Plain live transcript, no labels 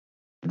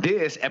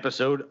This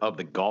episode of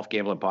the Golf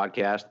Gambling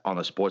Podcast on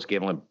the Sports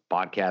Gambling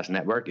Podcast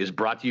Network is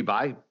brought to you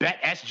by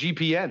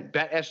BetSGPN.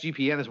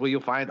 BetSGPN is where you'll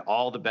find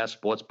all the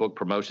best sportsbook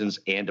promotions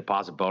and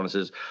deposit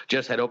bonuses.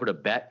 Just head over to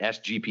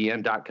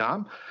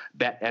BetSGPN.com.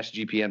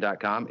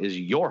 BetSGPN.com is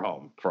your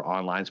home for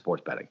online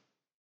sports betting.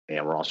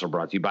 And we're also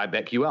brought to you by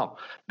BetQL.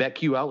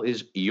 BetQL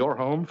is your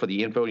home for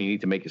the info you need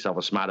to make yourself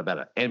a smarter,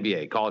 better.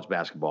 NBA, college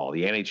basketball,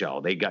 the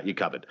NHL, they got you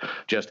covered.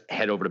 Just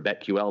head over to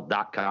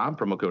BetQL.com,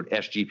 promo code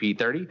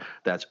SGP30.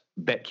 That's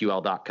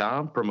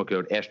BetQL.com, promo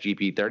code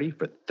SGP30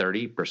 for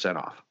 30%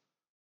 off.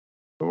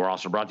 We're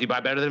also brought to you by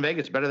Better Than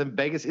Vegas. Better Than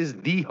Vegas is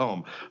the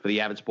home for the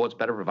avid sports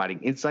bettor,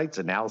 providing insights,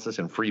 analysis,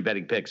 and free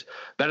betting picks.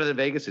 Better Than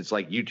Vegas, it's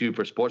like YouTube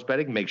for sports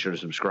betting. Make sure to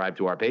subscribe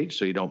to our page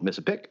so you don't miss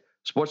a pick.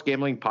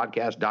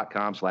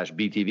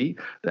 sportsgamblingpodcast.com/BTV.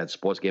 That's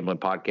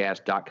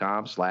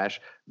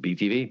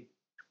sportsgamblingpodcast.com/BTV.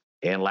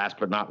 And last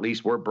but not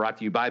least, we're brought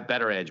to you by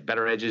BettorEdge.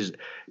 BettorEdge is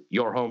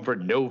your home for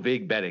no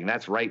vig betting.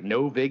 That's right,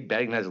 no vig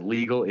betting that's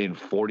legal in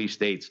 40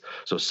 states.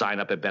 So sign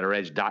up at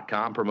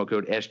bettoredge.com, promo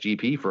code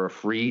SGP for a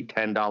free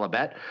 $10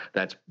 bet.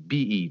 That's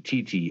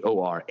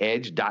BETTOR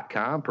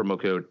edge.com,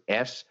 promo code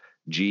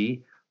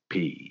SGP.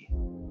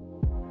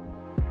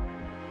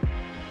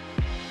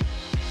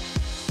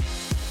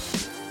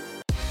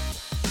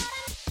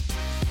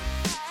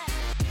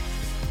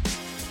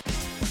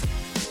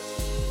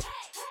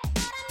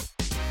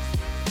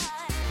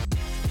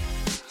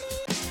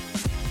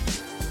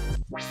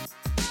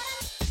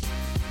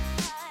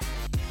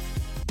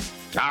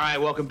 All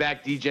right, welcome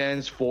back,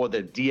 DGens, for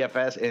the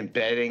DFS and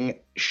betting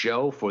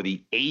show for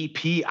the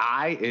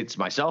API. It's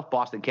myself,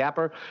 Boston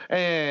Capper,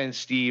 and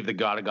Steve, the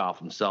god of golf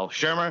himself.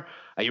 Shermer,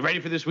 are you ready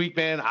for this week,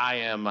 man?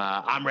 I'm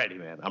ready,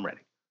 man. I'm ready.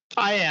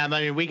 I am.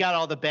 I mean, we got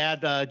all the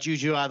bad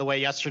juju out of the way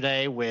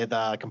yesterday with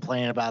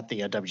complaining about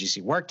the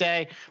WGC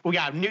workday. We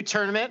got a new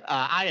tournament.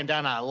 I am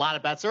down on a lot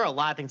of bets. There are a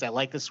lot of things I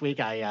like this week.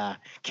 I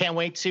can't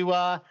wait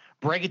to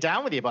break it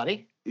down with you,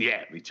 buddy.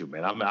 Yeah, me too,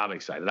 man. I'm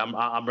excited.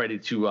 I'm ready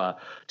to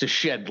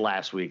shed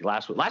last week.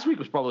 Last week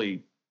was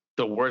probably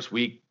the worst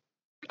week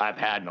I've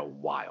had in a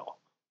while.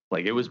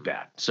 Like, it was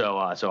bad. So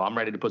I'm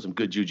ready to put some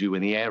good juju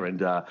in the air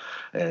and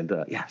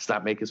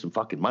start making some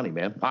fucking money,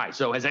 man. All right.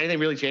 So has anything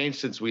really changed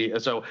since so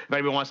if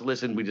anybody wants to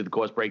listen, we did the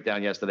course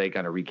breakdown yesterday,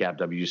 kind of recap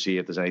WGC.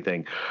 If there's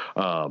anything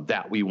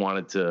that we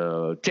wanted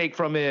to take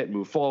from it,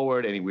 move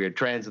forward, any weird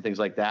trends and things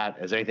like that.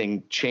 Has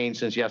anything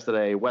changed since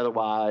yesterday,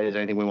 weather-wise?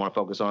 Anything we want to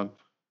focus on?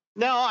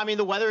 No, I mean,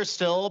 the weather is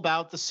still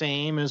about the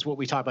same as what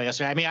we talked about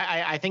yesterday. I mean,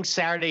 I think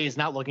Saturday is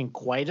not looking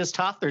quite as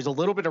tough. There's a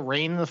little bit of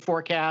rain in the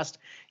forecast,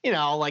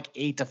 like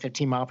 8 to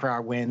 15 mile per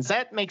hour winds.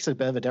 That makes a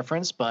bit of a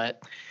difference,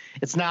 but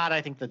it's not,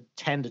 I think, the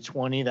 10 to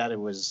 20 that it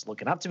was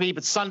looking up to be.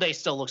 But Sunday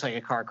still looks like a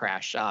car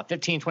crash.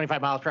 15,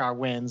 25 miles per hour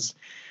winds.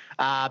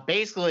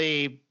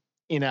 Basically,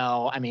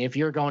 I mean, if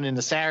you're going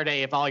into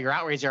Saturday, if all your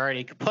outrights are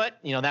already kaput,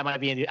 that might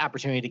be an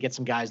opportunity to get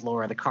some guys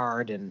lower on the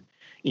card and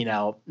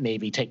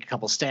maybe take a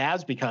couple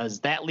stabs,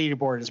 because that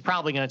leaderboard is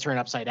probably going to turn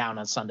upside down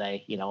on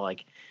Sunday.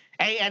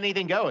 Hey,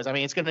 anything goes. I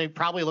mean, it's going to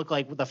probably look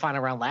like the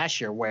final round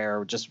last year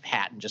where just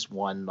Hatton just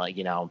won,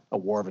 a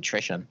war of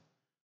attrition.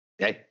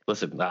 Hey,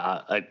 listen,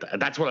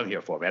 that's what I'm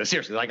here for, man.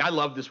 Seriously, I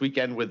love this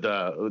weekend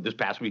this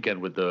past weekend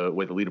with the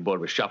leaderboard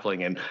was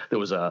shuffling, and there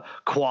was a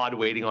quad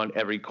waiting on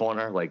every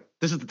corner. Like,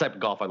 this is the type of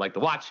golf I like to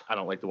watch. I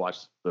don't like to watch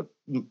the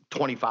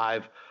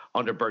 25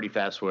 under birdie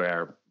fest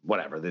where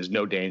whatever, there's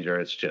no danger.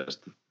 It's just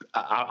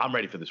I'm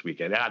ready for this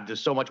weekend. There's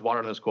so much water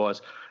on this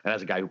course, and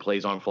as a guy who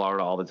plays on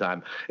Florida all the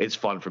time, it's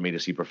fun for me to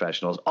see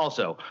professionals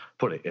also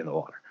put it in the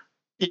water.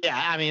 Yeah,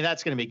 I mean,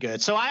 that's going to be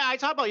good. So I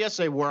talked about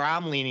yesterday where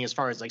I'm leaning as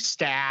far as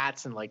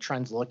stats and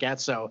trends to look at.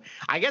 So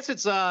I guess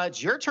it's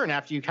your turn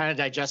after you kind of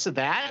digested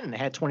that and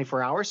had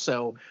 24 hours.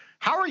 So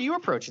how are you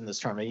approaching this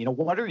tournament?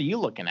 What are you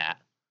looking at?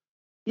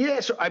 Yeah,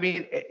 so I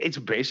mean, it's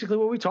basically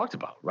what we talked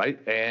about, right?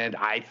 And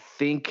I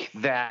think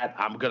that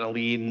I'm going to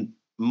lean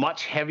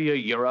much heavier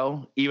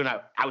Euro. Even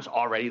I was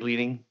already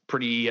leaning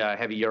pretty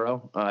heavy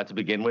Euro to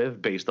begin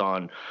with, based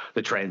on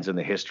the trends and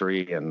the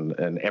history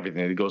and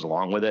everything that goes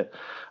along with it.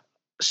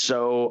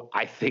 So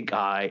I think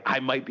I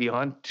might be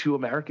on 2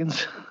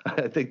 Americans.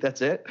 I think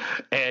that's it.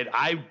 And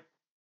I'm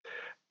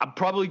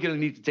probably going to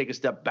need to take a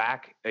step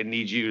back and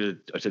need you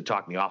to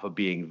talk me off of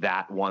being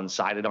that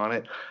one-sided on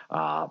it.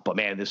 But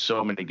man, there's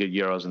so many good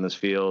Euros in this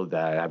field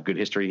that have good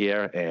history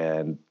here,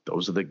 and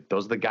those are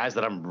the guys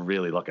that I'm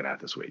really looking at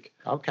this week.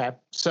 Okay,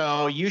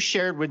 so you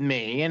shared with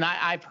me, and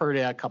I've heard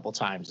it a couple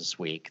times this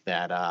week,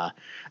 that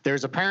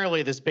there's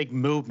apparently this big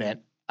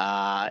movement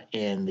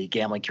in the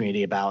gambling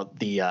community about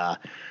the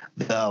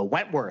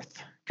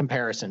Wentworth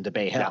comparison to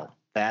Bay Hill.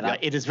 Yeah.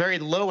 That it is very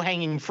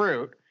low-hanging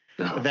fruit.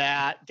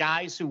 That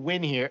guys who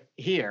win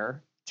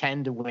here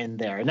tend to win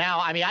there. Now,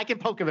 I mean, I can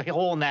poke a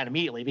hole in that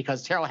immediately,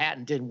 because Tyrrell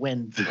Hatton didn't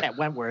win at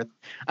Wentworth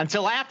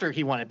until after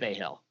he won at Bay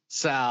Hill.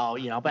 So,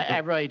 but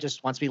everybody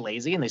just wants to be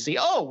lazy, and they see,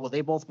 oh, well,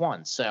 they both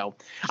won. So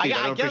Steve,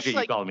 I don't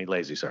appreciate you calling me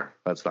lazy, sir.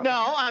 That's not.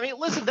 No, I mean,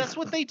 listen, that's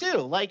what they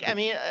do.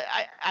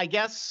 I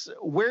guess,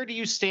 where do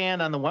you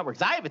stand on the Wentworth?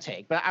 'Cause I have a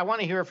take, but I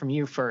want to hear it from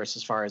you first,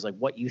 as far as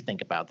what you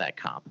think about that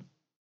comp.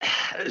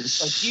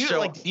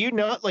 Do you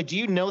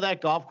know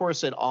that golf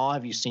course at all?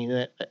 Have you seen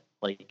it?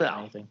 Like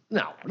anything?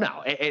 No.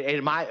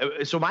 And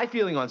my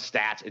feeling on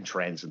stats and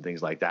trends and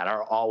things like that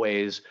are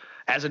always,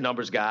 as a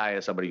numbers guy,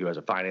 as somebody who has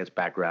a finance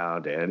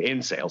background and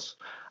in sales,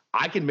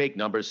 I can make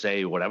numbers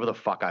say whatever the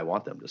fuck I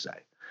want them to say.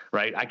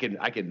 Right. I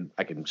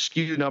can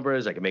skew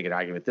numbers. I can make an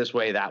argument this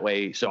way, that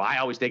way. So I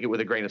always take it with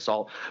a grain of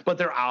salt, but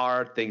there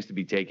are things to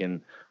be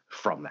taken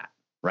from that.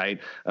 Right.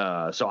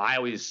 So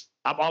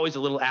I'm always a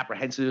little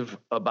apprehensive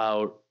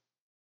about,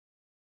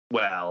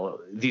 well,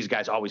 these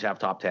guys always have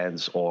top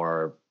tens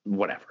or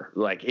whatever.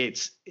 Like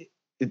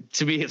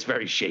to me, it's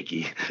very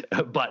shaky,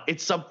 but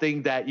it's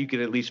something that you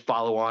can at least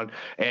follow on.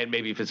 And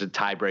maybe if it's a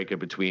tiebreaker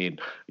between,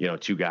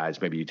 two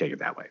guys, maybe you take it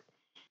that way.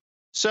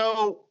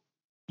 So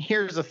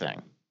here's the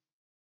thing.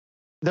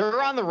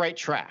 They're on the right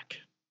track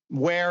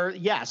where,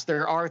 yes,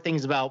 there are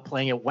things about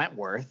playing at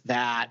Wentworth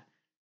that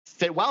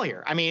fit well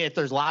here. I mean, if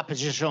there's a lot of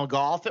positional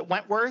golf at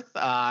Wentworth,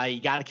 you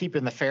got to keep it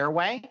in the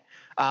fairway.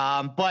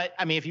 But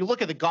I mean, if you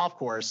look at the golf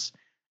course,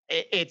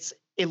 it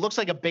looks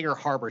like a bigger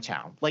harbor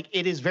town. Like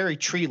it is very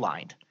tree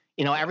lined.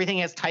 Everything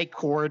has tight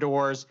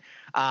corridors.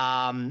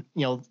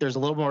 There's a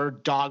little more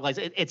dog legs.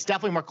 It's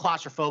definitely more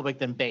claustrophobic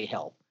than Bay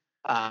Hill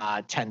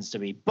tends to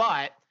be.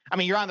 But I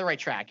mean, you're on the right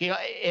track.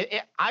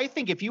 I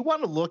think if you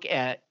want to look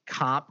at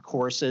comp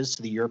courses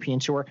to the European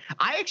Tour,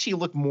 I actually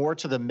look more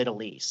to the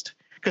Middle East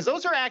because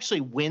those are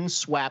actually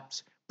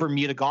windswept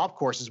Bermuda golf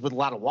courses with a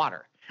lot of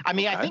water. I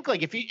mean, okay. I think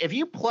like if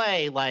you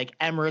play like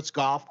Emirates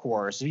Golf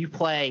Course, if you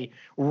play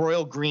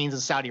Royal Greens in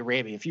Saudi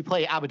Arabia, if you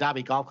play Abu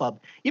Dhabi Golf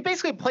Club, you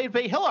basically played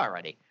Bay Hill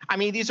already. I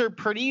mean, these are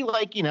pretty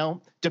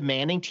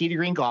demanding tee to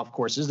green golf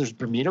courses. There's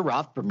Bermuda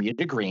rough,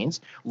 Bermuda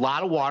greens, a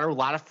lot of water, a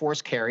lot of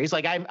forced carries.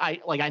 Like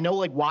I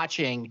know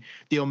watching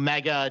the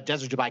Omega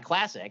Desert Dubai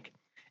Classic.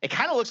 It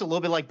kind of looks a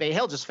little bit like Bay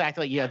Hill, just the fact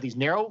that you have these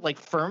narrow,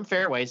 firm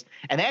fairways,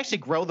 and they actually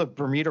grow the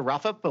Bermuda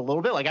rough up a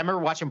little bit. Like I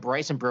remember watching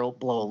Bryson blow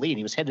a lead.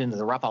 He was heading into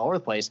the rough all over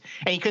the place,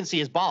 and you couldn't see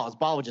his ball. His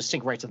ball would just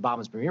sink right to the bottom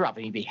of his Bermuda rough,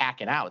 and he'd be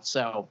hacking out.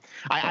 So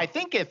I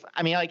think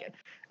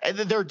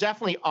there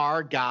definitely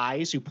are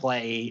guys who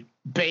play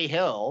Bay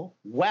Hill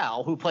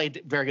well, who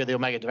played very good at the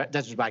Omega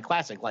Desert Dubai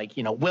Classic. Like,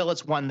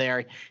 Willits won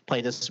there,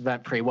 played this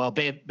event pretty well.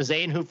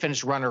 Bazane, who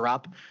finished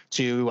runner-up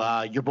to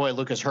your boy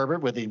Lucas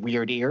Herbert with the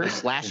weird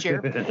ears last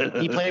year.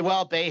 He played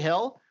well at Bay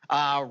Hill.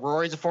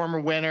 Rory's a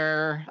former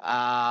winner.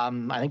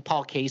 I think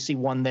Paul Casey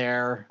won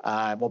there.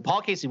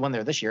 Paul Casey won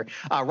there this year.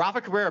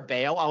 Rafa Cabrera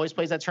Bello always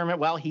plays that tournament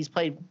well. He's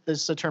played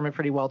this tournament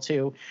pretty well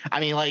too. I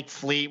mean,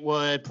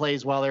 Fleetwood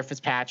plays well there.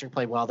 Fitzpatrick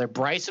played well there.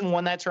 Bryson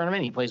won that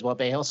tournament. He plays well at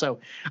Bay Hill. So,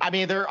 I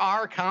mean, there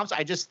are comps.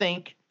 I just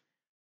think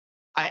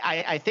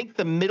I think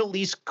the Middle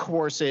East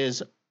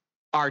courses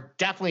are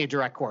definitely a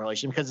direct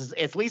correlation because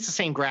it's at least the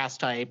same grass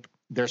type.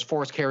 There's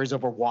force carries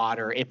over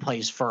water. It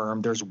plays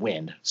firm. There's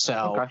wind.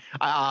 So okay.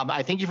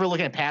 I think if you're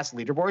looking at past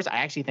leaderboards, I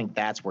actually think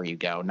that's where you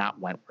go, not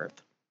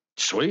Wentworth.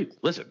 Sweet.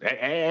 Listen,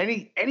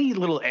 any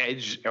little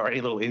edge or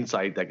any little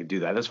insight that could do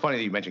that. That's funny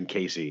that you mentioned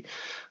Casey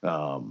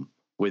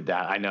with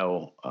that. I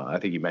know, I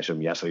think you mentioned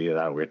him yesterday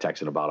that we were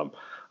texting about him.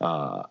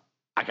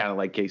 I kind of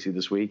like Casey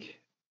this week.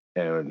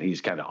 And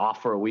he's kind of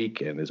off for a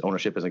week, and his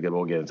ownership isn't good.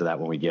 We'll get into that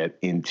when we get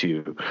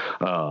into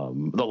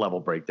the level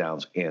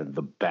breakdowns and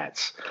the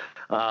bets.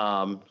 So,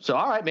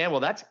 all right, man.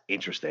 Well, that's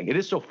interesting. It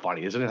is so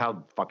funny, isn't it?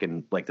 How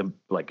fucking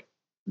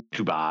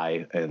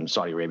Dubai and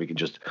Saudi Arabia can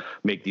just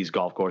make these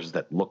golf courses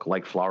that look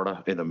like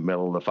Florida in the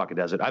middle of the fucking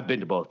desert. I've been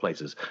to both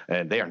places,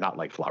 and they are not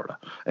like Florida.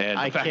 And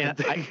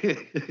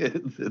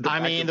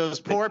those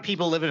poor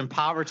people living in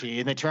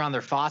poverty, and they turn on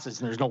their faucets,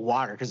 and there's no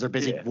water because they're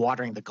busy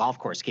watering the golf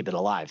course to keep it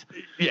alive.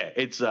 Yeah,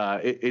 it's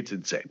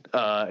insane.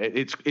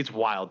 It's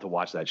wild to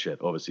watch that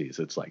shit overseas.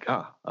 It's like,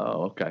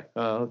 okay,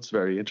 it's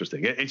very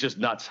interesting. It's just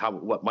nuts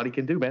what money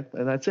can do, man,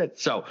 and that's it.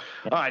 So,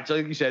 all right. So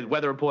like you said,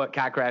 weather report,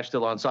 cat crash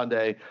still on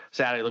Sunday.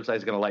 Saturday looks like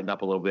it's going to lighten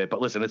up a little bit,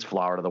 but listen, it's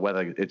Florida. The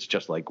weather, it's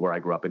just like where I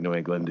grew up in New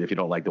England. If you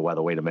don't like the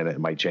weather, wait a minute, it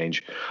might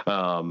change.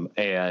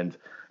 And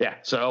yeah,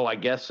 so I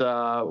guess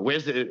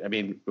who's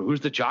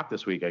the chalk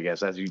this week? I guess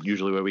that's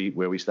usually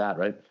where we start,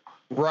 right?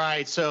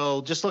 Right.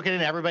 So just looking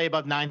at everybody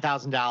above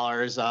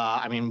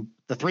 $9,000.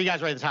 The three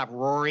guys right at the top: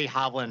 Rory,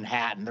 Hovland, and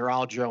Hatton. They're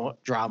all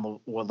drawing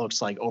what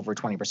looks like over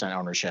 20%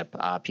 ownership.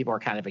 People are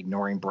kind of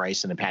ignoring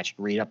Bryson and Patrick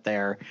Reed up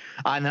there.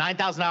 In the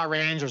 $9,000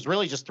 range, there's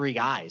really just three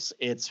guys.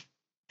 It's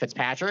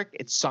Fitzpatrick,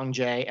 it's Sung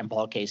Jae, and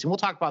Paul Casey. We'll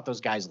talk about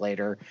those guys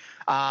later.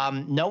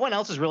 No one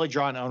else has really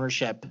drawn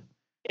ownership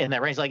in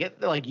that range.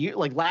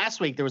 Like last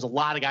week, there was a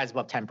lot of guys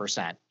above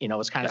 10%.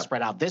 It's kind of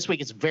spread out. This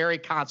week, it's very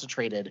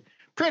concentrated,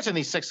 pretty much in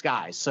these six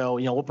guys. So,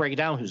 we'll break it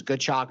down: who's good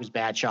chalk, who's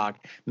bad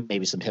chalk,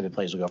 maybe some pivot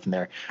plays. We'll go from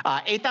there.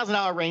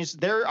 $8,000 range.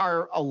 There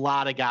are a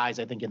lot of guys,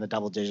 I think, in the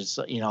double digits.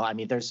 There's a lot.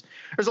 There's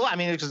a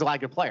lot of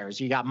good players.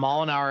 You got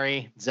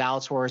Molinari,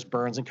 Zalatoris,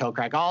 Burns, and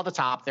Kokrak all at the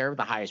top there with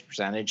the highest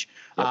percentage.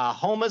 Yep.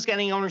 Homa's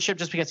getting ownership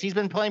just because he's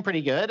been playing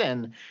pretty good,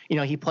 and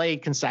he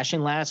played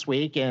concession last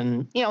week,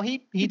 and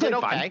he did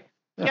okay. Fine.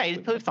 Yeah, he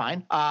played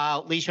fine.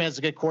 Leishman has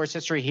a good course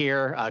history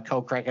here.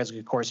 Kokrak has a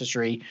good course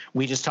history.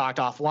 We just talked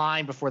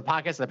offline before the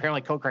podcast that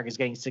apparently Kokrak is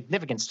getting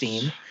significant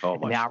steam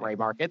in the outright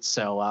market.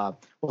 So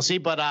we'll see.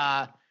 But,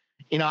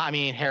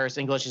 Harris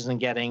English isn't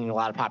getting a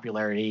lot of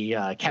popularity.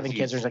 Kevin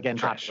Kisner's not getting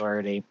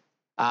popularity.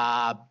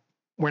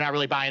 We're not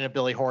really buying a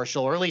Billy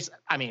Horschel, or at least,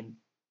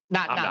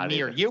 not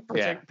me or you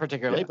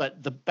particularly,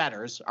 but the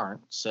bettors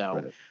aren't.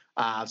 So,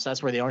 so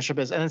that's where the ownership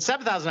is. And then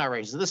 7,000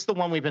 outrageous. This is the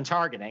one we've been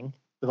targeting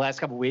the last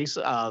couple of weeks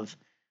of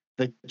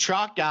the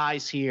chalk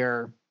guys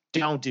here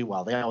don't do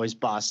well. They always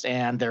bust.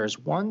 And there's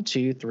 1,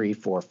 2, 3,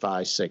 4,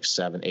 5, 6,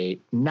 7,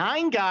 8,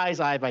 9 guys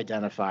I've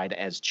identified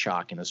as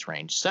chalk in this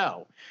range.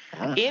 So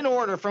in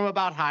order from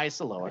about highest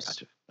to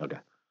lowest, okay.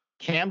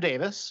 Cam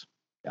Davis,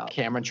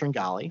 Cameron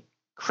Tringali,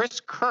 Chris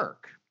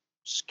Kirk,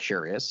 just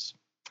curious,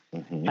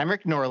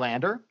 Henrik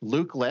Norlander,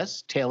 Luke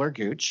List, Taylor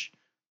Gooch,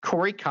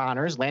 Corey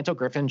Connors, Lanto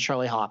Griffin,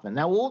 Charlie Hoffman.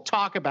 Now, we'll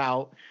talk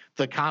about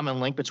the common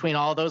link between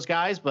all those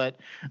guys, but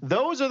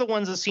those are the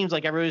ones that seems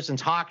like everybody's been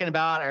talking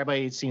about.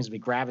 Everybody seems to be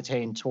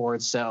gravitating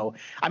towards. So,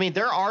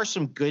 there are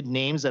some good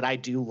names that I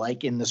do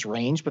like in this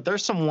range, but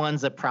there's some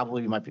ones that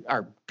probably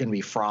are going to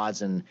be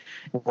frauds, and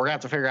we're going to have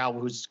to figure out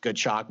who's good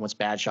chalk and what's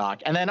bad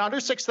chalk. And then under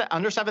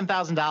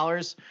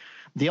 $7,000,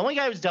 the only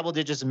guy who's double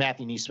digits is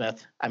Matthew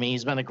Neesmith.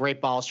 He's been a great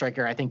ball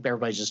striker. I think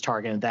everybody's just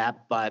targeting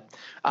that. But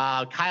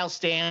Kyle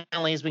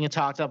Stanley has been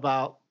talked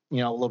about, a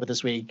little bit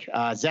this week.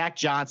 Zach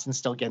Johnson's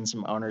still getting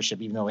some ownership,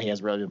 even though he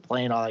hasn't really been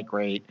playing all that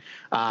great.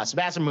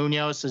 Sebastian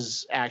Munoz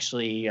has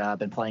actually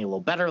been playing a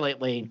little better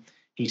lately.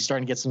 He's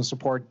starting to get some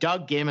support.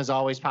 Doug Gim is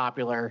always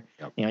popular.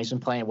 Yep. He's been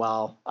playing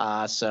well.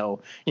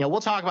 So we'll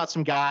talk about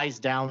some guys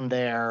down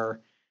there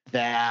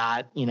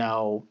that,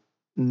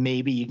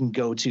 maybe you can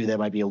go to that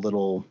might be a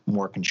little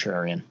more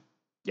contrarian.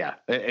 Yeah,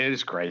 it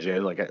is crazy. I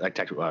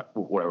texted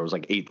whatever, it was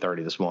like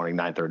 8:30 this morning,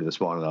 9:30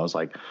 this morning. I was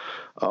like,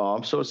 oh,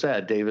 I'm so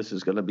sad Davis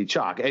is going to be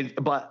chalk.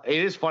 But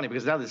it is funny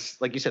because now this,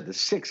 like you said, the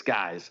 6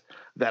 guys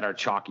that are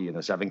chalky in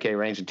the 7K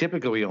range, and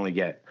typically we only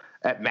get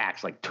at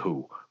max like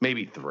 2,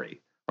 maybe 3,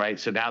 right?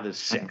 So now there's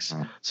 6.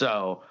 Mm-hmm.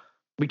 So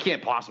we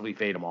can't possibly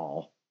fade them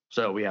all.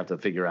 So we have to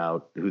figure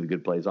out who the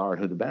good plays are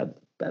and who the bad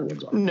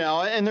ones are.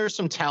 No, and there's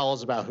some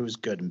tells about who's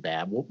good and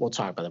bad. We'll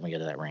talk about them when we get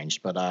to that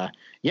range. But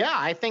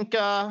I think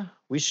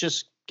we should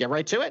just get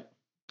right to it.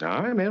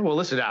 All right, man. Well,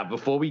 listen,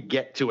 before we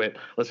get to it,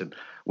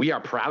 we are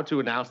proud to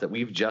announce that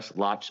we've just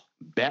launched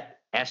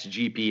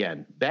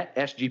BetSGPN.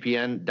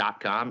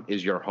 BetSGPN.com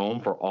is your home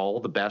for all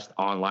the best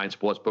online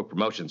sportsbook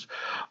promotions.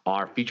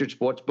 Our featured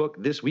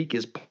sportsbook this week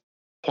is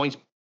Points.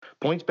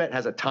 PointsBet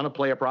has a ton of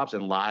player props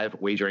and live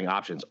wagering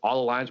options. All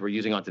the lines we're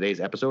using on today's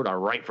episode are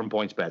right from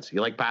PointsBet.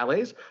 You like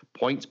parlays?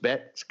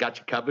 PointsBet's got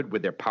you covered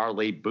with their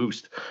parlay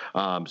boost.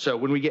 So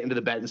when we get into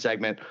the betting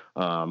segment,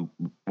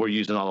 we're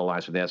using all the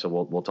lines from there, so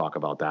we'll talk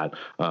about that.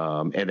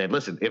 And then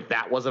listen, if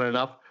that wasn't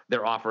enough,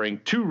 they're offering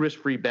 2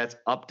 risk-free bets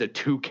up to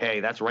 $2K.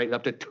 That's right,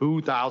 up to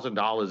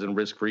 $2,000 in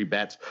risk-free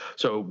bets.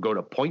 So go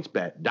to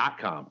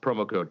pointsbet.com,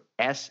 promo code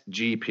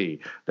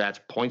SGP. That's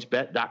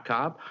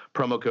pointsbet.com,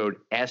 promo code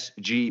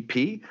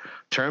SGP.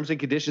 Terms and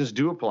conditions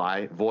do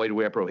apply. Void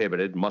where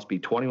prohibited. Must be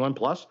 21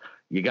 plus.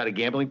 You got a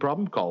gambling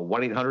problem? Call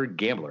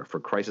 1-800-GAMBLER for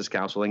crisis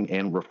counseling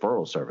and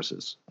referral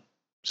services.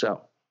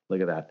 So look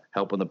at that,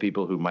 helping the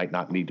people who might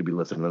not need to be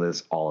listening to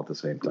this all at the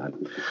same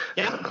time.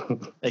 Yeah,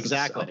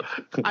 exactly.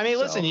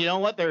 Listen, you know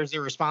what? There's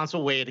a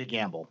responsible way to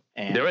gamble.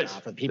 And there is.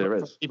 For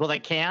people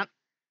that can't,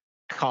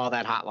 call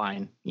that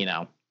hotline,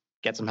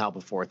 get some help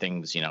before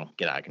things,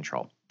 get out of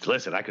control.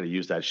 Listen, I could have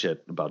used that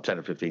shit about 10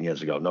 or 15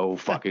 years ago. No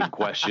fucking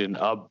question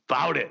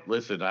about it.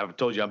 Listen, I've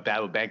told you I'm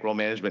bad with bankroll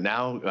management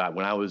now.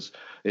 When I was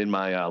in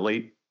my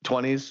late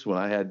 20s, when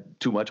I had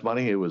too much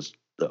money, it was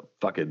a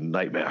fucking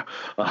nightmare.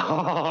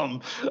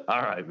 All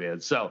right, man.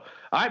 So,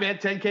 all right, man,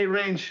 10K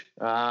range.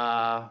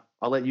 I'll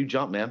let you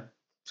jump, man.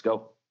 Let's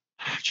go.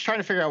 I'm trying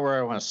to figure out where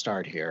I want to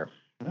start here.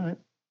 All right.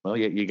 Well,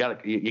 you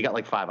got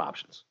like 5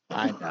 options.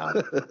 I know.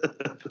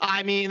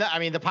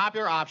 The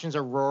popular options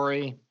are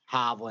Rory,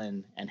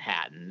 Hovland, and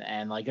Hatton,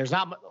 and there's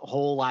not a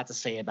whole lot to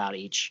say about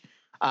each.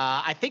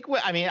 I do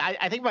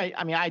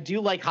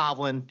like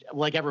Hovland,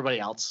 like everybody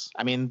else.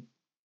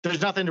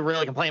 There's nothing to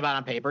really complain about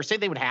on paper. Same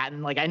thing with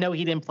Hatton. I know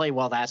he didn't play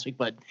well last week,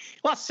 but he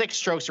lost 6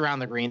 strokes around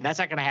the green. That's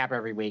not going to happen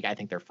every week. I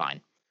think they're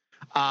fine.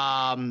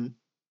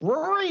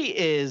 Rory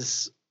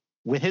is,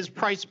 with his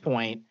price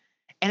point,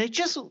 and it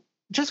just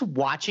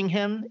watching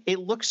him, it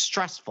looks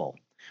stressful.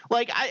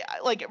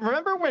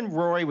 Remember when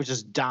Rory was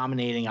just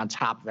dominating on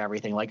top of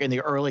everything, in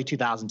the early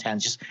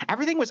 2010s, just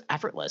everything was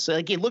effortless.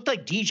 It looked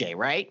like DJ,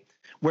 right?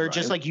 Where right.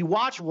 Just you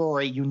watch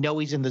Rory,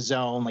 he's in the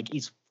zone,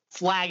 he's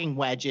flagging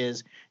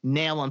wedges,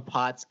 nailing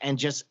putts, and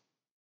just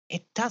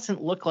it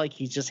doesn't look like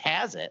he just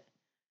has it.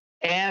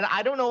 And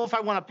I don't know if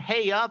I want to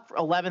pay up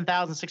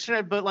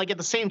 $11,600, but at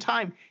the same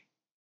time,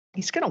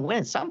 he's going to win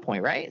at some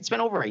point, right? It's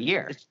been over a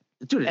year,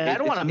 dude. And I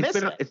don't want to miss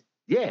it.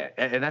 Yeah,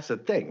 and that's the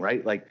thing,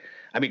 right?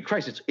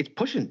 Christ, it's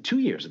pushing 2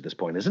 years at this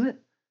point, isn't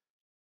it?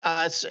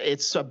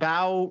 It's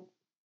about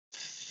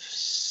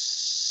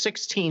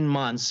 16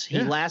 months. He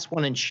last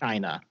won in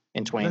China.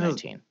 in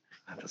 2019.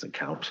 That doesn't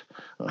count.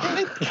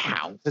 It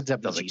counts. The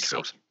Doesn't WGC.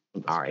 count.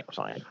 All right,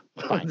 fine.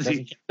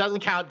 Doesn't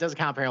count. Doesn't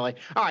count apparently.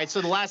 All right.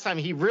 So the last time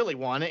he really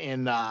won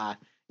in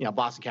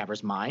Boston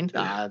Capper's mind,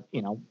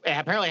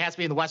 apparently it has to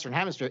be in the Western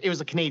Hemisphere. It was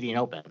the Canadian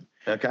Open.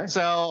 Okay.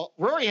 So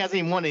Rory hasn't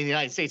even won in the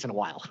United States in a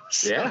while.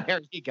 So Yeah.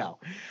 there you go.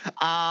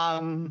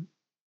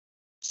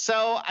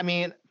 So I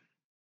mean,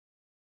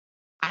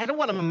 I don't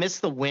want to miss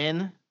the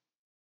win,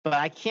 but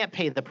I can't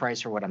pay the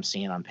price for what I'm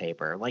seeing on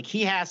paper. Like,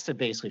 he has to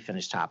basically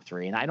finish top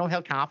 3, and I don't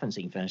have confidence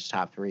he can finish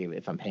top 3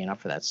 if I'm paying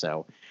up for that.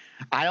 So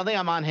I don't think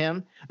I'm on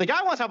him. The guy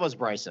I want to talk about is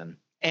Bryson,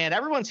 and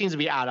everyone seems to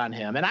be out on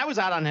him. And I was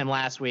out on him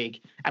last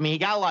week. I mean, he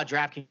got a lot of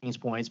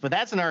DraftKings points, but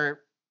that's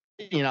another,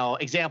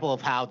 example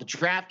of how the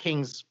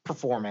DraftKings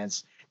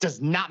performance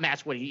does not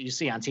match what you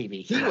see on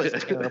TV. He was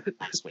terrible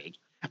last week.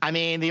 I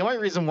mean, the only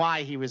reason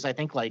why he was, I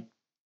think, like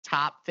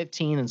top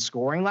 15 in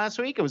scoring last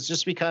week, it was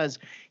just because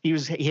he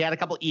had a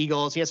couple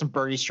eagles, he had some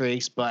birdie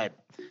streaks, but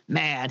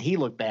man, he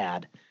looked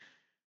bad.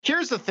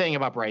 Here's the thing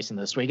about Bryson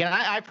this week, and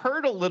I've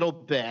heard a little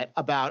bit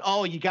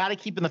about, you got to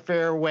keep in the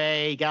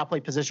fairway, you got to play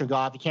positional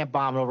golf, you can't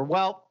bomb it over.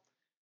 Well,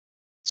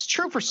 it's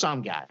true for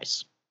some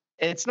guys.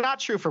 It's not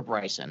true for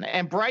Bryson,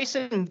 and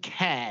Bryson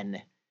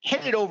can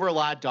hit it over a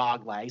lot of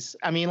dog legs.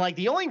 I mean, like,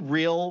 the only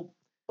real,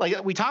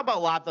 like, we talk about a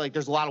lot, like,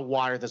 there's a lot of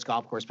water at this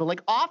golf course, but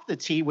like off the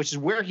tee, which is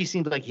where he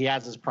seems like he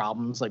has his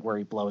problems, like where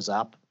he blows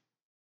up,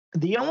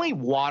 the only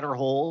water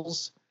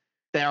holes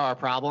that are a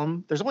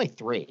problem, there's only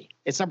 3.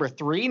 It's number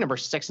 3, number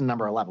 6, and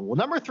number 11. Well,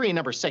 number 3 and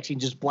number 6, he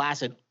just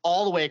blasted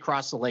all the way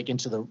across the lake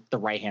into the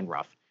right-hand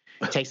rough.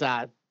 Takes it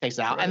out.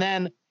 Right. And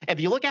then if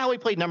you look at how he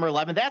played number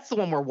 11, that's the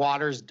one where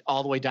water's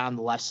all the way down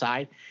the left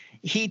side.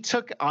 He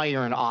took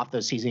iron off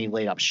the season. He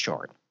laid up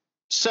short.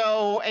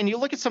 So, and you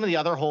look at some of the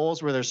other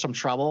holes where there's some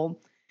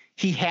trouble.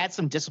 He had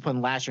some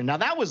discipline last year. Now,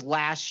 that was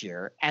last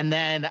year. And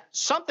then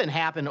something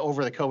happened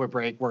over the COVID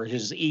break where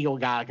his ego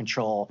got out of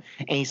control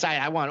and he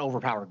decided, I want to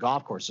overpower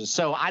golf courses.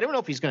 So I don't know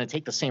if he's going to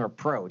take the same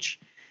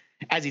approach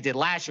as he did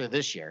last year,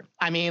 this year.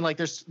 I mean, like,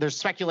 there's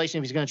speculation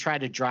if he's going to try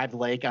to drive the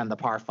lake on the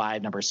par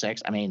 5, number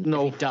 6. I mean,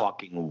 no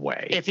fucking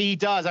way. If he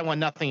does, I want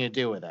nothing to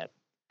do with it.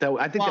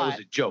 I think that was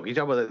a joke. You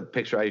talking about the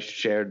picture I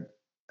shared?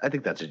 I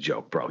think that's a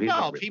joke, bro.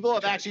 No, people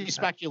have actually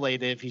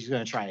speculated if he's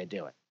going to try to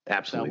do it.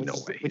 Absolutely no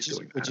way he's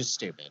doing that. Which is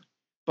stupid.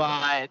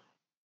 But,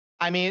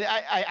 I mean,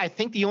 I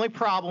think the only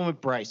problem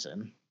with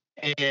Bryson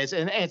is,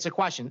 and it's a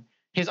question,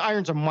 his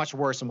irons are much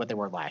worse than what they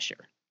were last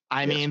year.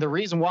 I mean, the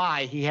reason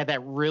why he had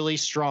that really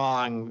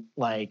strong,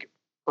 like,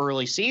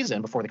 early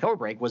season before the COVID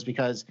break was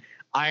because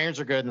irons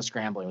are good and the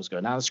scrambling was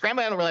good. Now, the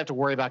scrambling I don't really have to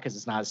worry about because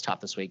it's not as tough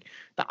this week.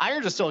 The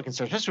irons are still a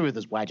concern, especially with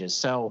his wedges.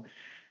 So,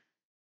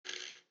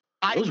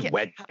 those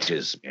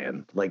wedges,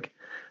 man. Like,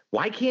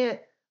 why can't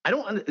I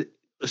don't?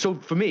 So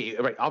for me,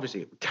 right?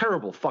 Obviously,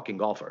 terrible fucking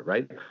golfer,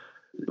 right?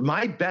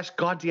 My best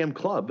goddamn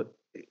club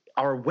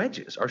are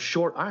wedges, are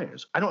short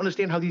irons. I don't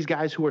understand how these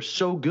guys who are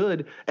so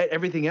good at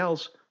everything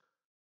else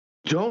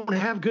don't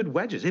have good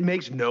wedges. It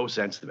makes no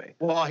sense to me.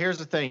 Well, here's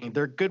the thing.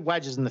 They're good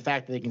wedges in the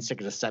fact that they can stick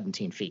it to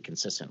 17 feet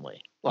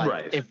consistently. Like,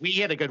 right. If we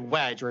hit a good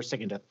wedge, we're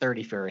sticking to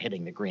 30 feet or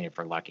hitting the green if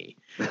we're lucky.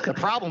 The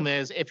problem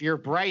is if you're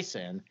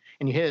Bryson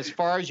and you hit as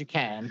far as you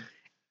can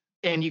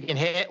and you can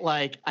hit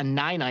like a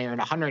 9-iron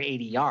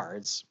 180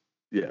 yards,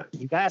 yeah,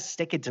 you got to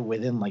stick it to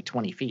within like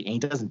 20 feet. And he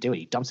doesn't do it.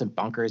 He dumps in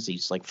bunkers.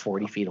 He's like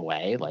 40 feet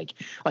away. Like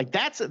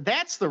that's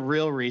the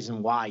real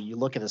reason why you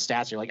look at the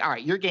stats. You're like, all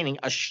right, you're gaining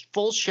a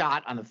full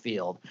shot on the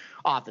field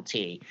off the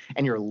tee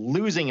and you're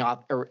losing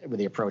off with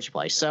the approach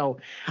play. So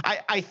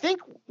I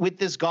think with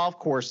this golf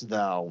course,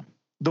 though,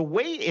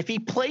 if he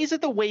plays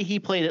it the way he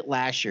played it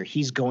last year,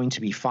 he's going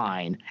to be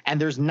fine.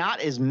 And there's not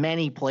as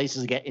many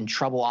places to get in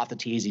trouble off the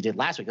tee as he did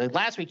last week. Like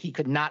last week, he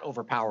could not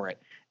overpower it.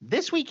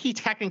 This week, he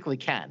technically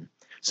can.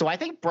 So I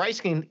think Bryce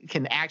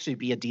can actually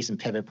be a decent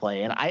pivot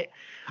play, and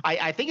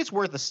I think it's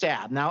worth a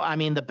stab. Now, I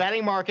mean, the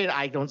betting market,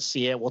 I don't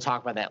see it. We'll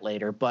talk about that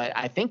later. But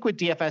I think with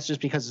DFS, just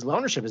because his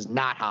ownership is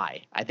not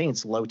high, I think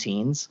it's low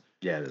teens.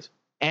 Yeah, it is.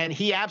 And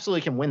he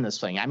absolutely can win this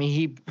thing. I mean,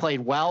 he played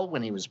well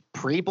when he was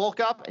pre-bulk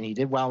up, and he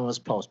did well when he was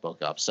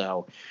post-bulk up.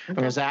 So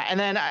there's that. And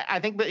then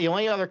I think the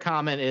only other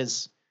comment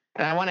is,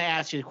 and I want to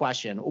ask you a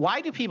question.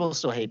 Why do people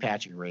still hate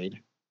Patrick Reed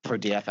for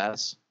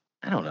DFS?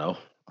 I don't know.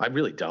 I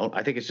really don't.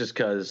 I think it's just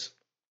because –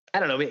 I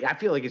don't know. I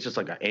feel like it's just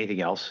like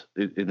anything else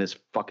in this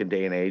fucking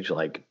day and age.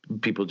 Like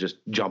people just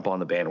jump on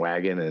the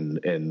bandwagon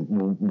and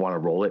want to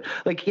roll it.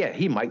 Like, yeah,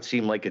 he might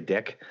seem like a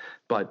dick,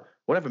 but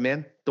whatever,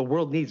 man. The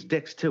world needs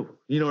dicks too.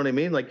 You know what I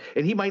mean? Like,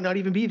 and he might not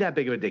even be that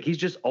big of a dick. He's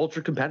just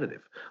ultra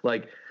competitive.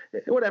 Like,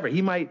 whatever.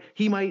 He might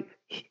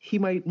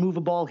move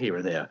a ball here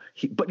or there.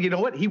 But you know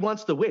what? He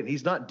wants to win.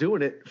 He's not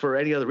doing it for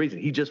any other reason.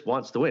 He just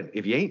wants to win.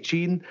 If you ain't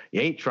cheating,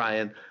 you ain't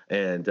trying.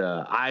 And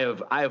I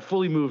have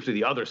fully moved to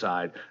the other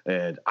side,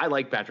 and I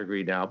like Patrick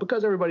Reed now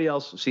because everybody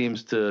else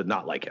seems to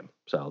not like him.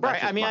 So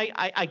right. I mean,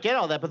 I get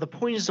all that, but the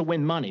point is to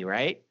win money,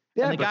 right?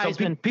 Yeah,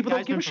 and people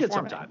don't give a shit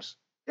sometimes.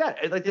 Yeah,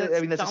 that's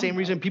the same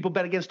reason people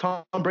bet against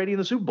Tom Brady in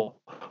the Super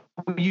Bowl.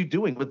 are you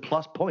doing with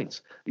plus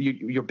points?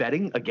 You're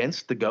betting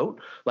against the GOAT.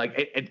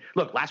 Like,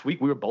 look, last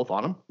week we were both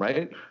on him,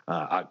 right?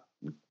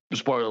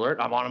 Spoiler alert,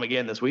 I'm on him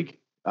again this week.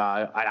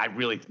 I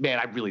really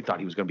thought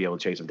he was going to be able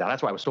to chase him down.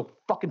 That's why I was so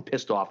fucking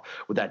pissed off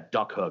with that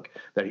duck hook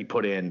that he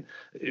put in.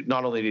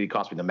 Not only did he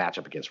cost me the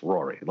matchup against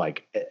Rory,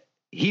 like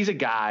he's a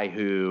guy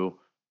who,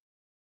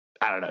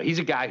 I don't know, he's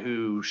a guy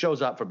who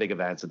shows up for big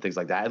events and things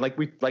like that. And like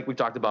we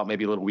talked about,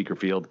 maybe a little weaker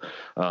field,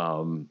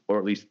 or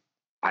at least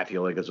I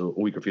feel like it's a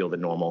weaker field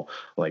than normal.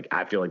 Like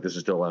I feel like this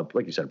is still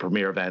like you said, a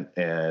premier event,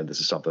 and this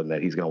is something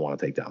that he's going to want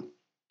to take down.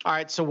 All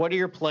right, so what are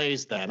your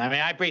plays then? I mean,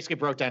 I basically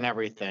broke down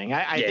everything.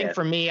 I think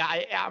for me,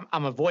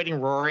 I'm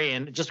avoiding Rory,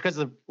 and just because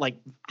of like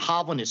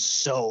Hovland is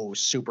so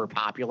super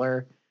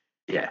popular.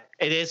 Yeah,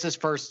 it is his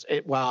first.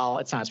 Well,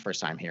 it's not his first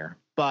time here,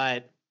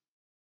 but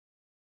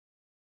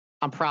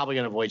I'm probably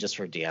going to avoid just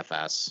for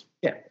DFS.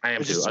 Yeah, I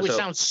am too. Which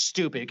sounds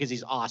stupid because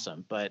he's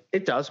awesome, but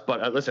it does.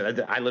 But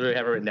listen, I literally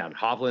have it written down.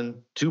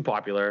 Hovland, too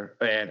popular,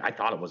 and I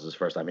thought it was his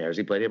first time here. Has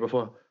he played here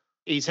before?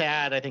 He's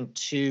had, I think,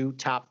 2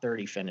 top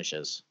 30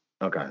 finishes.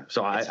 Okay,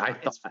 so I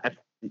thought,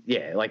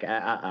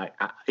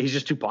 he's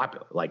just too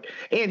popular. Like,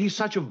 and he's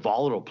such a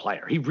volatile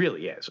player. He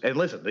really is. And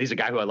listen, he's a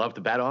guy who I love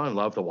to bet on and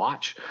love to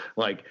watch.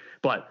 Like,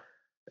 but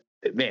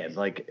man,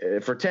 like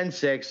for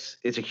 10-6,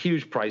 it's a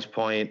huge price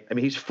point. I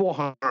mean, he's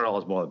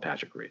 $400 more than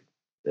Patrick Reed.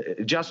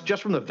 Just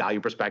from the value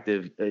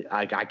perspective,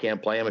 I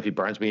can't play him. If he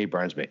burns me, he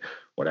burns me.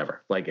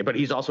 Whatever. Like, but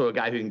he's also a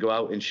guy who can go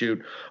out and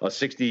shoot a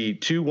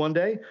 62 one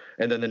day,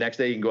 and then the next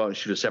day he can go out and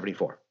shoot a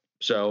 74.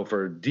 So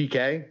for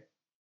DK,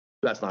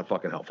 that's not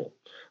fucking helpful,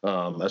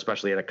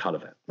 especially at a cut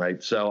event,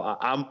 right? So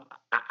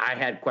I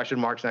had question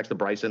marks next to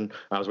Bryson.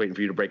 I was waiting for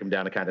you to break him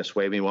down to kind of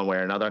sway me one way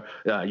or another.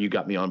 You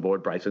got me on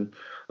board, Bryson.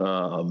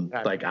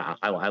 Like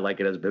I like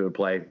it as a bit of a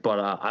play, but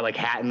I like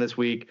Hatton this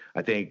week.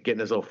 I think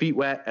getting his little feet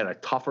wet at a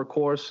tougher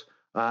course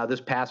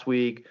this past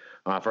week.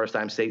 First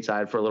time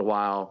stateside for a little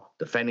while.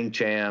 Defending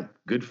champ.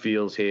 Good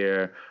feels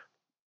here.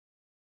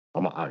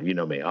 You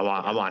know me. I'm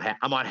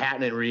on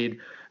Hatton and Reed.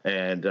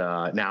 And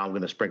now I'm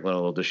going to sprinkle in a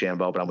little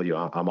DeChambeau, but I'm with you.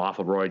 I'm off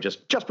of Rory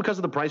just because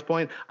of the price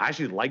point. I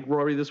actually like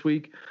Rory this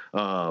week.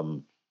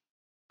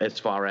 As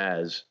far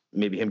as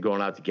maybe him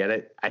going out to get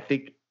it, I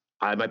think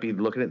I might be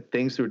looking at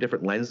things through a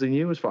different lens than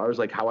you as far as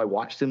like how I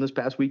watched him this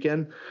past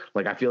weekend.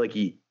 Like I feel like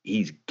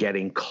he's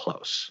getting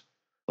close.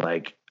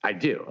 Like I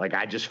do. Like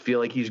I just feel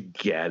like he's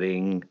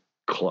getting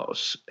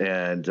close.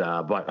 And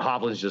but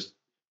Hovland's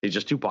he's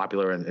just too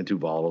popular and too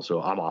volatile.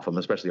 So I'm off him,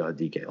 especially on a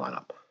DK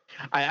lineup.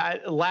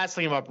 Last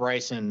thing about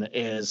Bryson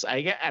is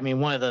I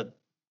mean, one of the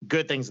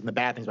good things and the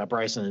bad things about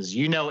Bryson is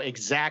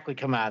exactly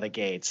come out of the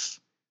gates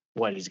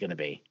what he's going to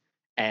be.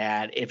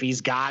 And if he's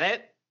got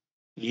it,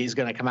 he's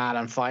going to come out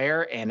on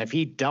fire. And if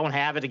he don't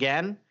have it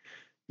again,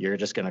 you're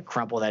just going to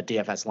crumple that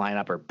DFS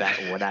lineup or bet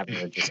or whatever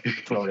and just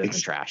throw it in the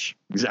trash.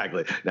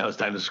 Exactly. Now it's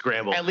time to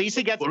scramble. At least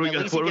he gets. What do we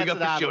got for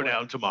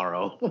showdown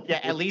tomorrow?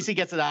 Yeah, at least he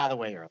gets it out of the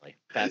way early.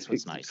 That's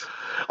what's nice.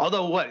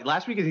 Although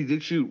last weekend he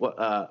did shoot.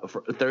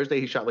 For Thursday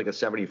he shot like a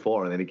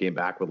 74, and then he came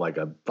back with like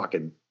a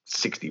fucking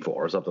 64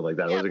 or something like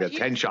that. Yeah, it was like a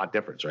 10-shot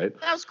difference, right?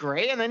 That was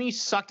great. And then he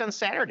sucked on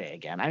Saturday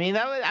again. I mean,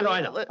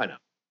 I know.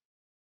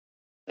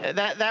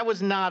 That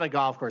was not a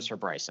golf course for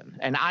Bryson,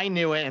 and I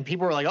knew it. And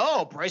people were like,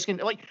 "Oh, Bryson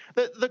can like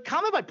the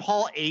comment by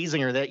Paul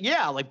Azinger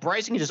that like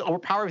Bryson can just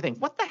overpower everything."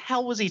 What the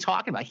hell was he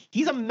talking about?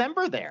 He's a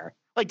member there.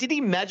 Like, did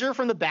he measure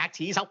from the back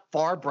tees how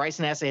far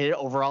Bryson has to hit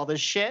over all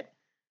this shit?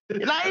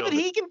 Not even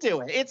he can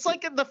do it. It's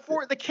like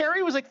the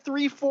carry was like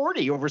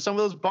 340 over some of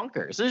those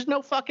bunkers. There's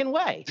no fucking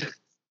way.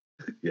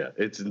 Yeah,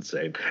 it's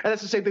insane. And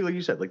that's the same thing like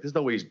you said. Like, there's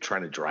no way he's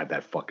trying to drive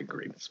that fucking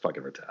green. It's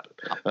fucking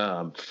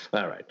retarded.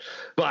 All right.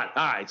 But,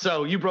 all right,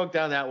 so you broke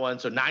down that one.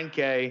 So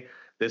 9K,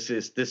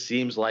 this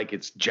seems like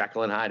it's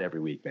Jekyll and Hyde every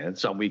week, man.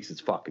 Some weeks it's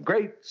fucking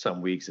great.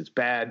 Some weeks it's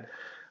bad.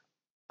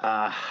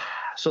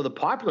 So the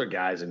popular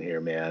guys in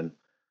here, man,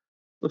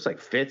 looks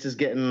like Fitz is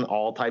getting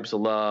all types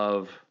of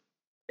love.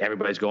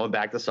 Everybody's going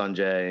back to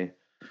Sanjay.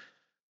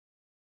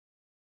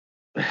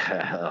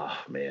 Oh,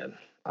 man.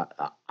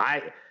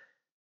 I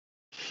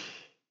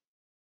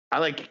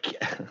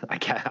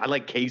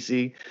like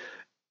Casey,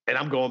 and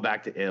I'm going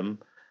back to him.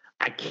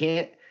 I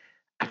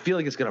feel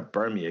like it's going to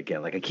burn me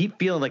again. Like I keep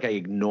feeling like I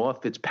ignore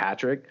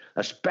Fitzpatrick,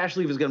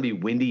 especially if it's going to be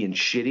windy and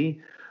shitty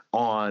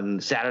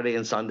on Saturday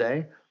and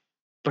Sunday.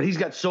 But he's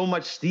got so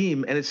much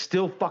steam, and it's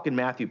still fucking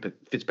Matthew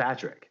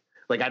Fitzpatrick.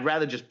 Like I'd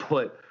rather just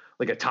put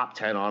like a top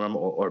 10 on him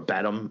or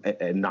bet him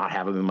and not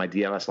have him in my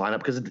DFS lineup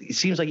because it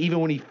seems like even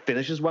when he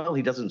finishes well,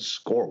 he doesn't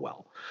score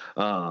well.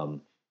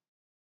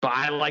 But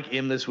I like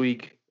him this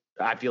week.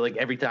 I feel like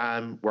every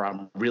time where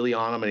I'm really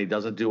on him and he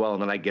doesn't do well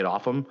and then I get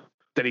off him,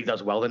 that he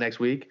does well the next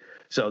week.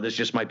 So this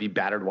just might be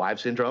battered wife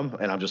syndrome,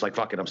 and I'm just like,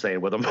 fuck it, I'm staying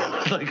with him.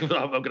 Like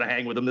I'm gonna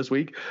hang with him this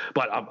week.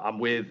 But I'm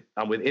with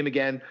him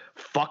again.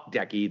 Fuck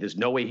Decky. There's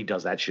no way he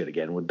does that shit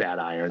again with bad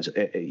irons.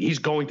 He's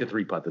going to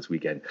 3-putt this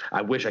weekend.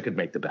 I wish I could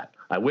make the bet.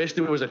 I wish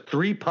there was a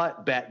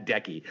 3-putt bet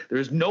Decky.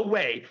 There's no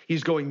way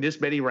he's going this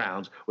many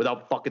rounds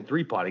without fucking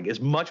 3-putting. As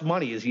much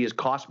money as he has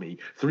cost me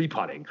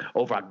 3-putting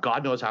over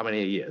God knows how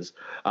many years.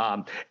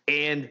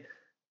 And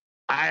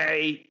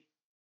I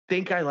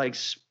think I like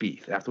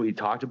Spieth. After we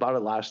talked about it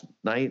last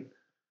night,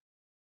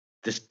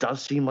 this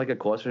does seem like a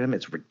course for him.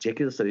 It's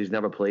ridiculous that he's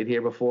never played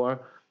here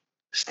before.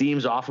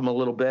 Steam's off him a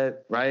little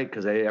bit, right?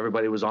 Because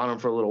everybody was on him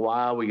for a little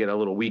while. We get a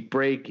little week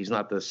break. He's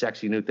not the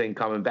sexy new thing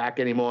coming back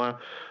anymore.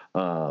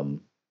 I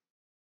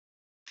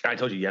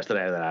told you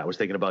yesterday that I was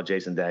thinking about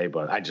Jason Day,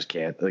 but I just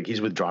can't. Like, he's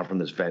withdrawn from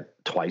this event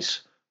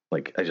twice.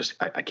 Like,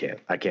 I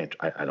can't.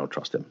 I don't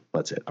trust him.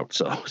 That's it.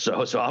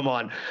 So I'm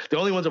on. The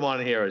only ones I'm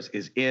on here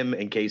is Im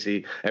and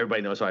Casey.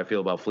 Everybody knows how I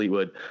feel about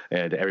Fleetwood,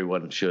 and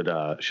everyone should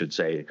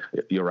say,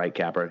 you're right,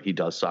 Capper. He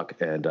does suck,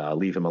 and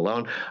leave him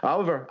alone.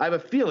 However, I have a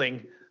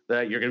feeling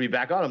that you're going to be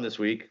back on him this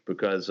week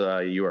because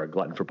you are a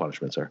glutton for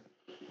punishment, sir.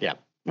 Yeah.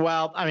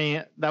 Well, I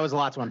mean, that was a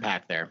lot to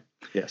unpack there.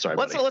 Yeah, sorry.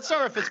 Let's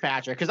start with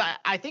Fitzpatrick, because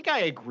I think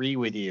I agree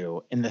with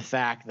you in the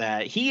fact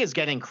that he is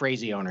getting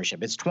crazy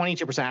ownership. It's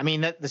 22%. I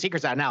mean, the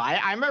secret's out now.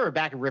 I remember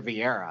back at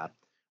Riviera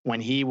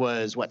when he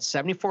was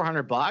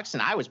 $7,400,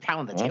 and I was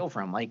pounding the table for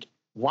him. Like,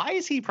 why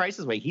is he priced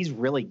this way? He's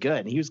really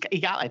good. He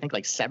got I think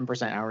like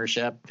 7%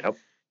 ownership. Yep.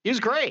 He was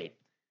great.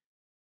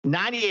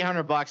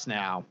 $9,800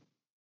 now,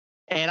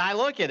 and I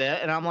look at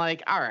it and I'm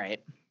like, all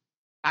right.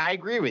 I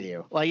agree with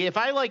you. Like, if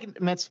I like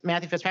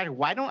Matthew Fitzpatrick,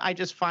 why don't I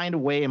just find a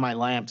way in my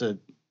lineup to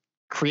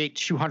create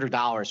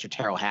 $200 for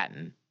Tyrrell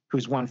Hatton,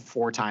 who's won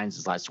 4 times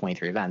his last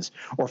 23 events,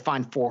 or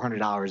find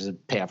 $400 to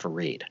pay off for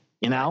Reed,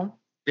 you know?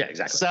 Yeah,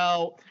 exactly.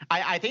 So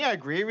I think I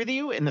agree with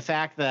you in the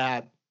fact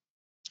that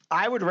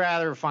I would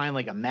rather find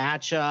like a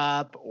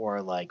matchup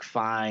or like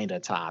find a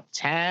top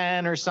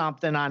 10 or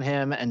something on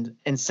him, and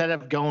instead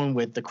of going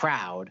with the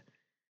crowd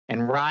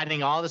and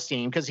riding all the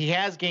steam, because he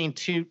has gained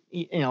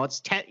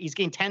he's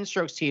gained 10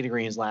 strokes tee to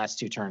green his last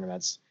 2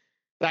 tournaments. Is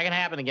that going to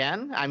happen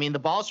again? I mean, the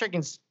ball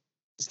striking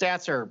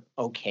stats are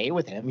okay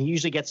with him. He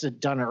usually gets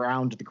it done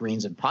around the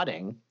greens and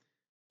putting.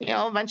 You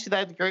know,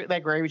 eventually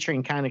that gravy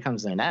train kind of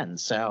comes to an end.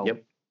 So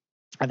yep.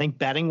 I think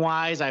betting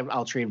wise,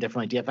 I'll treat him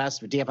differently.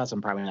 DFS, but DFS,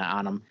 I'm probably not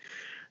on him.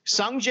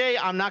 Sung Jae,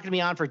 I'm not going to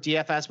be on for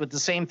DFS, but the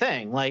same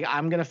thing. Like,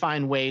 I'm going to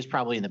find ways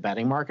probably in the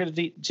betting market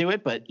to do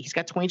it, but he's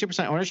got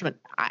 22% ownership.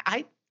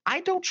 I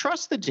don't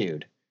trust the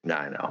dude. No,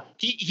 I know.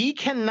 He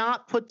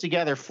cannot put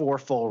together 4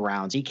 full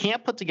rounds. He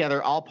can't put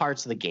together all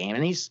parts of the game,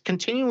 and he's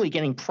continually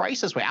getting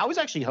priced this way. I was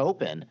actually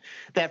hoping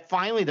that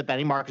finally the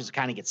betting markets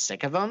kind of get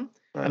sick of him.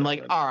 I'm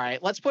like, all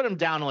right, let's put him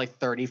down to like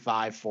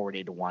 35,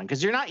 40 to 1,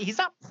 because he's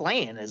not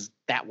playing as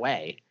that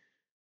way.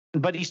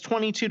 But he's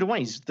 22 to 1.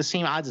 He's the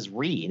same odds as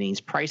Reed, and he's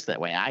priced that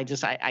way.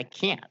 I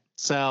can't.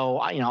 So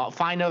I'll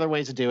find other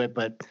ways to do it,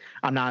 but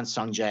I'm not on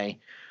Sung Jae.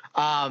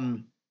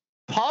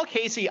 Paul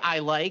Casey I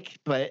like,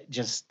 but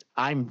just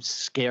I'm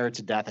scared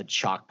to death at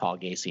chalk Paul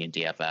Casey in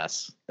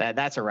DFS.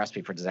 That's a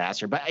recipe for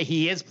disaster. But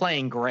he is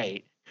playing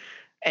great,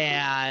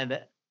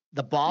 and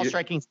the ball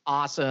striking's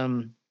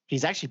awesome.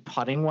 He's actually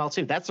putting well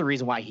too. That's the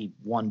reason why he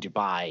won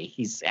Dubai.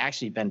 He's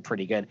actually been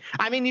pretty good.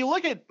 I mean, you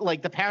look at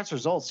like the past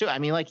results too. I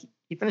mean, like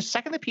he finished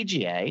second at the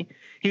PGA.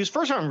 He was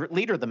first round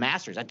leader of the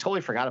Masters. I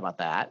totally forgot about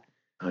that.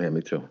 Oh yeah,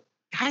 me too.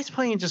 Guy's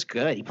playing just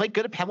good. He played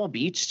good at Pebble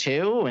Beach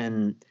too,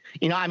 and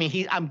I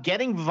mean, I'm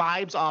getting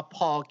vibes off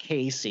Paul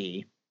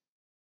Casey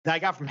that I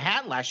got from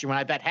Hatton last year when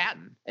I bet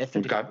Hatton at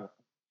 50. Okay.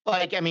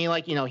 Like, I mean,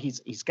 like,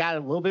 he's got a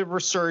little bit of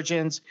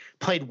resurgence,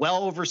 played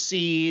well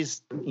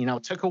overseas,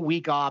 took a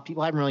week off.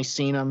 People haven't really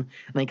seen him,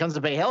 and then he comes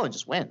to Bay Hill and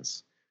just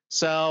wins.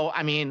 So,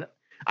 I mean,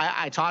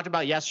 I talked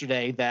about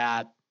yesterday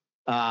that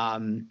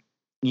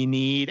you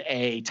need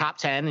a top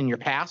 10 in your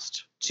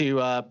past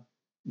to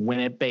win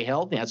at Bay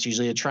Hill. That's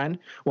usually a trend.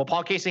 Well,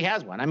 Paul Casey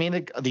has one. I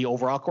mean, the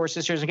overall course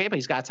this year isn't great, but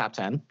he's got a top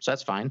 10, so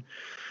that's fine.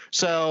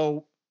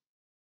 So,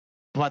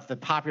 but the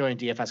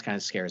popularity in DFS kind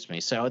of scares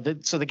me. So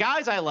the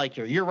guys I like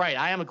here, you're right.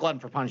 I am a glutton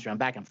for punishment. I'm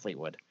back in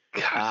Fleetwood.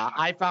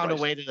 I found a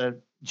way to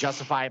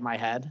justify it in my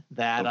head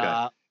that.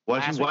 Okay.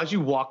 Why don't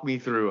you walk me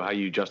through how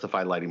you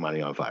justify lighting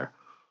money on fire?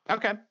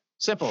 Okay,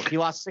 simple. He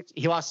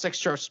lost 6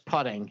 strokes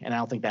putting, and I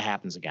don't think that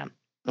happens again.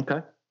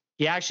 Okay.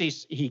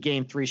 He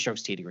gained 3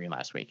 strokes tee to green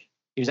last week.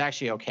 He was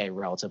actually okay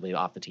relatively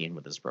off the tee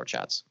with his approach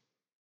shots.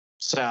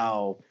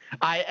 So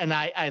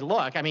I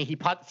look. I mean, he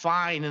putt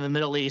fine in the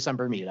Middle East on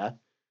Bermuda.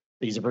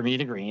 These are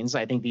Bermuda greens.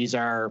 I think these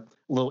are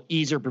a little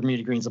easier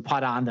Bermuda greens to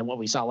putt on than what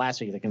we saw last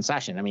week at the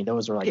concession. I mean,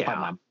 those were like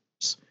putting on.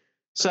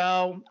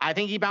 So I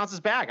think he bounces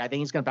back. I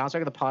think he's going to bounce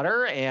back with the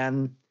putter,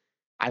 and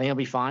I think he'll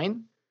be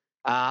fine.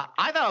 I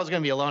thought I was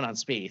going to be alone on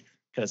Spieth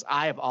because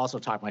I have also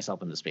talked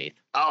myself into Spieth.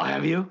 Oh,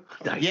 have you?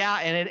 Nice. Yeah,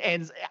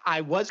 and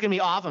I was going to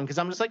be off him because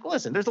I'm just like,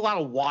 listen, there's a lot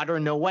of water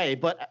and no way.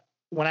 But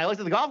when I looked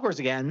at the golf course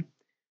again,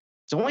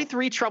 it's only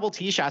 3 trouble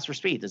tee shots for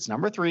Spieth. It's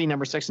number 3,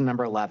 number 6, and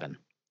number 11.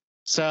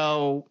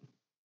 So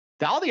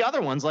all the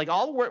other ones,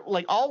 all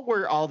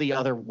where all the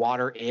other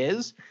water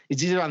is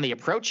either on the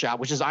approach shot,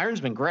 which is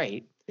iron's been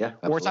great,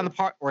 or it's on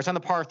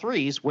the par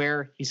threes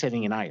where he's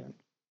hitting an iron.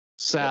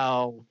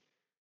 So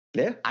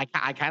I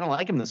kind of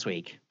like him this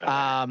week.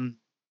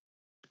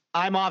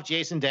 I'm off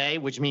Jason Day,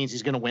 which means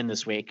he's going to win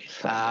this week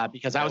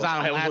because I was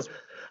on him last.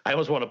 I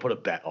almost want to put a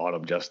bet on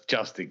him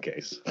just in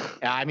case.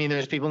 I mean,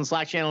 there's people in the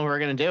Slack channel who are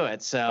going to do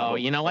it. So,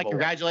 you know what?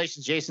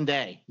 Congratulations, Jason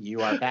Day.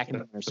 You are back in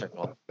the winner's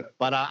circle.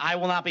 But I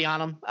will not be on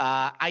him.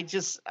 I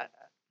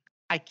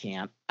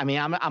can't. I mean,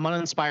 I'm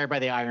uninspired by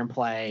the iron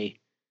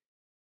play.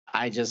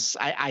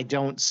 I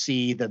don't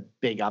see the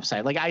big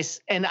upside.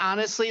 And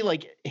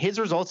honestly, his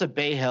results at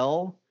Bay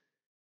Hill,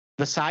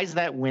 besides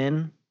that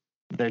win,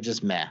 they're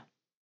just meh.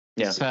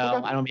 Yeah. So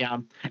I don't be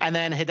on. And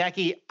then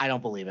Hideki, I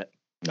don't believe it.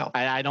 No.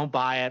 I don't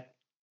buy it.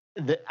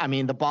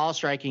 The ball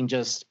striking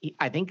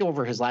I think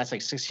over his last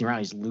 16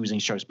 rounds, he's losing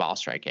strokes ball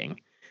striking.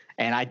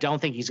 And I don't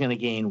think he's going to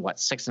gain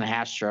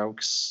 6.5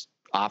 strokes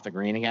off the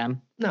green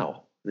again.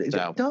 No.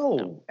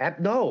 No.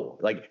 And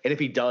if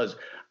he does,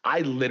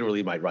 I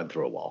literally might run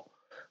through a wall.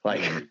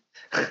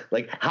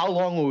 How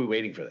long were we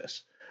waiting for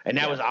this? And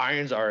now his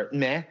irons are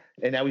meh.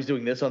 And now he's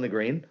doing this on the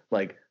green.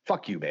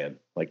 Fuck you, man.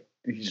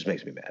 He just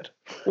makes me mad.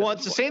 Well,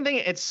 it's the same thing.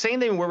 It's the same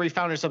thing where we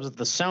found ourselves at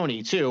the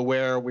Sony too,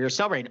 where we were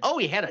celebrating. Oh,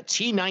 he had a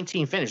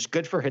T19 finish.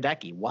 Good for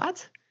Hideki.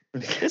 What?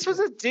 This was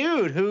a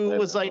dude who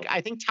was I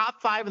think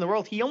top 5 in the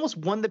world. He almost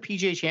won the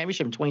PGA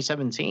Championship in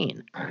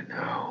 2017. I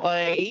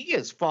know. He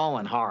is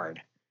falling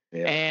hard.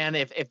 Yeah. And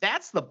if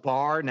that's the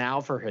bar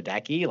now for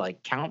Hideki,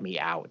 count me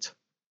out.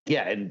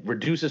 Yeah, and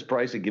reduce his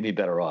price and give me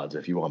better odds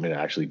if you want me to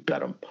actually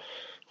bet him.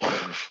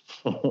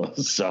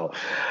 So,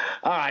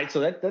 all right.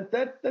 So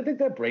that I think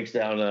that breaks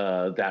down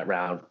that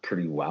round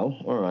pretty well.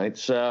 All right.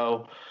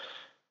 So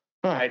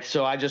I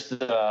just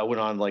went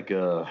on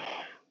a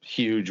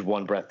huge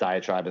one breath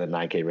diatribe in the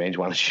 9K range.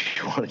 Why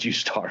don't you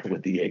start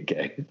with the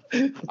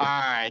 8K? All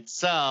right.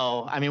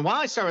 So why don't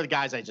I start with the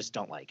guys I just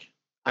don't like?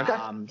 Okay.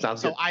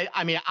 Sounds good.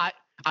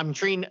 I'm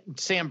treating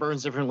Sam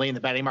Burns differently in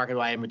the betting market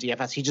than I am with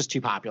DFS. He's just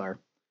too popular.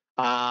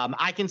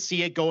 I can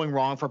see it going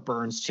wrong for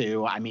Burns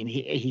too. I mean,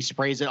 he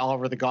sprays it all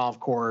over the golf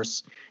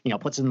course,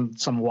 puts in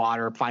some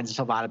water, finds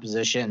himself out of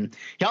position.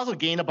 He also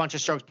gained a bunch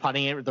of strokes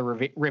putting it with the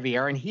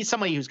Riviera, and he's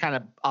somebody who's kind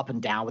of up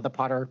and down with the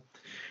putter.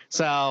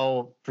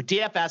 So for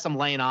DFS, I'm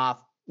laying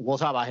off. We'll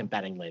talk about him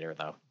betting later,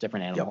 though.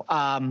 Different animal.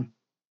 Yep.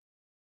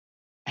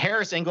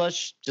 Harris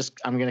English,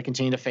 I'm going to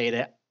continue to fade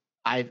it.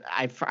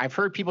 I've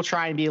heard people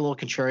try and be a little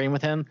contrarian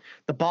with him.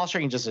 The ball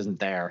striking just isn't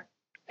there.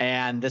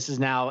 And this is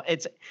now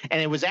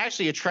it was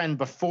actually a trend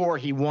before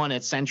he won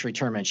at Century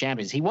Tournament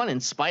Champions. He won in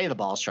spite of the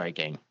ball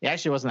striking. He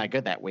actually wasn't that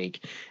good that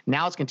week.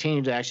 Now it's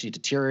continued to actually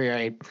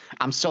deteriorate.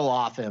 I'm still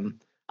off him.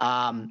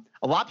 A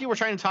lot of people are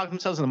trying to talk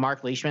themselves into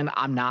Mark Leishman.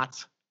 I'm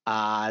not.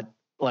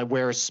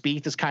 Where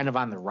Spieth is kind of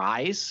on the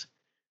rise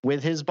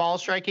with his ball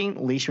striking,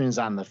 Leishman is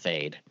on the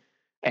fade.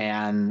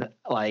 And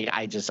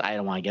I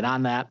don't want to get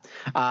on that.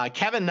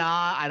 Kevin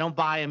Na, I don't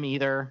buy him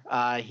either.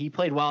 He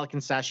played well at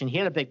concession. He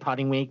had a big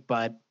putting week,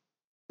 but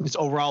just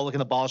overall, looking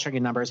at the ball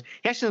striking numbers,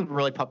 he actually didn't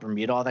really put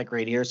Bermuda all that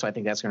great here, so I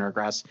think that's going to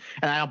regress.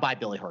 And I don't buy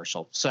Billy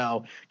Herschel.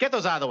 So get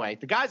those out of the way.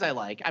 The guys I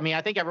like,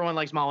 I think everyone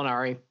likes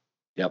Molinari.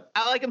 Yep.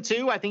 I like him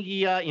too. I think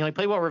he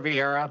played well at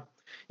Riviera.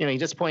 He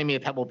disappointed me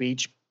at Pebble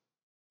Beach,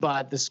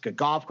 but this is a good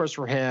golf course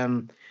for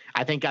him.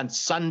 I think on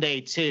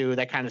Sunday too,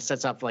 that kind of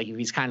sets up if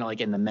he's kind of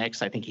in the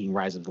mix, I think he can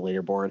rise up the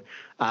leaderboard.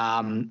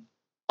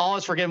 All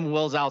is forgiven,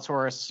 Will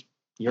Zalatoris.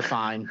 You're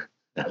fine.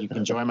 You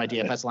can join my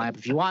DFS lineup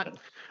if you want.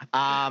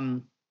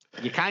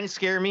 You kind of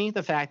scare me,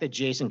 the fact that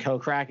Jason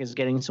Kokrak is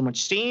getting so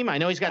much steam. I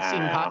know he's got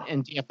steam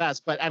in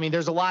DFS, but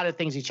there's a lot of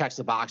things he checks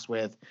the box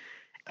with.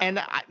 And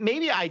I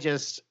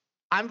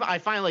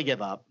finally give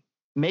up.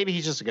 Maybe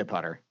he's just a good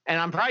putter. And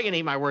I'm probably going to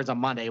eat my words on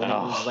Monday when he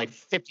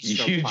loses 50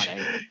 strokes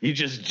putting. You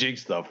just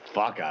jinxed the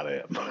fuck out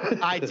of him.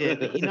 I did.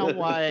 But you know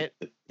what?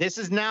 This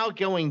is now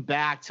going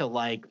back to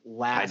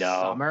last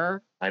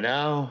summer. I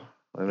know.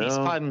 He's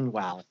putting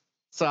well.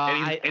 So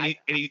and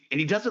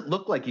he doesn't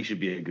look like he should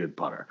be a good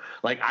putter.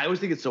 I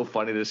always think it's so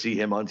funny to see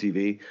him on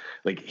TV.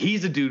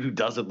 He's a dude who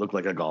doesn't look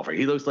like a golfer.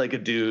 He looks like a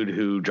dude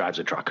who drives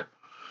a truck,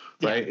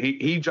 right? Yeah.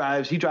 He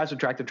drives a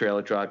tractor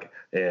trailer truck,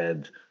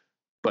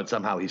 but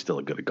somehow he's still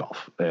good at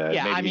golf.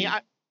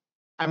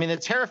 The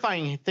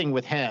terrifying thing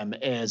with him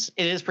is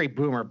it is pretty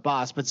boomer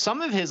bust, but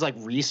some of his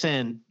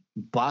recent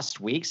bust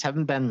weeks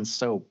haven't been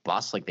so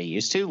bust like they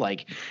used to.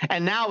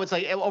 And now it's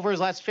over his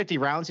last 50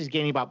 rounds, he's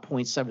gaining about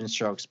 0.7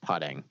 strokes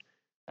putting.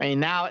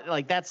 Now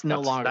that's no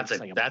longer.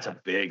 That's a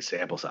big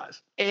sample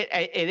size.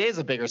 It is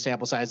a bigger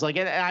sample size.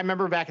 And I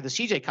remember back at the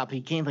CJ Cup,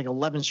 he gained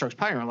 11 strokes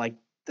putting. I'm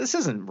this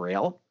isn't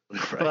real.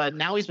 Right. But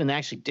now he's been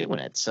actually doing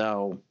it.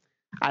 So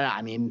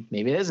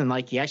maybe it is. And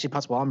he actually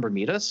puts well in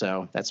Bermuda,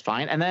 so that's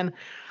fine. And then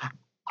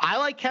I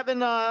like Kevin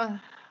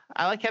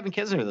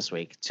Kisner this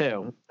week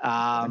too.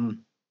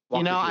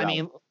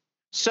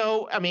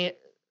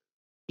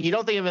 You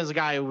don't think of him as a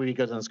guy who would be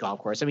good on this golf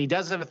course. I mean, he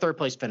does have a third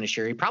place finish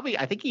here.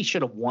 I think he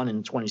should have won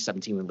in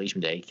 2017 with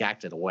Leishman Day. He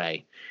cacked it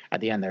away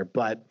at the end there,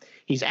 but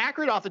he's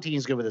accurate off the tee.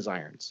 He's good with his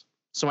irons.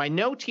 So I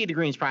know tee to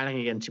green's probably not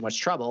going to get in too much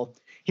trouble.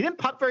 He didn't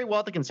putt very well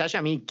at the concession.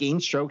 I mean, he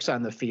gained strokes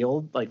on the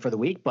field like for the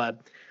week,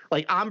 but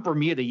like on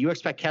Bermuda, you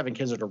expect Kevin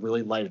Kisner to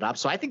really light it up.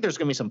 So I think there's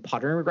going to be some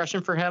puttering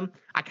regression for him.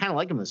 I kind of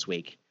like him this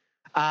week.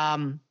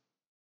 And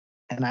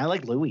I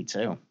like Louis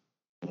too.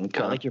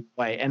 Okay. I like your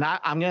play. And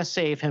I'm going to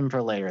save him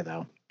for later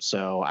though.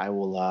 So I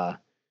will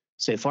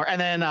save for, and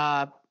then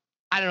I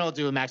don't know what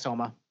to do with Max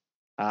Homa.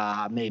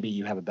 Maybe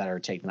you have a better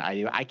take than I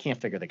do. I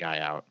can't figure the guy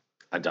out.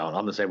 I don't.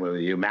 I'm the same way with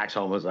you. Max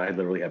Homa's, I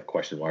literally have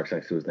question marks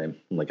next to his name.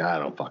 I'm like, I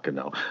don't fucking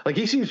know. Like,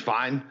 he seems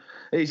fine.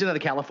 He's another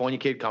California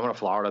kid coming to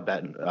Florida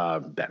betting,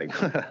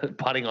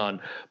 putting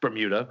on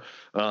Bermuda.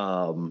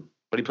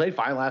 But he played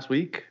fine last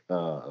week.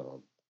 I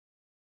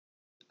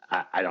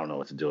don't know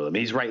what to do with him.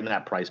 He's right in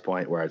that price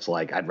point where it's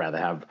like, I'd rather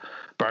have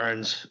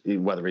Burns,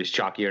 whether he's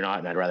chalky or not,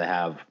 and I'd rather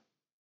have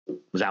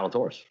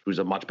Zalatoris, who's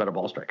a much better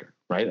ball striker,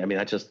 right? I mean,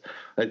 that's just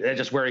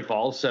where he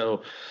falls.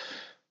 So,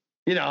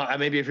 you know,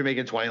 maybe if you're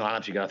making 20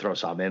 lineups, you got to throw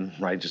something in,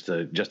 right? Just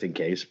in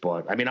case.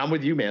 But I mean, I'm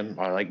with you, man.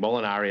 I like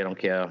Molinari. I don't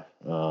care.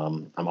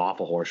 I'm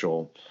off of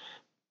Horschel.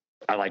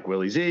 I like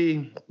Willie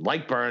Z.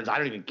 Like Burns. I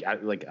don't even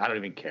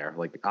care.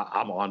 Like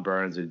I'm on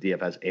Burns and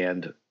DFS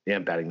and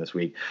betting this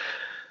week.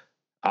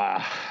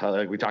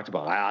 Like we talked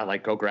about, I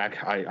like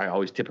Kokrak. I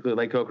always typically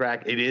like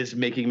Kokrak. It is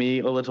making me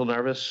a little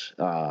nervous.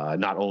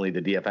 Not only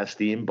the DFS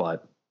team,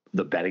 but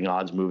the betting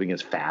odds moving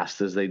as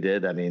fast as they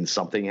did. I mean,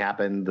 something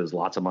happened. There's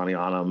lots of money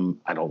on them.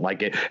 I don't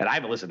like it. And I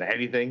haven't listened to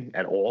anything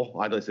at all.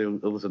 I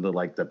listened to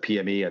like the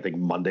PME, I think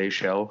Monday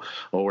show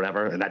or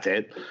whatever, and that's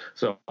it.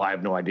 So I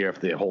have no idea if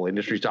the whole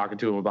industry's talking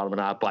to him about him or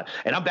not.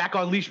 And I'm back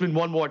on Leishman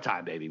one more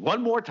time, baby.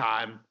 One more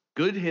time.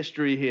 Good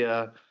history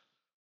here.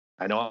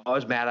 I know I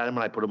was mad at him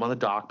when I put him on the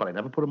dock, but I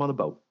never put him on the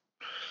boat.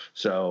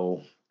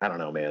 So I don't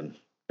know, man.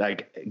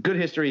 Like, good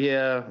history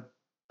here.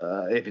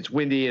 If it's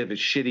windy, if it's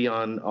shitty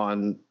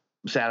on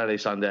Saturday,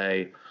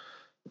 Sunday,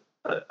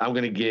 I'm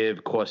going to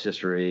give course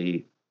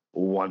history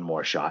one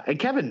more shot. And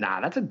Kevin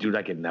Na, that's a dude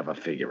I can never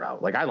figure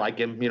out. Like, I like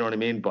him, you know what I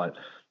mean? But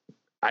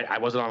I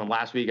wasn't on him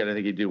last week. I didn't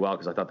think he'd do well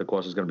because I thought the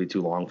course was going to be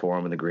too long for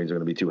him and the greens are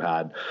going to be too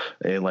hard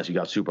unless you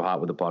got super hot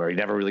with the putter. He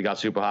never really got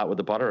super hot with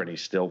the putter, and he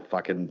still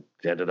fucking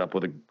ended up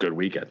with a good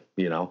weekend,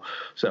 you know?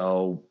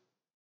 So,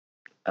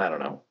 I don't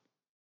know.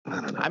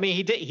 I mean,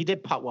 he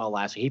did putt well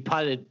last week. He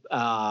putted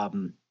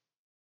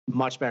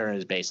much better in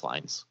his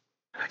baselines.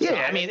 Yeah, so,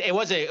 I mean, it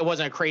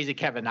wasn't a crazy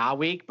Kevin Na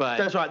week, but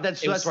that's right.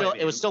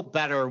 It was still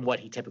better than what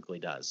he typically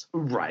does.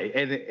 Right,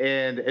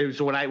 and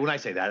so when I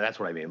say that, that's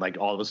what I mean. Like,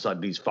 all of a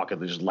sudden, he's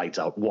fucking just lights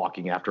out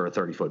walking after a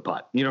 30-foot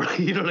putt. You know what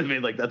I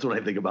mean? Like, that's what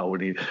I think about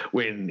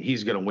when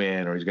he's gonna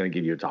win or he's gonna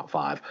give you a top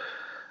five.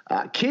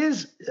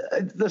 Kiz,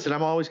 listen,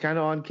 I'm always kind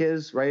of on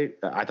Kiz, right?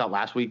 I thought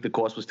last week the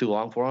course was too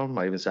long for him.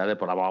 I even said it,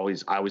 but I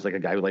always like a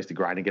guy who likes to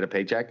grind and get a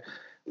paycheck.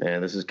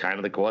 And this is kind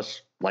of the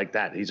course like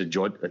that. He's a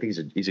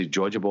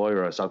Georgia boy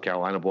or a South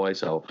Carolina boy,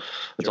 so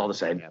it's all the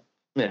same.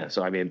 Yeah.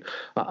 So I mean,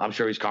 I'm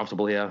sure he's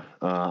comfortable here.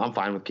 I'm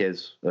fine with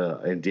Kiz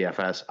in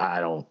DFS. I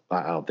don't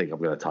think I'm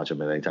going to touch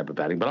him in any type of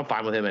betting, but I'm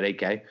fine with him at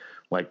 8K.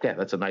 Like, yeah,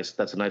 that's a nice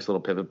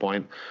little pivot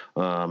point,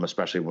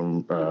 especially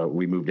when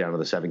we move down to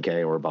the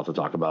 7K and we're about to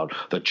talk about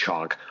the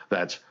chalk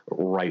that's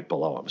right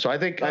below him. So I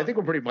think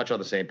we're pretty much on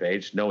the same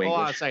page. No English.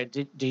 Oh, sorry.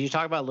 Did you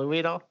talk about Louis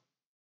at all?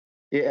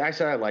 Yeah, I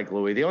said I like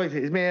Louis. The only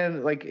thing is,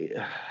 man, like,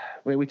 I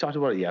mean, we talked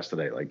about it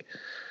yesterday. Like,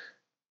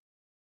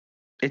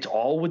 it's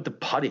all with the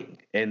putting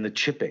and the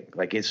chipping.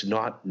 Like, it's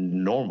not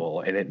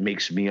normal, and it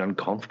makes me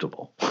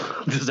uncomfortable.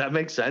 Does that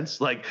make sense?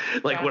 Like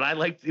yeah. when I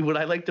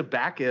like to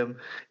back him,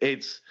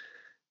 it's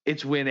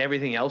when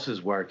everything else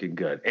is working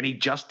good, and he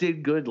just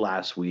did good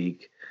last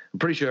week. I'm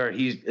pretty sure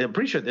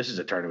this is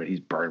a tournament he's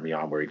burned me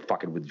on where he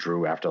fucking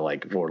withdrew after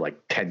for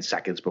 10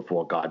 seconds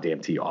before goddamn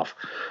tee off.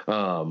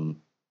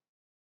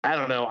 I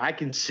don't know. I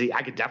could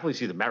definitely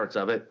see the merits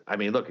of it. I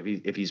mean, look,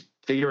 if he's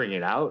figuring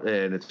it out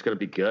and it's going to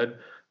be good,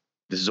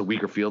 this is a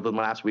weaker field than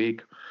last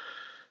week.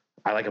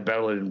 I like him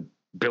better than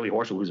Billy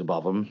Horschel, who's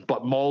above him,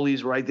 but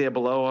Moley's right there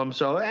below him.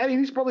 So, I mean,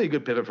 he's probably a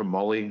good pivot from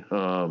Moley,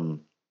 at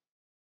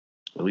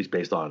least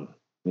based on,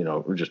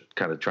 we're just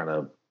kind of trying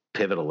to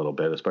pivot a little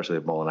bit, especially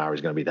if Molinari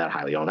is going to be that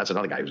highly owned. That's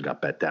another guy who's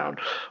got bet down,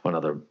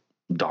 another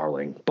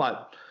darling.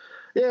 But,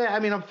 yeah, I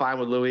mean, I'm fine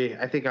with Louis.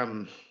 I think I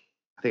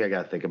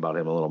got to think about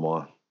him a little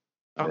more.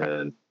 Okay.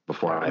 And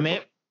before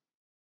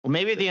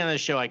maybe at the end of the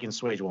show I can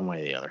switch one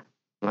way or the other.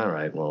 All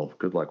right. Well,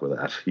 good luck with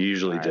that. You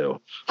usually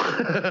do. All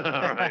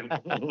right.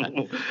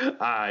 All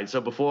right. So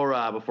before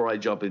I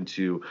jump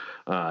into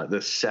the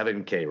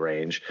 7K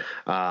range,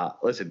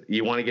 listen,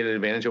 you want to get an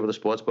advantage over the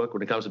sports book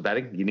when it comes to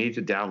betting, you need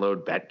to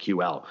download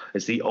BetQL.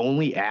 It's the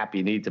only app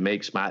you need to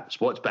make smart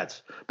sports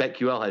bets.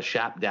 BetQL has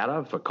sharp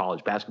data for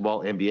college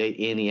basketball,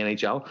 NBA, and the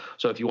NHL.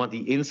 So if you want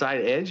the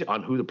inside edge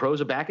on who the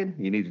pros are backing,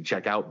 you need to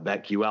check out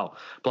BetQL.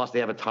 Plus, they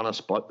have a ton of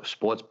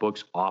sports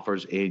books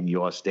offers in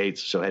your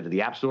states. So head to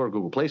the App Store or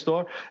Google Play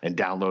Store and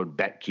download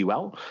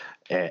BetQL.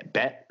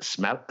 Bet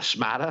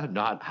Smatta,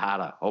 not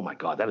Hada. Oh my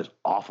God, that is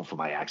awful for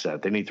my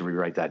accent. They need to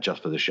rewrite that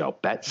just for the show.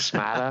 Bet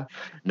Smatta,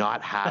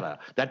 not Hada.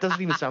 That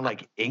doesn't even sound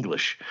like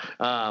English.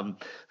 Head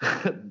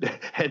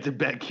to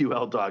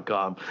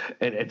betql.com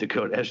and enter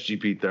code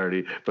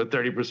SGP30 for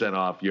 30%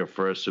 off your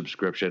first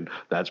subscription.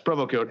 That's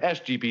promo code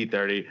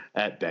SGP30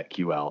 at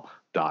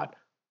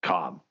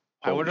betql.com.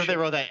 I wonder if they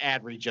wrote that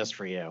ad read just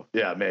for you.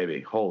 Yeah, maybe.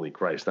 Holy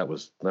Christ, that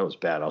was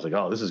bad. I was like,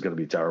 oh, this is going to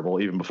be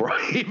terrible even before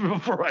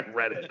I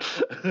read it.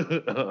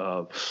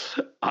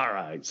 All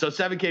right, so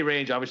 7K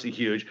range, obviously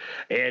huge.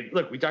 And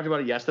look, we talked about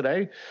it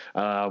yesterday.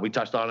 We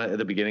touched on it at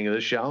the beginning of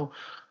the show.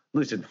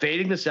 Listen,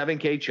 fading the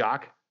 7K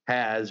chalk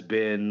has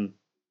been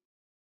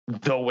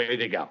the way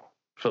to go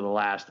for the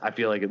last, I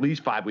feel like, at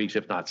least 5 weeks,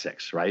 if not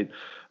 6, right?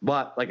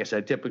 But like I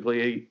said,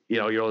 typically, you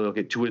only look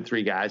at 2 or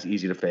 3 guys,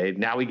 easy to fade.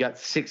 Now we got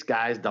 6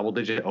 guys,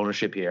 double-digit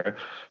ownership here.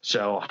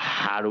 So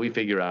how do we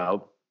figure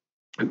out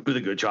who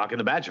the good chalk and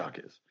the bad chalk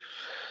is?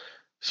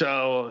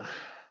 So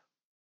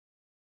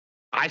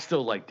I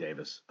still like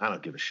Davis. I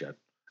don't give a shit.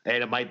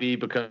 And it might be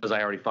because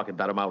I already fucking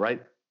bet him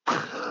outright.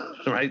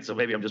 Right? So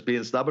maybe I'm just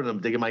being stubborn and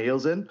I'm digging my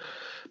heels in.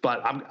 But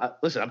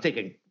I'm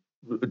taking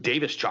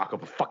Davis chalk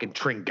over fucking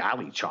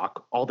Tringali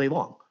chalk all day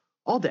long,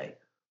 all day.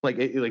 Like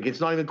it's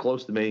not even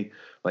close to me.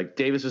 Like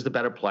Davis is the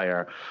better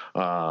player.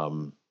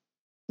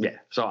 Yeah.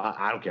 So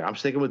I don't care. I'm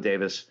sticking with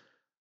Davis.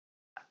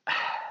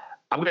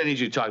 I'm going to need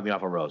you to talk me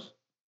off of Rose.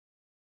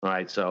 All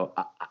right. So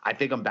I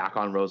think I'm back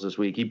on Rose this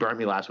week. He burnt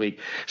me last week.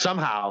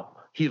 Somehow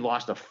he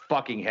lost a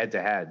fucking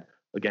head-to-head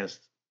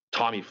against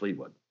Tommy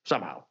Fleetwood.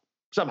 Somehow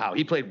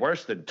he played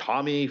worse than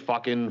Tommy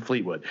fucking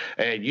Fleetwood.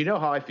 And you know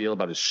how I feel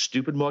about his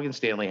stupid Morgan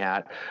Stanley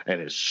hat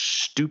and his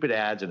stupid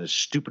ads and his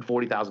stupid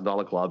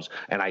 $40,000 clubs.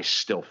 And I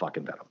still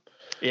fucking bet him.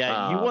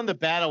 Yeah. You won the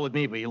battle with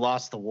me, but you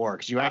lost the war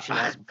because you actually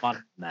lost some fun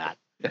from that.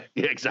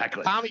 Yeah,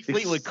 exactly. Tommy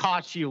Fleetwood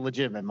cost you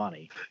legitimate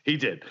money. He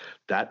did.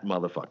 That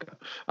motherfucker.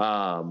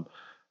 I'm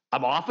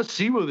off of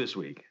Siwoo this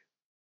week.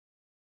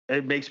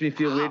 It makes me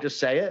feel weird to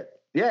say it.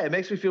 Yeah, it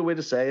makes me feel weird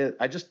to say it.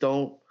 I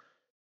don't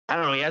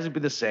know. He hasn't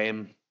been the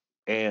same.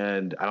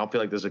 And I don't feel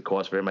like there's a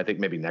course for him. I think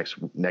maybe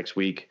next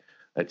week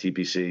at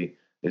TPC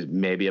is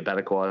maybe a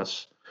better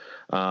course.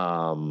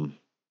 I'm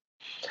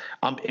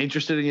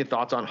interested in your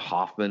thoughts on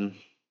Hoffman.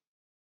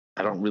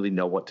 I don't really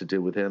know what to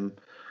do with him.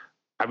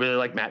 I really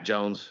like Matt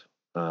Jones.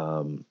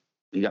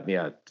 He got me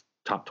a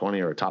top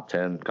 20 or a top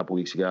 10 a couple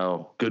weeks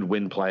ago. Good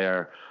win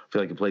player. I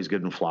feel like he plays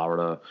good in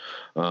Florida.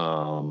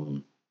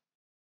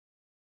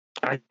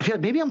 I feel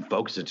like maybe I'm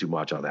focusing too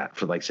much on that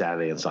for like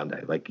Saturday and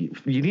Sunday. Like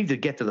you need to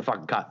get to the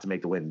fucking cut to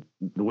make the win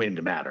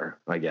to matter,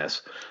 I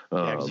guess.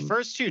 Yeah, because the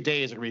first 2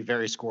 days are going to be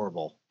very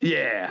scoreable.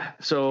 Yeah.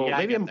 So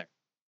maybe I'm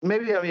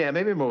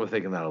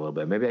overthinking that a little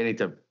bit. Maybe I need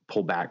to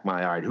pull back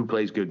my, all right, who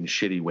plays good in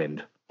shitty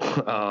wind?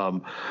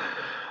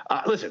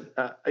 Listen,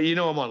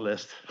 I'm on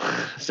list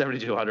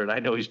 7,200. I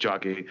know he's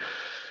chalky.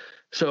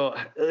 So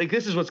like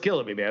this is what's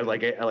killing me, man.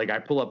 Like I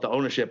pull up the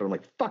ownership and I'm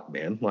like, fuck,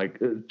 man.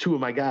 Like 2 of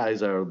my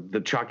guys are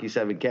the chalky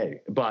 7K,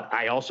 but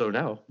I also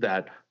know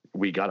that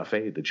we gotta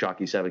fade the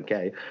chalky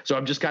 7K. So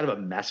I'm just kind of a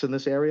mess in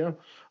this area.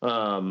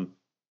 Yeah,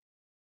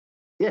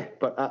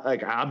 but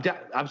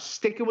I'm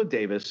sticking with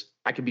Davis.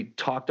 I can be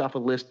talked off a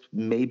list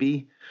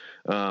maybe.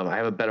 I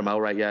haven't bet him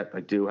outright yet.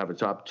 I do have a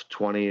top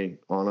 20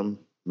 on him,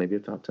 maybe a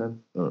top 10.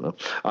 I don't know.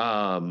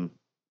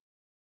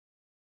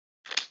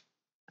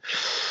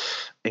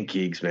 And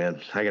Keegs,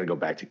 man, I got to go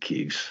back to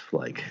Keegs.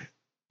 Like,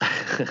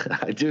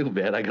 I do,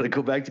 man. I got to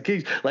go back to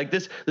Keegs. Like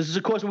this is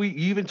of course you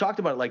even talked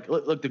about it. Like,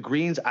 look, the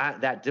greens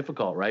aren't that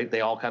difficult, right?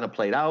 They all kind of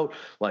played out.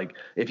 Like,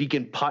 if he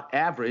can putt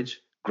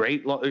average,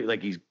 great.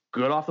 Like he's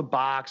good off the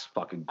box,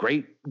 fucking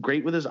great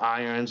with his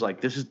irons. Like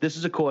this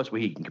is a course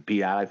where he can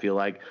compete at. I feel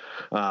like.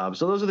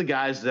 So those are the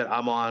guys that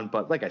I'm on.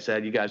 But like I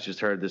said, you guys just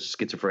heard this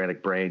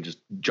schizophrenic brain just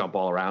jump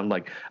all around.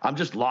 Like I'm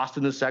just lost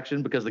in this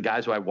section because the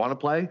guys who I want to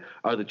play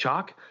are the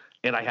chalk.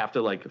 And I have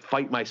to like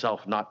fight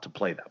myself not to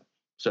play them.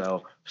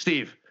 So,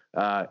 Steve,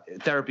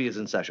 therapy is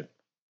in session.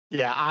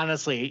 Yeah,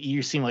 honestly,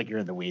 you seem like you're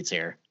in the weeds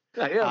here.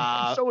 Yeah,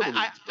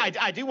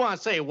 I do want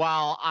to say,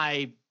 while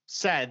I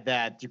said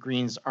that the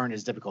greens aren't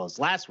as difficult as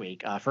last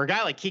week, for a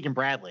guy like Keegan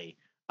Bradley,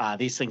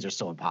 these things are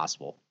still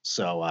impossible.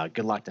 So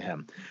good luck to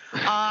him.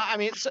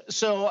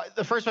 So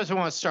the first place I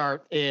want to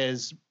start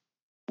is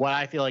what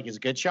I feel like is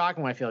good chalk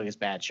and what I feel like is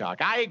bad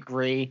chalk. I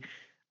agree.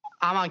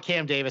 I'm on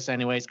Cam Davis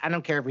anyways. I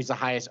don't care if he's the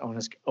highest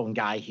owned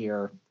guy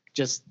here.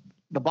 Just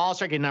the ball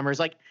striking numbers.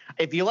 Like,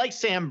 if you like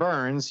Sam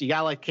Burns, you got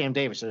to like Cam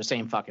Davis. They're the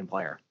same fucking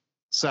player.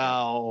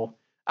 So,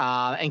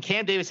 and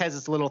Cam Davis has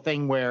this little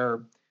thing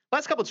where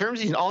last couple of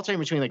terms, he's alternating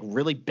between like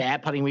really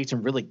bad putting weeks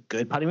and really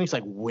good putting weeks,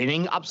 like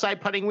winning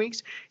upside putting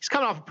weeks. He's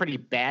coming off a pretty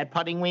bad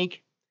putting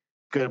week.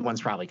 Good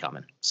one's probably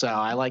coming. So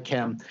I like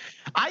him.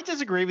 I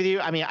disagree with you.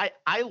 I mean,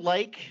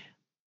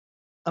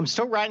 I'm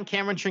still riding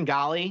Cameron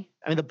Tringali.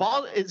 I mean,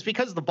 it's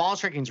because the ball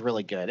striking is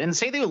really good. And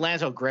same thing with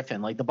Lanzo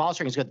Griffin. Like, the ball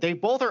striking is good. They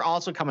both are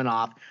also coming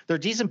off. They're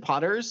decent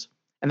putters.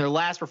 And their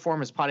last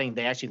performance putting,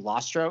 they actually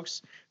lost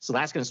strokes. So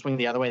that's going to swing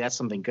the other way. That's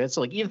something good.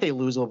 So, like, even if they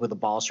lose a little bit of the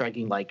ball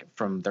striking, like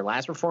from their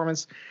last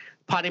performance,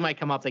 putting might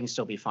come up. They can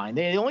still be fine.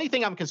 The only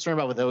thing I'm concerned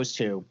about with those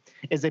two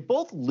is they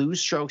both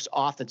lose strokes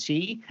off the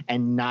tee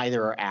and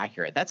neither are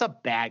accurate. That's a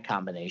bad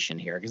combination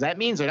here because that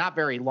means they're not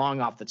very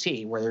long off the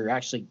tee where they're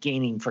actually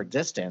gaining for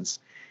distance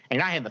and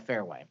not hitting the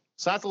fairway.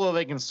 So that's a little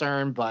bit of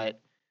concern, but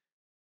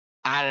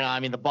I don't know. I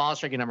mean, the ball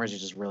striking numbers are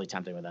just really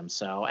tempting with him.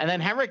 So, and then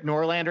Henrik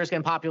Norlander is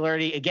getting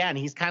popularity. Again,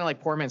 he's kind of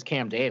like poor man's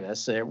Cam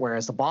Davis,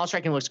 whereas the ball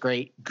striking looks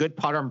great. Good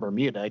putter in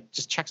Bermuda. It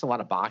just checks a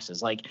lot of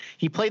boxes. Like,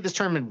 he played this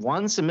tournament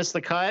once and missed the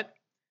cut.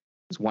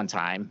 It was one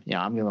time. You know,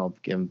 I'm going to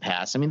give him a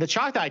pass. I mean, the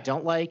chalk that I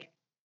don't like,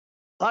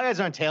 a lot of guys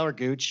are on Taylor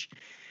Gooch.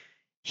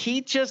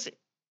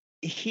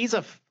 He's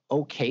a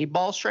okay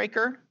ball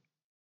striker,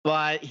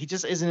 but he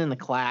just isn't in the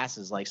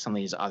classes like some of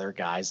these other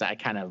guys that I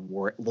kind of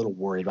were a little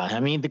worried about him. I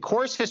mean, the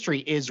course history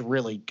is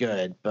really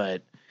good,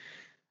 but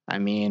I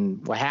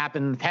mean, what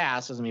happened in the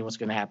past doesn't mean what's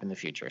going to happen in the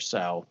future.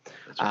 So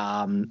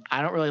I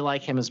don't really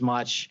like him as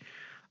much.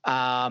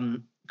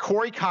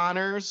 Corey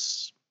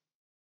Connors,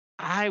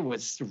 I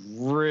was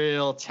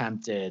real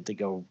tempted to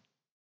go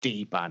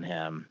deep on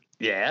him.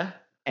 Yeah.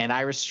 And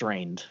I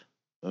restrained.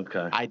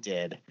 Okay. I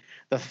did.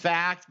 The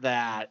fact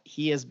that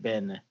he has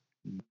been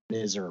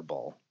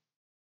miserable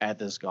at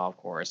this golf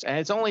course, and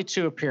it's only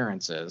 2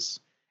 appearances.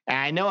 And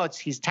I know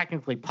he's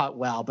technically putt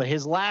well, but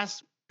his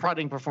last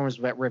putting performance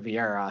was at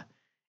Riviera,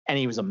 and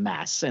he was a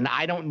mess. And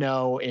I don't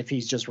know if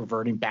he's just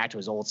reverting back to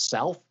his old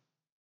self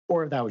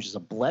or if that was just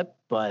a blip,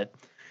 but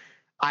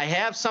I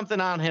have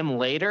something on him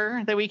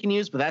later that we can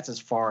use, but that's as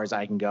far as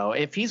I can go.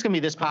 If he's going to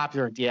be this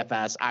popular in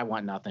DFS, I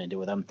want nothing to do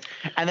with him.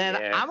 And then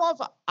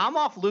I'm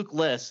off Luke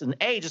List, and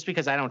A, just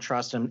because I don't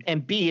trust him,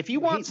 and B, if you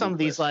want some of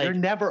these like they're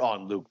never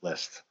on Luke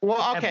List.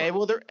 Well, okay, ever.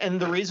 Well, and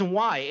the reason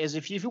why is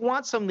if you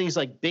want some of these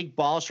like big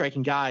ball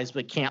striking guys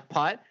but can't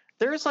putt,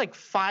 there's like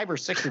 5 or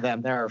 6 of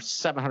them that are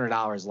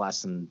 $700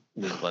 less than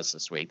Luke List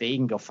this week that you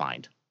can go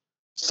find.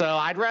 So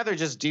I'd rather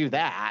just do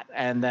that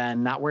and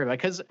then not worry about it.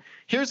 Because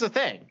here's the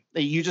thing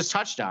that you just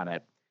touched on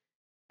it.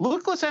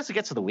 Luke List has to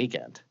get to the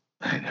weekend.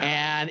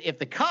 And if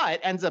the cut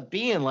ends up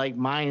being like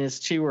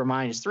 -2 or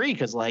 -3,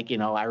 because like, you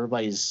know,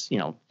 everybody's, you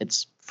know,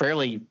 it's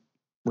fairly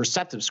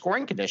receptive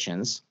scoring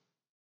conditions,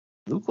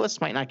 Luke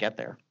List might not get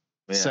there.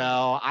 Yeah.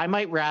 So I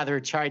might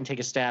rather try and take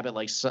a stab at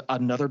like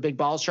another big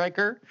ball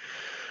striker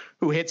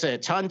who hits a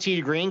ton tee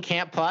to green,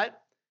 can't putt.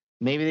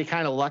 Maybe they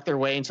kind of luck their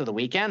way into the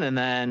weekend and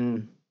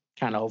then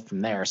kind of hope from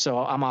there. So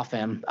I'm off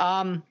him.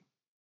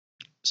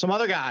 Some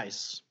other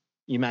guys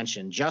you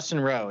mentioned, Justin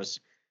Rose.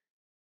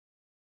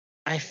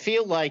 I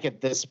feel like at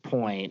this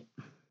point,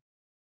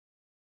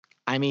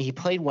 I mean, he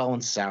played well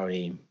in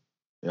Saudi.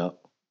 Yep.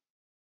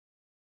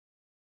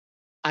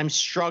 I'm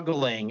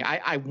struggling.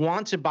 I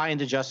want to buy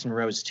into Justin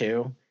Rose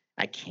too.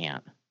 I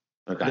can't.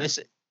 Okay.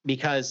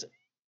 Because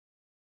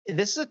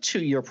this is a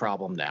 2-year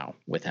problem now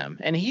with him.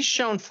 And he's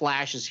shown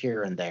flashes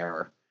here and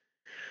there.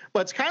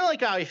 But it's kind of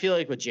like how I feel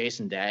like with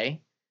Jason Day,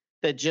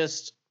 that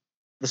just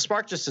the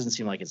spark just doesn't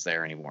seem like it's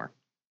there anymore.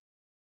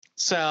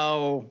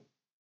 So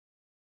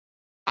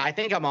I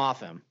think I'm off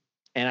him,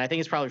 and I think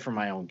it's probably for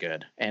my own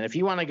good. And if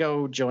you want to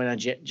go join on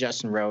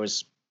Justin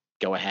Rose,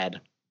 go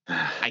ahead.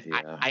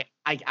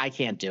 I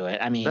can't do it.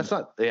 I mean,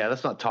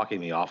 that's not talking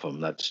me off him.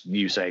 That's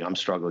you saying I'm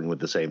struggling with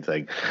the same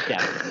thing.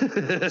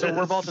 Yeah. So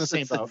we're both in the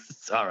same boat.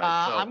 All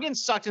right. I'm getting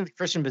sucked into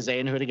Christian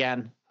Bezuidenhout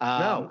again.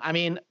 No. I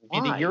mean, the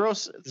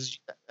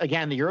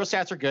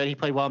Eurostats are good. He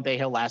played well in Bay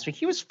Hill last week.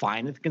 He was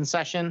fine at the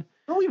concession.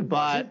 No, he wasn't.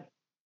 But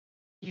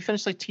he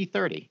finished like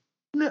T30.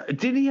 No,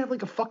 didn't he have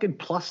like a fucking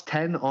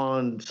 +10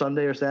 on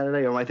Sunday or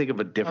Saturday? Or am I thinking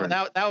of a different?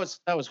 Oh, that was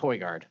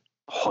Højgaard.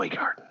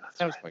 Højgaard.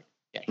 That was Højgaard.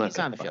 Yeah, he's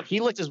on the field. He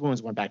licked his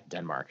wounds, went back to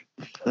Denmark.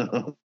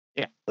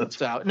 Yeah.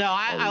 So no,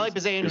 I like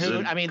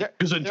Bezuidenhout. I mean,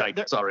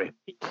 sorry.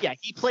 Yeah,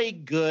 he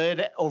played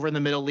good over in the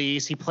Middle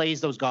East. He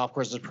plays those golf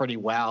courses pretty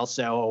well.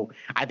 So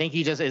I think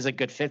he just is a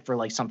good fit for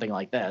like something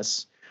like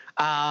this.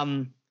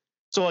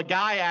 So a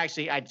guy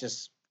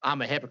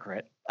I'm a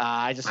hypocrite.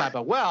 I just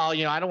thought, well,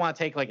 you know, I don't want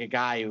to take like a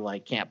guy who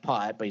like can't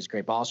putt, but he's a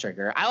great ball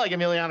striker. I like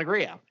Emiliano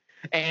Grillo.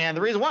 And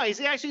the reason why is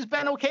he's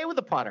been okay with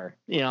the putter,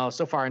 you know,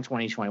 so far in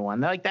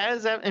 2021. Like that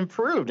has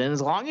improved. And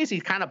as long as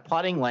he's kind of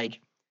putting like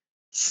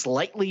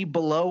slightly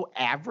below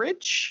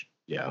average,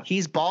 yeah,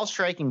 he's ball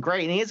striking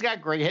great. And he's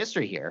got great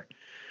history here.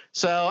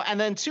 So, and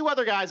then 2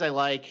 other guys I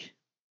like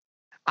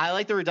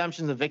the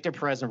redemptions of Victor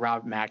Perez and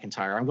Robert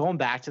McIntyre. I'm going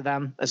back to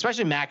them,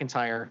 especially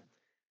McIntyre.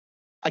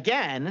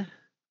 Again,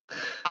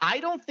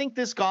 I don't think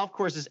this golf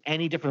course is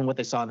any different than what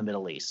they saw in the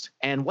Middle East.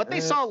 And what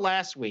they saw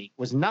last week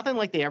was nothing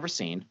like they ever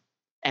seen.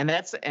 And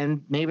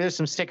maybe there's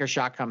some sticker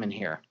shock coming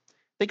here.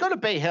 They go to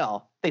Bay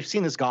Hill. They've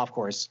seen this golf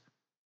course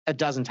a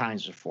dozen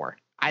times before.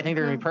 I think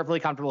they're going to be perfectly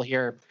comfortable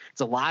here.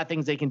 It's a lot of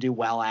things they can do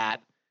well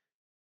at.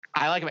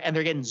 I like them, and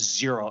they're getting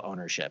 0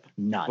 ownership.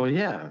 None. Well,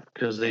 yeah,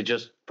 because they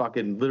just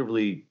fucking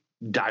literally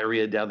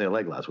diarrhea down their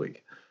leg last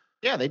week.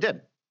 Yeah, they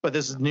did. But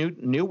this is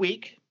new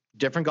week.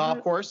 Different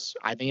golf course.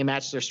 I think it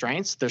matches their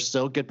strengths. They're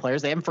still good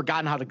players. They haven't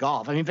forgotten how to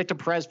golf. I mean, Victor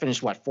Perez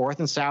finished, fourth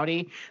in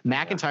Saudi?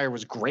 McIntyre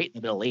was great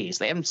in the Middle East.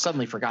 They haven't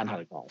suddenly forgotten how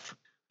to golf.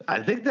 I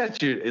think that's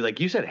like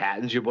you said,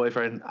 Hatton's your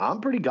boyfriend.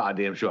 I'm pretty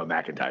goddamn sure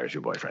McIntyre's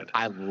your boyfriend.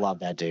 I love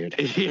that dude.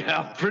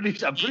 Yeah, I'm pretty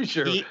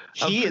sure. He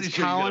is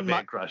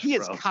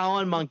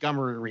Colin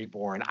Montgomery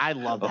reborn. I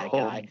love that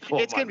guy.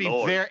 It's gonna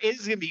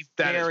be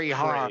very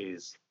hard.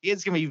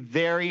 It's gonna be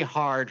very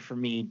hard for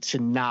me to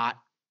not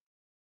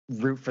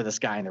root for this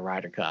guy in the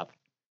Ryder Cup.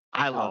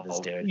 I love this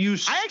dude. You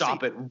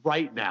stop it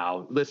right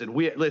now.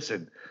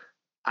 Listen.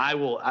 I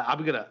will.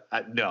 I'm gonna.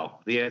 No.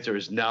 The answer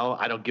is no.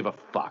 I don't give a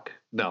fuck.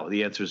 No.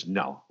 The answer is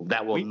no.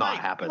 That will not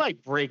happen. We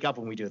might break up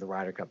when we do the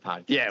Ryder Cup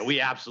podcast. Yeah,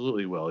 we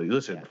absolutely will.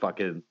 Listen,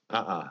 fucking.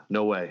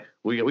 No way.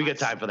 We get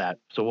time for that.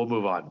 So we'll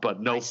move on. But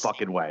no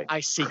fucking way.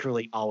 I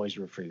secretly always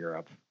root for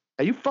Europe.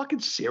 Are you fucking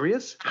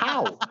serious?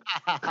 How?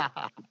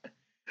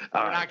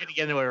 We're not going to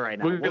get into it right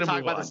now. We'll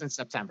talk about this in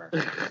September.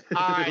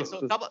 All right.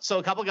 So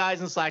a couple guys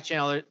in the Slack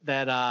channel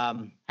that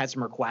had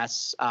some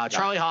requests.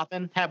 Charlie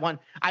Hoffman had one.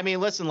 I mean,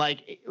 listen,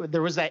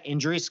 there was that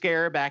injury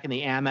scare back in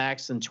the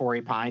Amex and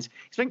Torrey Pines.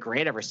 He's been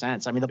great ever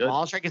since. I mean, the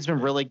ball strike has been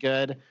really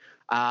good.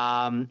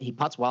 He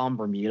putts well in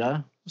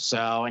Bermuda.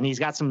 And he's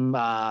got some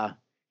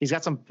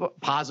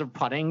positive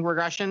putting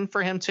regression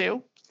for him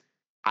too.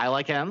 I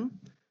like him.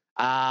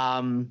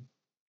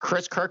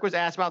 Chris Kirk was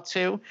asked about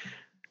too.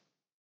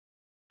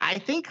 I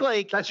think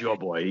that's your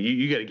boy.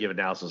 You got to give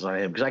analysis on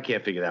him because I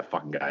can't figure that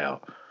fucking guy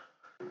out.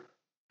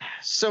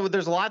 So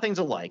there's a lot of things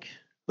to like.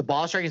 The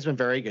ball striking has been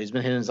very good. He's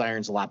been hitting his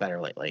irons a lot better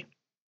lately.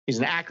 He's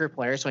an accurate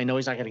player, so I know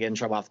he's not going to get in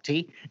trouble off the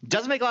tee.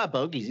 Doesn't make a lot of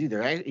bogeys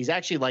either. He's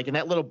actually in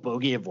that little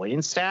bogey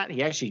avoidance stat.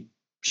 He actually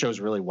shows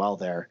really well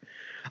there.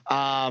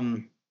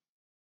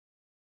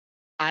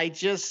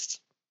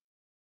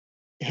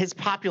 His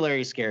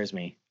popularity scares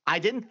me. I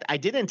didn't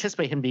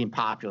anticipate him being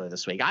popular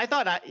this week. I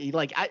thought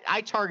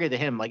I targeted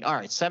him all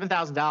right,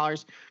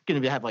 $7,000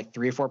 going to have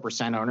 3 or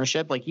 4%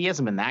 ownership. He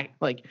hasn't been that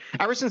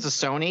ever since the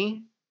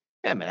Sony.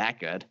 He hasn't been that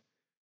good.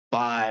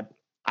 But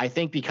I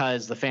think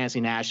because the Fantasy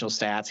National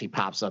stats, he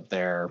pops up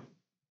there.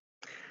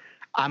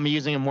 I'm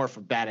using him more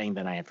for betting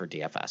than I am for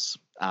DFS.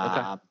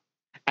 Okay.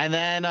 And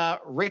then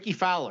Ricky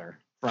Fowler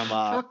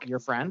from your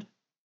friend.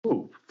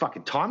 Ooh,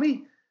 fucking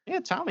Tommy. Yeah,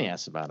 Tommy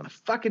asked about him.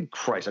 Fucking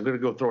Christ! I'm gonna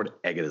go throw an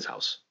egg at his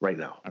house right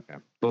now. Okay.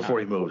 Before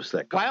he moves,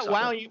 why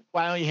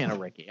don't you handle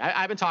Ricky?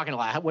 I've been talking a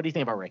lot. What do you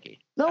think about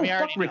Ricky? No,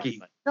 fuck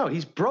Ricky. No,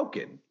 he's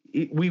broken.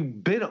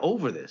 We've been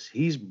over this.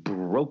 He's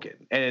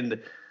broken, and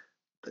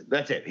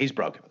that's it. He's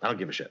broken. I don't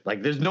give a shit.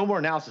 There's no more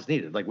analysis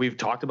needed. We've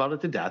talked about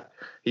it to death.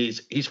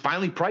 He's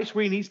finally priced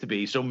where he needs to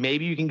be. So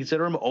maybe you can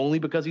consider him only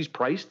because he's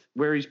priced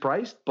where he's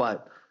priced.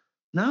 But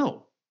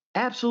no,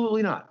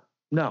 absolutely not.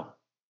 No.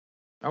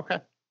 Okay.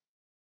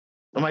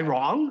 Am I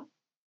wrong?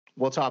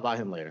 We'll talk about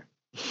him later.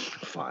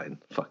 Fine.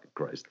 Fucking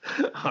Christ.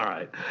 All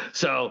right.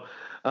 So,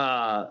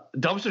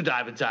 dumpster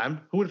diving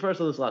time. Who went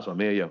first on this last one?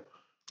 Me or you?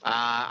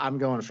 I'm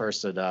going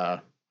first at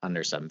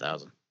under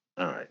 7,000.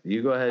 All right.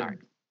 You go ahead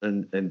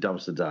and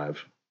dumpster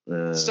dive.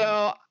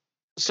 So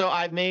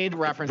I've made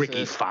references.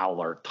 Ricky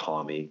Fowler,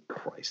 Tommy.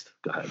 Christ.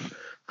 Go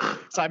ahead.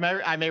 So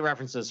I made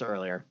references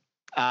earlier.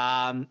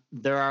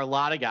 There are a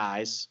lot of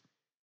guys.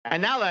 And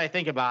now that I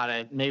think about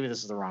it, maybe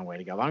this is the wrong way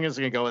to go. I'm just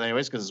going to go with it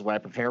anyways because this is what I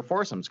prepare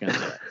for, so I'm just going to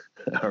do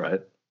it. All right.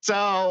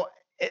 So,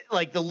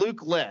 the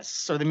Luke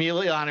Lists or the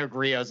Emiliano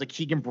Grios, the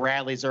Keegan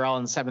Bradleys are all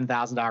in the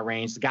 $7,000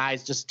 range. The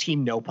guys just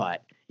team no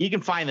putt. You can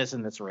find this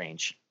in this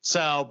range.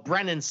 So,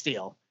 Brendan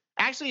Steele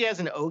actually has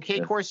an okay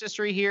course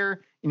history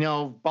here.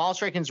 Ball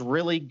striking's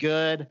really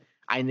good.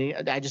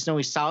 I just know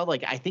he's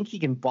solid. I think he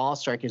can ball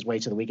strike his way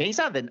to the weekend. He's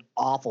not an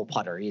awful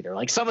putter either.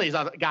 Some of these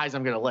other guys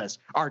I'm going to list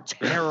are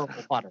terrible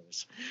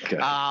putters, okay.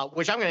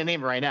 Which I'm going to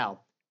name right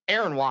now.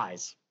 Aaron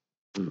Wise.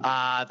 The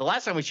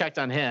last time we checked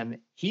on him,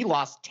 he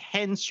lost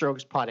 10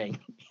 strokes putting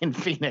in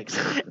Phoenix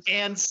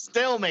and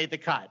still made the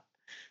cut.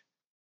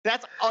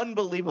 That's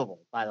unbelievable,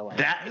 by the way.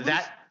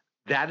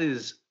 That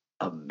is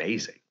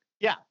amazing.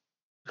 Yeah.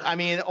 I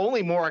mean,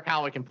 only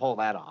Morikawa can pull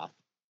that off.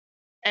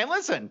 And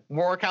listen,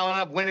 Morikawa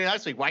ended up winning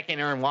last week. Why can't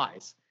Aaron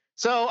Wise?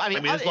 So, I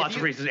mean there's lots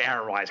of reasons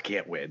Aaron Wise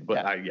can't win,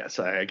 but I get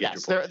your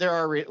point. There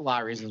are a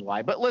lot of reasons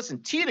why. But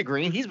listen, tee to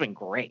green, he's been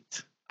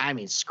great. I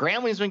mean,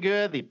 scrambling's been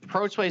good. The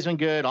approach play's been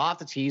good. Off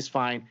the tee's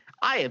fine.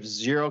 I have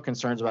zero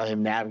concerns about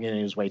him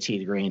navigating his way tee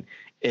to green.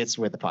 It's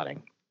with the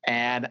putting.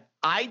 And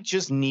I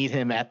just need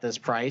him at this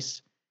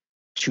price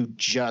to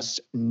just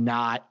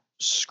not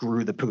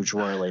screw the pooch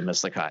royally and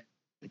miss the cut.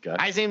 Okay.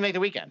 I just need him to make the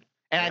weekend.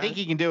 And I think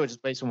he can do it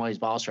just based on what he's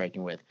ball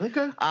striking with.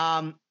 Okay.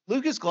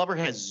 Lucas Glover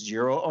has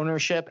zero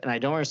ownership, and I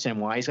don't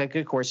understand why. He's got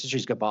good course history.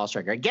 He's a good ball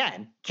striker.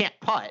 Again, can't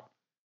putt.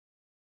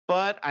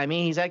 But, I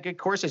mean, he's had good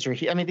course history.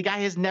 The guy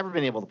has never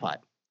been able to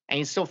putt. And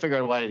he's still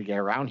figured out a way to get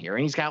around here.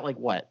 And he's got,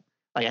 what?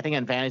 I think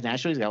on Fantasy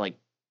National, he's got,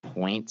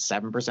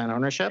 0.7%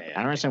 ownership. I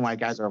don't understand why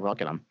guys are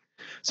overlooking him.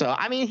 So,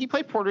 I mean, he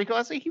played Puerto Rico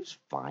last week. He was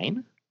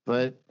fine.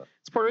 But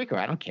it's Puerto Rico.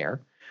 I don't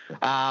care.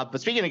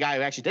 But speaking of a guy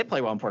who actually did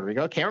play well in Puerto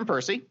Rico, Cameron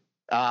Percy.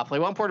 Play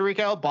well in Puerto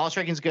Rico. Ball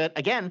striking's good.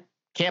 Again,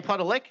 can't putt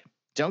a lick.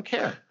 Don't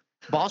care.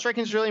 Ball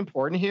striking is really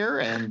important here,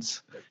 and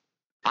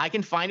I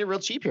can find it real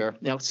cheap here.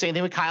 Same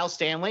thing with Kyle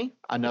Stanley,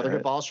 another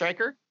good ball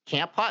striker.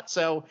 Can't putt.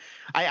 So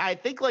I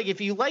think like if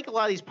you like a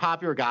lot of these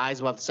popular guys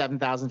above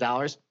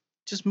 $7,000,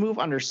 just move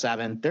under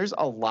 7. There's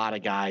a lot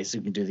of guys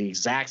who can do the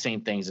exact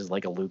same things as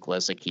like a Luke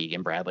List, a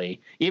Keegan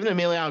Bradley, even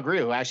Emiliano Gru,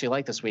 who I actually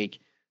like this week,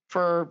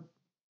 for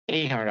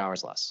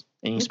 $800 less,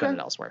 and you can spend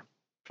it elsewhere.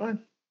 Fine.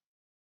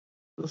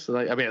 Listen,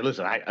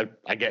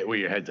 I get where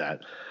your head's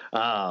at.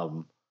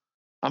 I'm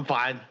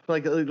fine.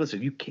 Like,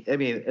 listen, you can't. I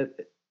mean,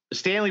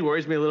 Stanley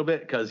worries me a little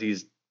bit because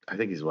I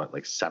think he's what,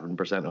 like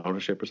 7%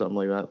 ownership or something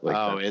like that.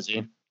 Like, is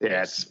he?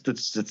 Yeah,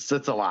 it's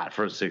a lot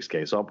for a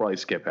 6K, so I'll probably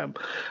skip him.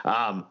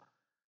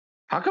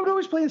 How come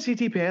nobody's playing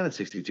CT Pan at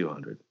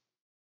 6,200?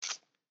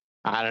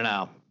 I don't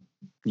know.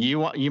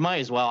 You might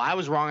as well. I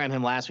was wrong on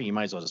him last week. You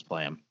might as well just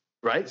play him.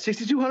 Right,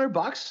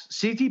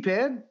 $6,200 CT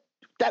Pan.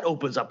 That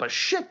opens up a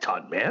shit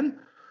ton, man.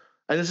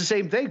 And it's the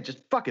same thing. Just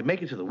fucking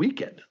make it to the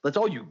weekend. That's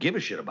all you give a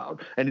shit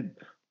about, and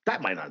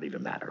that might not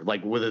even matter.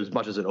 Like with as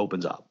much as it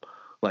opens up.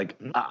 Like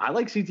I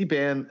like CT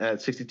Pan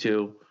at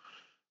 62.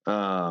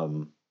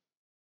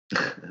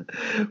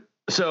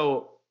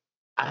 So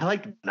I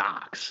like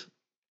Knox.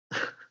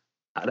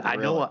 I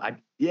know.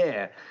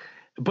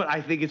 But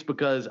I think it's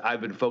because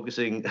I've been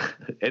focusing,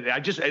 and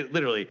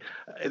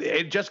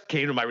it just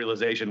came to my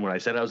realization when I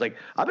said, I was like,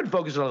 I've been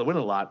focusing on the wind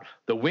a lot.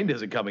 The wind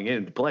isn't coming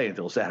into play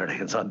until Saturday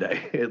and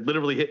Sunday. It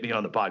literally hit me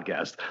on the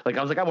podcast. Like,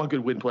 I was like, I want good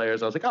wind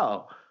players. I was like,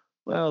 oh,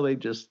 well, they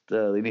just,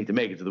 they need to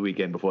make it to the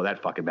weekend before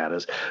that fucking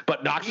matters.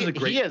 But Knox is a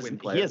great wind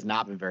player. He has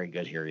not been very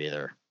good here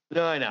either.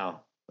 No, I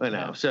know.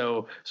 Yeah.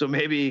 So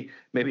maybe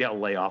I'll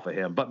lay off of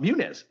him. But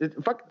Muniz,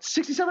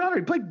 6,700.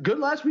 He played good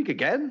last week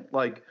again.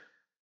 Like,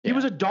 he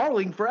was a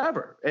darling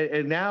forever,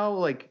 and now,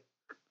 like,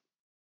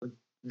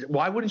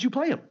 why wouldn't you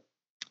play him?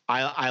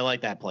 I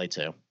like that play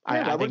too.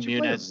 I think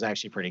Muniz is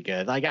actually pretty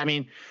good. Like, I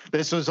mean,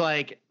 this was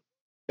like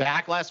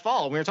back last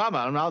fall. We were talking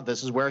about him. Now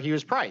this is where he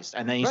was priced,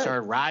 and then he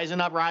started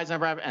rising up,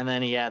 and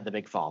then he had the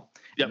big fall.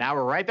 Yep. Now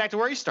we're right back to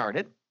where he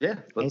started. Yeah,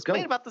 let's go.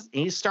 About this.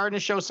 He's starting to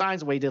show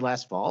signs of what he did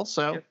last fall.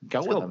 So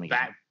go with him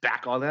again.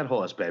 Back on that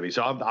horse, baby.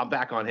 So I'm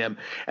back on him.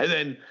 And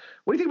then,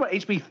 what do you think about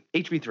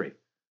HB3?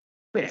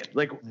 Man,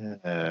 like,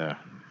 nah.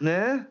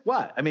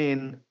 What? I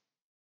mean,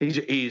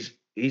 he's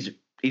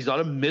not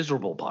a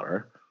miserable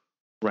putter,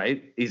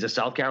 right? He's a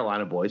South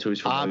Carolina boy, so he's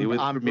familiar with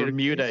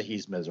Bermuda.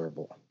 He's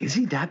miserable. Is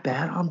he that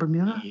bad on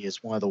Bermuda? He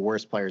is one of the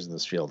worst players in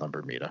this field on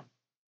Bermuda.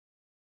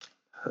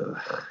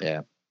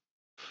 Yeah,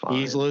 fine.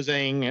 He's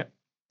losing.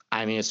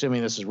 I mean,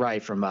 assuming this is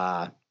right from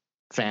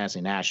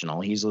Fantasy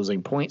National, he's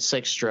losing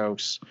 0.6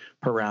 strokes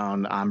per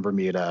round on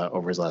Bermuda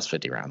over his last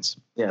 50 rounds.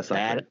 Yeah, it's not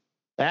bad.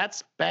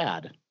 That's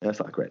bad. That's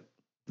not great.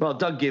 Well,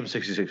 Doug Gim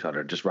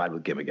 6,600. Just ride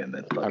with Gim again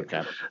then.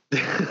 Okay.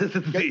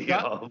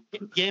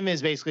 Gim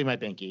is basically my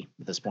binky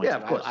at this point. Yeah,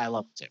 of course. I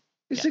love it too.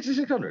 He's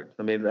 6,600.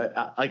 I mean,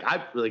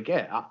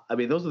 I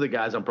mean, those are the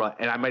guys I'm probably,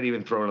 and I might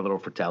even throw in a little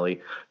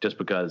Fratelli just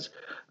because,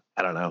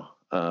 I don't know.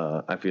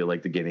 I feel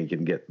like the Guinea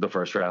can get the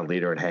first round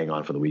leader and hang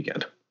on for the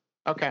weekend.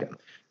 Okay. Again.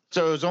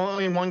 So there's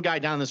only one guy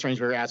down this range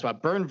we were asked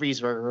about, Bernd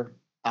Wiesberger.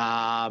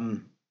 I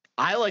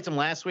liked him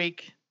last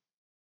week.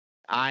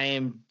 I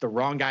am the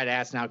wrong guy to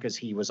ask now because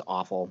he was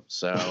awful.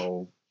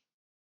 So,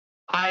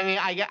 I mean,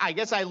 I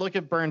guess I look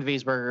at Bernd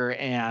Wiesberger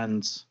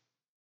and,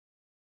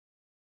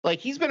 like,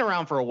 he's been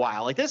around for a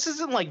while. Like, this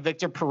isn't like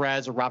Victor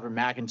Perez or Robert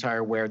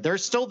McIntyre where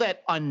there's still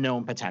that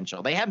unknown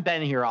potential. They haven't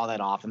been here all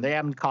that often. They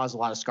haven't caused a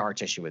lot of scar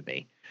tissue with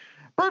me.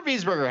 Bernd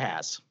Wiesberger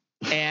has.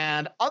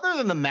 And other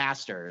than the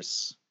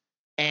Masters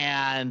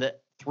and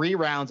 3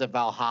 rounds at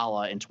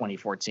Valhalla in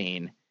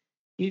 2014,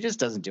 he just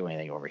doesn't do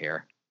anything over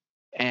here.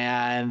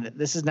 And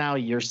this is now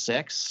year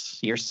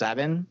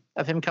 7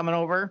 of him coming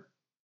over.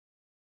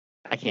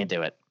 I can't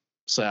do it.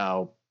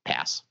 So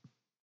pass.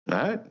 All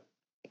right.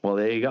 Well,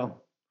 there you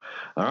go.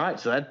 All right.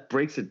 So that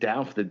breaks it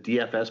down for the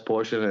DFS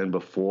portion. And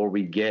before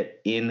we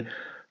get into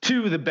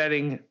the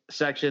betting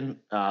section,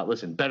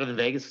 listen, Better Than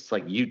Vegas, it's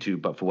like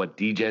YouTube, but for what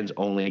DGens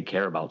only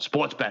care about,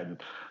 sports betting.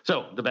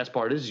 So the best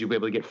part is you'll be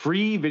able to get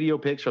free video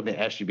picks from the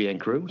SGBN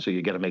crew. So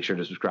you got to make sure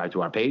to subscribe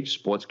to our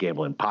page,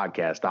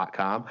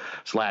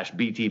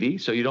 sportsgamblingpodcast.com/BTV,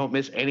 so you don't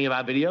miss any of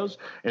our videos.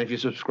 And if you're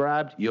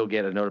subscribed, you'll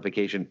get a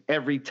notification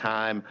every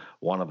time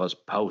one of us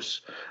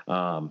posts.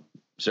 So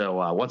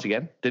once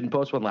again, didn't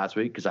post one last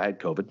week because I had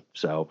COVID.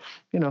 So,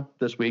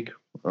 this week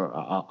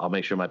I'll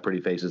make sure my pretty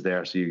face is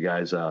there so you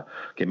guys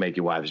can make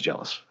your wives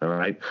jealous. All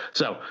right.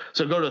 So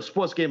go to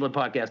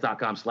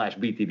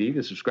sportsgamblingpodcast.com/BTV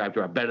to subscribe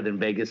to our Better Than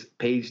Vegas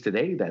page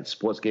today. That's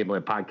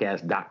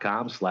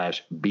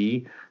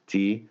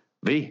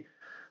sportsgamblingpodcast.com/BTV.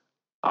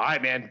 All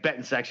right, man.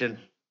 Betting section.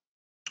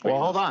 Well,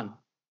 hold on.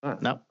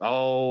 No.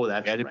 Oh,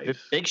 that's right.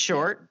 Big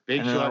Short.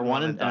 Big Short.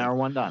 One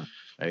done.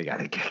 There you go.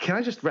 Can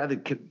I just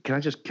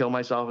kill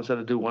myself instead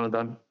of do one and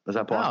done? Is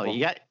that possible? No,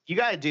 you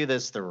got to do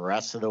this the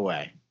rest of the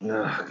way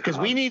because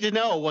we need to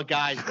know what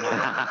guys.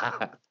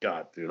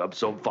 God, dude, I'm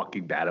so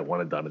fucking bad at one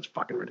and done. It's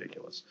fucking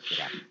ridiculous.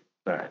 Yeah.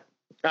 All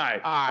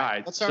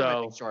right. Let's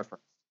start with Big Short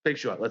first. Big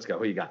Short. Let's go.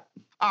 Who you got?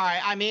 All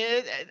right. I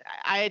mean,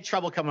 I had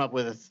trouble coming up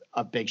with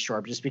a Big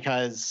Short just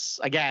because,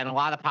 again, a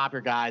lot of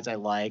popular guys I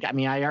like. I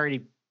mean, I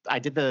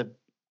did the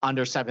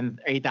under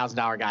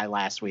 $8,000 guy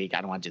last week.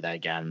 I don't want to do that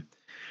again.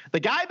 The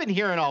guy I've been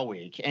hearing all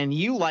week, and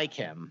you like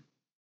him,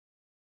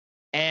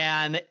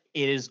 and it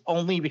is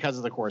only because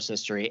of the course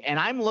history. And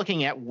I'm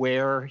looking at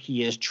where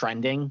he is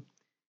trending,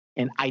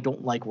 and I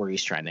don't like where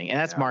he's trending. And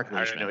that's Mark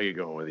Leishman. I know who you're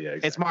going with. Yeah,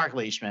 exactly. It's Mark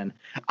Leishman.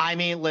 I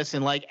mean,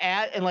 listen,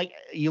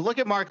 you look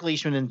at Mark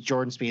Leishman and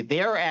Jordan Spieth,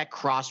 they're at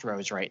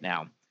crossroads right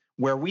now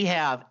where we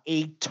have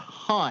a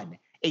ton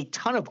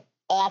of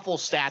awful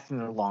stats in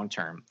the long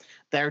term.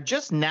 They're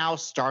just now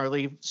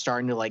starting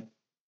to like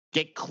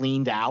get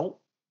cleaned out.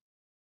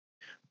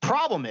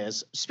 Problem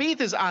is,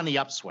 Spieth is on the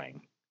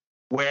upswing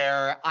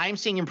where I'm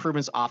seeing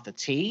improvements off the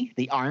tee.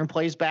 The iron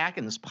play is back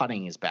and this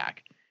putting is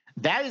back.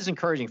 That is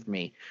encouraging for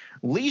me.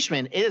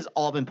 Leishman, it has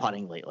all been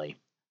putting lately.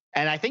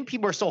 And I think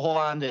people are still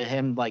holding on to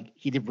him. Like,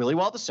 he did really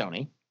well at the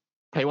Sony,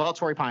 played well at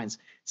Torrey Pines.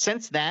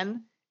 Since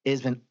then, it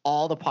has been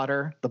all the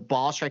putter. The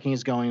ball striking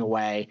is going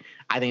away.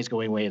 I think it's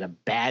going away at a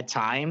bad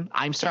time.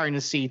 I'm starting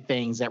to see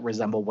things that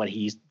resemble what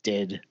he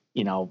did,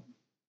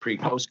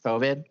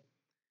 post-COVID.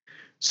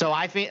 So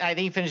I think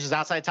he finishes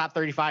outside top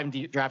 35 in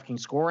DraftKings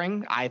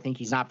scoring. I think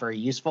he's not very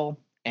useful.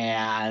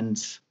 And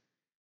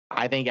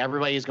I think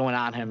everybody's going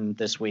on him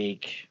this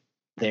week.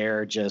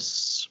 They're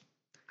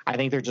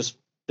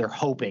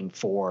hoping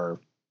for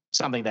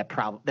something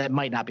that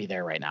might not be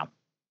there right now.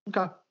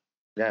 Okay.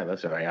 Yeah,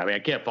 that's all right. I mean, I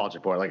can't fault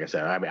you for it. Like I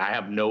said, I mean, I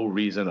have no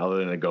reason other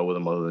than to go with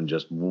him, other than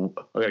just I'm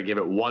gonna give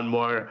it one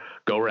more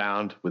go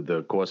round with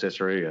the course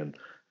history, and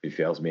if he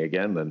fails me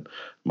again, then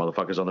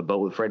motherfucker's on the boat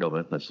with Fredo,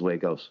 man. That's the way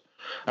it goes.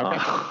 Okay.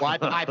 Well,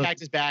 I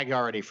packed his bag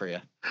already for you.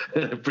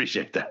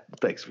 Appreciate that.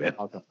 Thanks, man.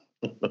 Okay.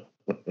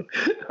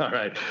 All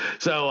right.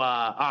 So,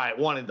 all right,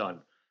 one and done.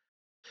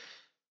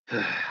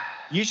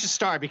 You should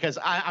start because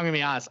I'm going to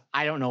be honest.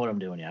 I don't know what I'm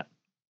doing yet.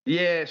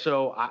 Yeah,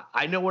 so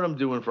I know what I'm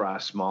doing for our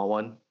small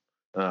one.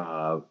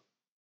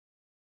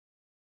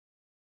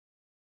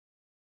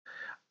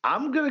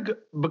 I'm going to go,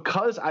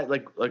 because I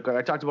like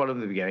I talked about him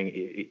in the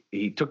beginning.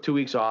 He took 2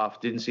 weeks off,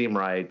 didn't seem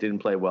right, didn't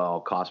play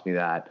well, cost me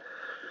that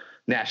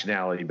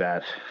nationality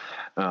bet.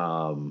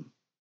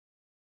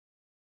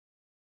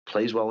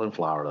 Plays well in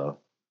Florida.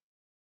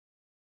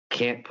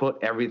 Can't put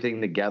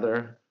everything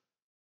together.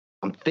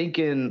 I'm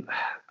thinking,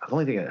 the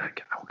only thing I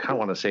kind of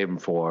want to save him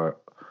for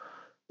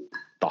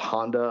the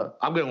Honda.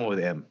 I'm going with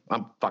him.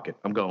 I'm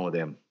going with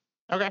him.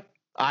 Okay.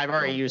 I've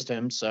already used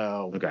him,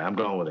 so. Okay, I'm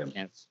going with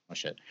him. Oh,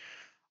 shit.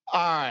 All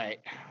right.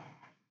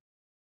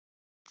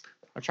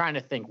 I'm trying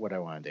to think what I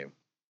want to do.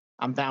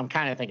 I'm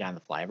kind of thinking on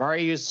the fly. I've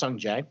already used Sung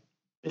Jae.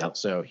 Yep.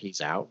 So he's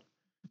out.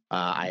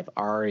 I've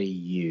already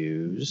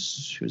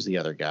used, who's the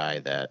other guy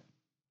that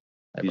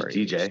I've used?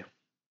 DJ. Used?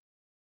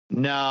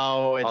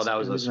 No. That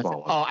was a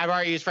small one. Oh, I've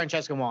already used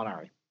Francesco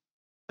Molinari.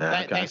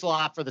 Okay. Thanks a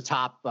lot for the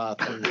top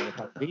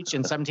 3 each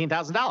and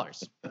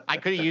 $17,000. I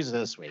could have used it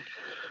this week,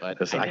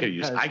 but I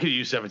could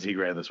use 17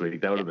 grand this week.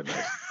 That would have been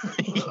nice.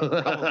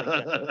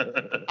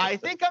 I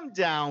think I'm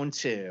down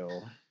to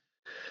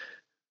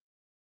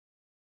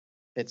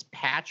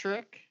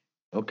Fitzpatrick,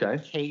 okay,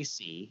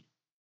 Casey,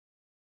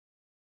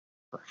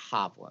 or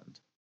Hovland.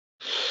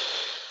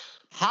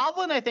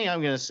 Hovland, I think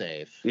I'm going to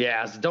save.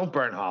 Yeah, so don't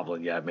burn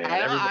Hovland yet, man.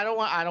 I don't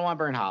want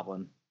to burn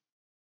Hovland.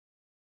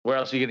 Where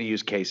else are you going to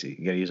use Casey?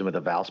 You going to use him at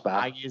the Valspar?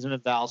 I use him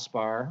at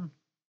Valspar.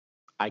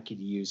 I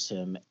could use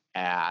him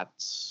at.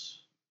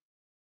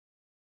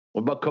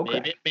 What about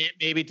Kokrak?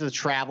 Maybe to the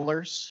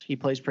Travelers. He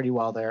plays pretty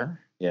well there.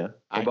 Yeah.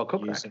 What about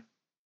Kokrak?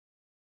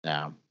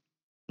 No.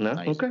 No.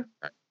 Okay.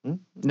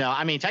 No,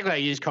 I mean technically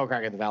I use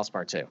Kokrak at the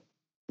Valspar too.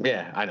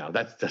 Yeah, I know.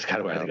 That's kind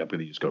of where I think I'm going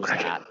to use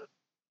Kokrak.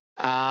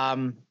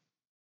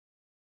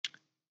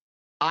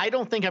 I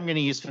don't think I'm going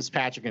to use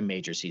Fitzpatrick in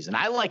major season.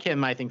 I like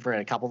him, I think, for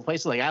a couple of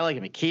places. Like I like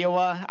him at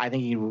Kiowa. I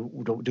think he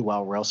would do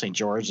well at Royal St.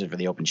 George for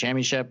the Open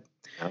Championship.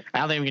 Yep. I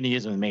don't think I'm going to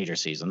use him in major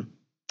season.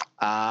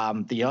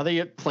 The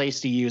other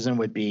place to use him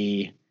would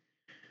be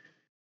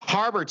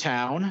Harbor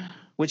Town,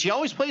 which he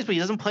always plays, but he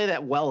doesn't play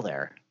that well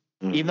there.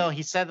 Mm-hmm. Even though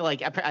he said,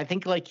 like, I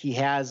think like he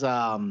has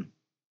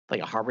like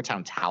a Harbor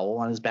Town towel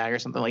on his bag or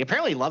something. Like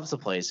apparently he loves the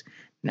place.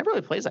 Never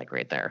really plays that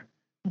great there.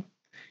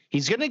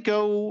 He's going to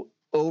go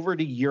over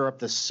to Europe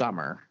this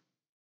summer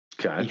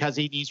because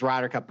he needs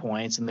Ryder Cup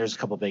points and there's a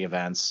couple big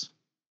events.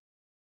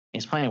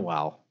 He's playing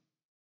well.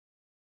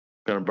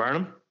 Gonna burn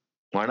him?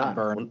 Why not?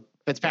 Burn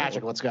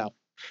Fitzpatrick. Let's go.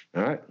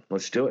 All right,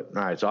 let's do it.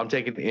 All right, so I'm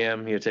taking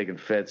him. You're taking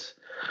Fitz.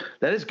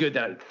 That is good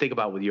that I think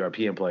about with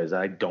European players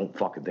that I don't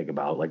fucking think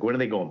about. Like, when are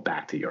they going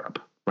back to Europe?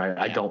 Right?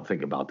 Yeah. I don't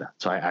think about that.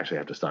 So I actually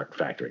have to start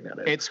factoring that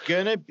in. It's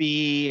gonna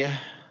be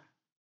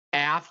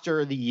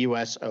after the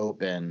U.S.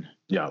 Open.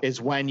 Yeah,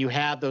 is when you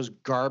have those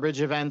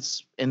garbage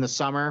events in the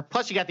summer.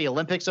 Plus, you got the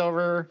Olympics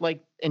over,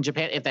 like in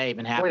Japan, if that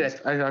even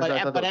happens.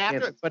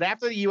 But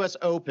after the U.S.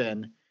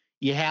 Open,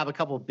 you have a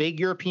couple of big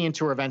European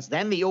Tour events,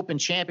 then the Open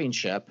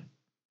Championship,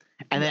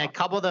 and then a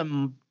couple of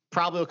them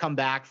probably will come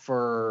back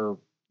for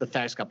the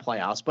FedEx Cup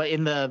playoffs. But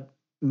in the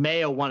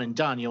Mayo one and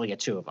done, you only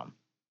get 2 of them.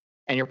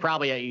 and you're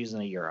probably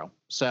using a euro.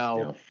 So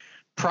Yeah.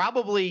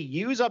 probably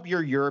use up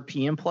your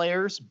European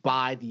players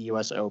by the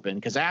U.S. Open,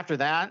 because after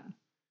that,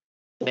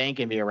 they ain't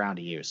gonna be around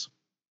to use.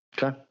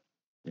 Okay.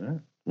 All right.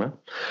 Well,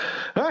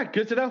 all right.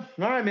 Good to know.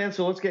 All right, man.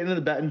 So let's get into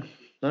the betting.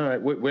 All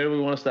right. Where do we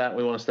want to start?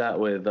 We want to start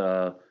with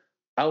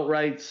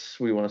outrights.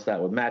 We want to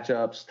start with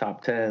matchups,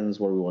 top tens.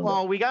 What do we want to do?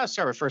 Well, we got to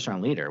start with first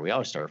round leader. We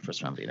always start with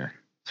first round leader.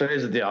 So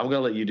here's the deal. I'm going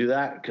to let you do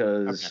that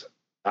because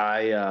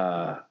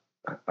I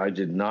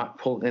did not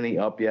pull any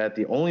up yet.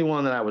 The only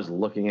one that I was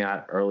looking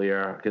at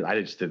earlier, because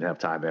I just didn't have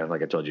time, man.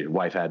 Like I told you,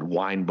 wife had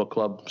wine book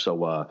club.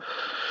 So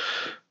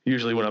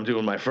usually when I'm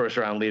doing my first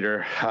round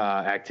leader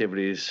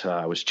activities,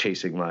 I was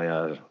chasing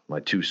my my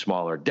two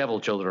smaller devil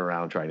children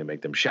around, trying to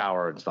make them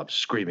shower and stop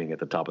screaming at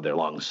the top of their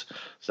lungs.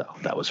 So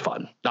that was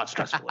fun. Not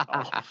stressful at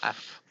all.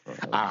 All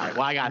right.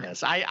 Well, I got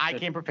this. I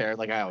came prepared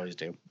like I always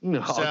do.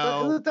 No,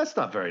 So that's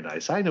not very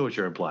nice. I know what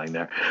you're implying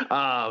there.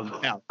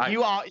 no,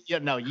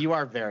 you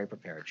are very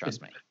prepared.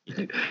 Trust me.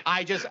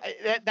 That's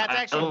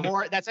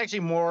actually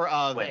more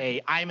of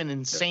I'm an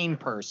insane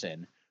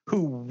person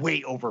who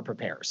way over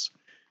prepares.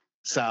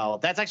 So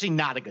that's actually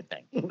not a good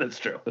thing. That's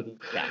true.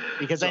 Yeah,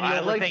 because So then you I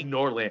like overthink.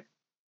 Norlander.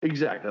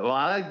 Exactly. Well,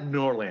 I like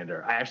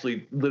Norlander. I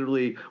actually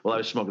literally, while I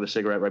was smoking a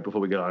cigarette right before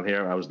we got on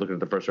here, I was looking at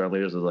the first round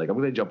leaders. I was like, I'm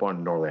going to jump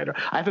on Norlander.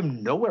 I have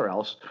him nowhere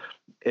else.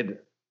 And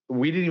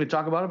we didn't even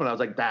talk about him. And I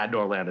was like,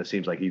 Norlander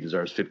seems like he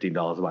deserves $15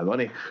 of my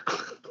money.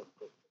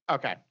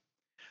 Okay.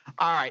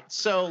 All right.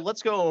 So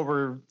let's go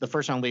over the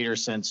first round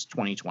leaders since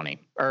 2020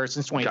 or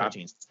since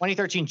 2013.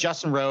 2013,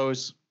 Justin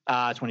Rose.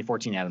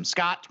 2014, Adam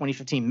Scott.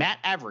 2015, Matt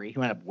Every,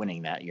 who ended up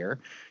winning that year.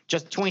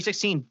 Just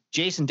 2016,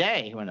 Jason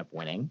Day, who ended up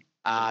winning.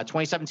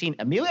 2017,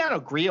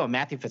 Emiliano Grillo and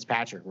Matthew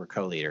Fitzpatrick were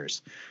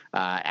co-leaders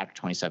after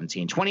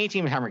 2017.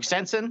 2018, Henrik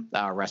Stenson,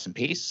 rest in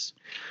peace.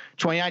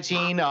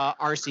 2019,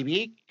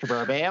 RCB,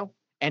 Cabrera Bello.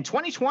 And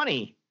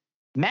 2020,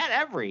 Matt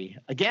Every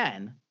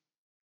again,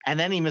 and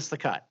then he missed the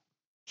cut.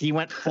 He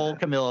went full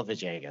Camilo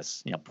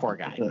Villegas. Poor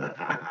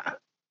guy.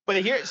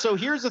 But here's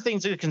the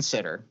things to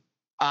consider.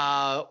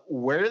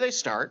 Where do they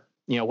start?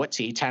 What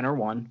tee, 10 or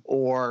 1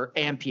 or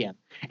AM PM?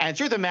 And the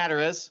truth of the matter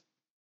is,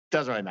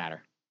 doesn't really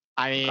matter.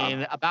 I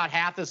mean, about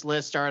half this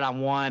list started on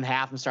 1,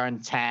 half them started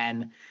on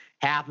 10,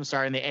 half them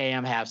started in the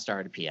AM, half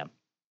started PM.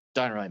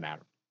 Doesn't really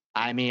matter.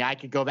 I mean, I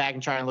could go back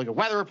and try and look at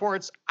weather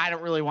reports. I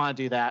don't really want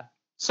to do that.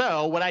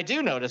 So what I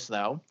do notice,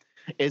 though,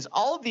 is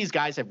all of these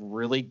guys have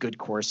really good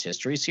course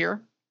histories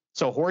here.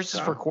 So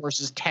horses for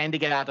courses tend to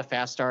get out to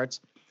fast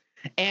starts.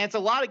 And it's a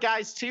lot of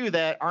guys, too,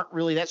 that aren't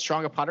really that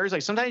strong of putters.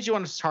 Like sometimes you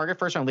want to target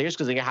first round leaders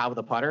because they get hot with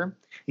a putter.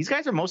 These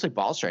guys are mostly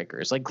ball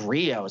strikers, like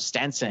Grillo,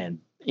 Stenson.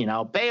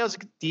 Bayo's a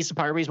decent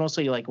putter, but he's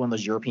mostly like one of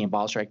those European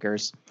ball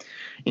strikers.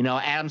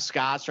 Adam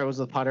Scott throws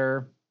the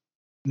putter.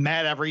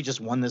 Matt Every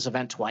just won this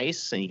event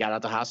twice, and he got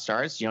out the hot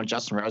starts.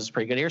 Justin Rose is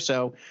pretty good here.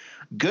 So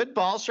good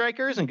ball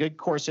strikers and good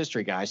course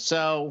history guys.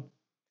 So,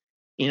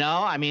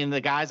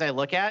 the guys I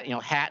look at,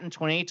 Hatton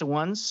 28-1,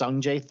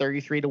 Sungjae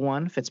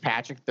 33-1,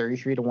 Fitzpatrick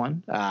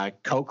 33-1,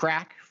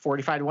 Kokrak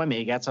 45-1. Maybe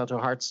he gets out to a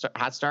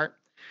hot start.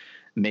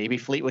 Maybe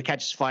Fleetwood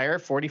catches fire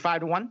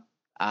 45-1.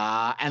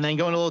 And then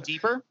going a little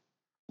deeper,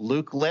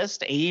 Luke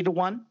List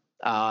 80-1,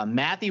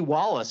 Matthew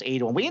Wallace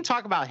 80-1. We didn't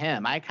talk about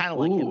him. I kind of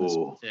like him this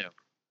one too.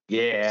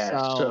 Yeah,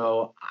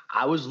 so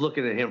I was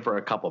looking at him for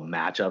a couple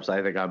matchups.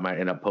 I think I might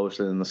end up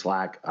posting in the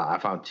Slack. I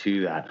found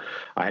 2 that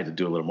I had to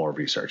do a little more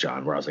research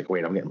on, where I was like,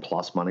 wait, I'm getting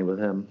plus money with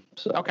him.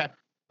 So okay.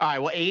 All right,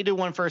 well,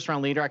 80-1 first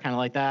round leader. I kind of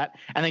like that.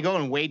 And then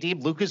going way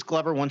deep, Lucas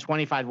Glover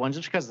 125-1,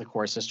 just because of the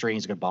course history.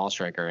 He's a good ball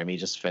striker. I mean, he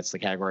just fits the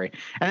category.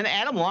 And then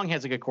Adam Long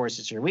has a good course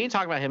history. We didn't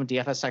talk about him in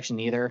DFS section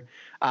either.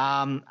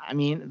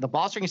 The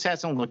ball striking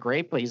stats don't look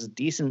great, but he's a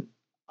decent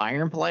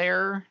iron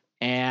player,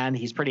 and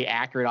he's pretty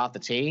accurate off the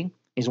tee.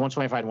 He's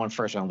 125-1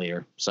 first round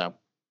leader. So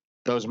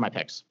those are my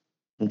picks.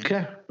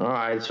 Okay. All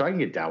right. So I can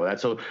get down with that.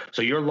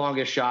 So your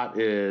longest shot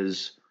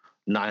is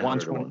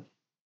 900-1.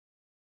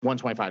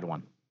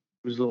 125-1.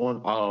 Who's the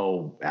one?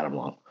 Oh, Adam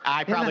Long.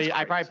 I probably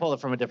pulled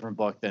it from a different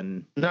book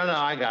than. No,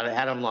 I got it.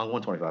 Adam Long,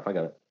 125. I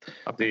got it.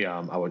 Okay.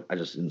 I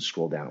just didn't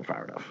scroll down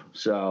far enough.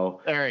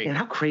 So, and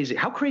how crazy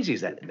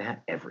is that?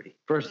 Matt Every.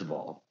 First of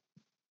all,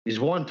 he's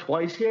won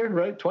twice here,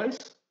 right?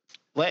 Twice.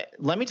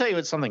 Let me tell you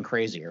what's something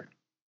crazier.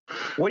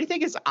 What do you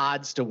think his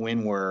odds to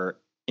win were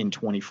in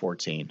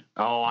 2014?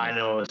 Oh, I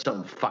know. It was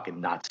something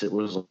fucking nuts. It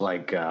was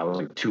like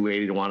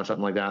 280-1 or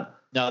something like that.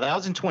 No, that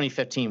was in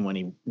 2015 when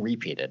he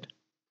repeated.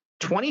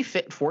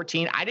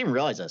 2014, I didn't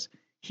realize this.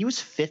 He was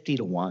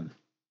 50-1.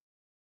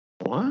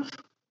 What?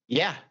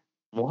 Yeah.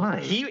 Why?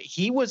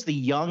 He was the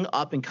young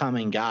up and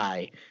coming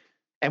guy,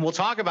 and we'll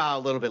talk about it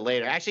a little bit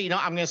later. Actually,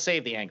 I'm going to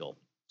save the angle.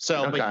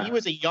 So, okay. But he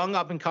was a young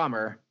up and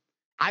comer.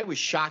 I was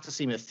shocked to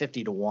see him at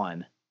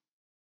 50-1.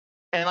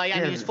 And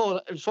he was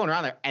floating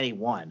around there, and he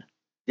won.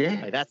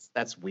 Yeah,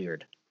 that's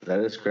weird. That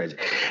is crazy.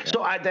 Yeah.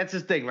 So that's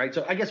his thing, right?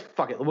 So I guess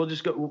fuck it. We'll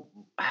just go.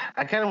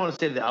 I kind of want to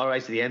say the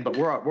outright to the end, but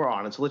we're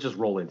on it. So let's just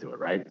roll into it,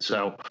 right?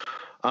 So,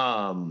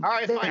 all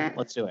right, fine.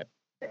 Let's do it.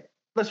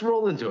 Let's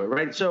roll into it,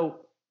 right?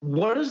 So,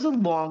 what is the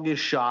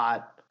longest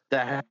shot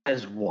that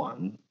has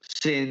won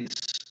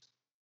since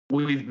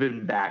we've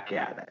been back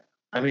at it?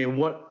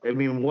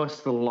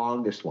 What's the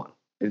longest one?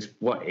 It's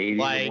what,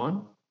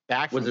 81?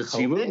 Back from Was it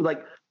COVID? Siwoo?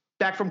 Like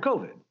back from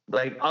COVID?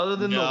 Like other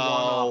than the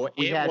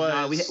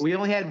one-off, we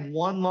only had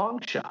one long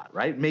shot,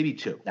 right? Maybe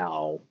two.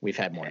 No, we've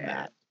had more than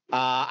that.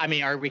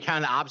 Are we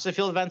kind of opposite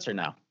field events or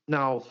no?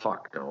 No,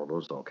 fuck no,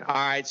 those don't count. All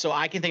right, so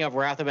I can think of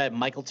right off the bat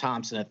Michael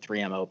Thompson at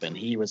 3M Open.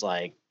 He was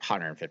like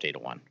 150 to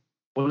 1.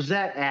 Was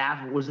that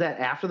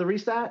after the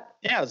restart?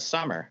 Yeah, it was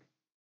summer.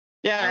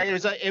 Yeah,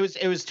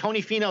 it was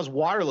Tony Finau's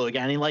Waterloo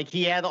again.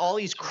 He had all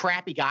these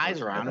crappy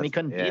guys around him. He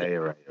couldn't beat it.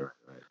 You're right.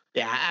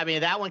 Yeah,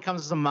 that one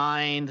comes to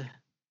mind.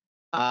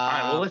 All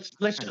right, well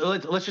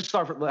let's just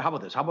start. How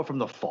about this? How about from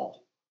the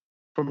fall?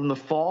 From the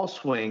fall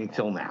swing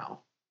till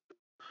now.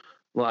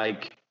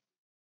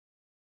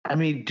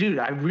 Dude,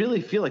 I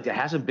really feel like there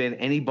hasn't been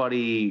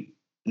anybody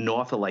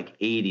north of like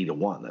 80 to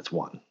 1. That's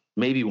one.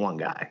 Maybe one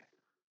guy.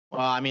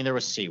 Well, there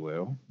was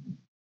Siwoo.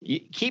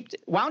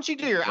 Why don't you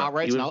do your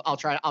outrights and I'll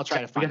try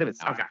to find it.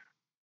 Okay.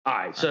 All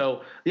right.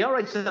 So the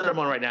outrights that I'm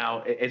on right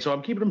now, and so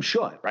I'm keeping them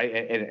short, right?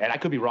 And I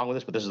could be wrong with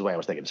this, but this is the way I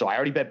was thinking. So I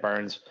already bet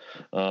Burns.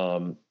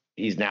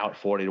 He's now at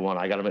 40 to 1.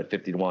 I got him at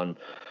 50 to 1.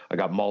 I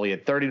got Mully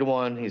at 30 to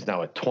 1. He's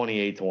now at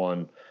 28 to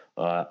 1.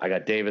 I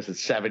got Davis at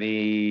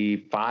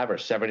 75 or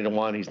 70 to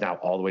 1. He's now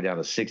all the way down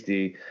to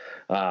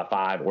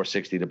 65 or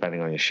 60,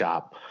 depending on your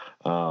shop.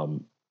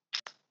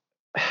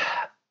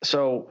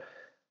 So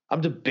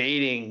I'm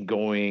debating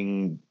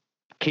going.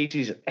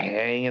 Casey's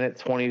hanging at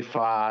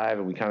 25,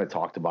 and we kind of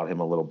talked about him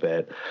a little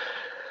bit.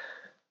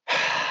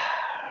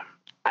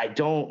 I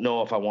don't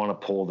know if I want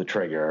to pull the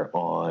trigger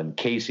on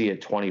Casey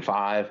at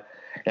 25,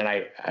 and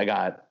I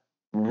got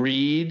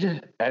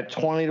Reed at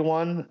 20 to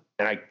 1.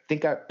 And I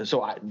think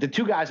the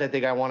two guys I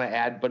think I want to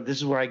add, but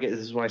this is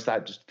when I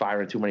start just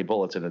firing too many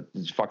bullets and it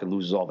just fucking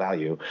loses all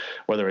value.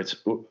 Whether it's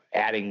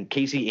adding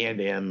Casey and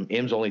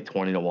M's only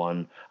 20 to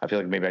 1. I feel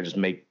like maybe I just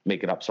make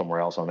it up somewhere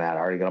else on that. I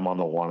already got him on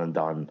the one and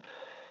done.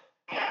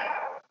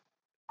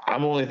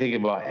 I'm only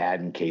thinking about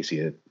adding Casey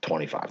at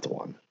 25 to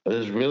 1. This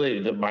is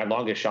really my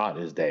longest shot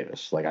is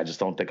Davis. I just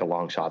don't think a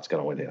long shot's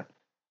going to win here.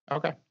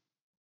 Okay.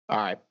 All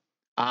right.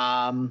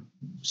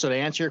 So to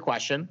answer your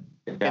question,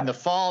 in the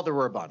fall there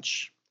were a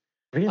bunch.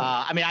 Really?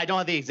 I don't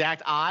have the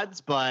exact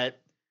odds, but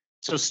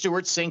so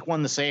Stuart Sink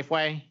won the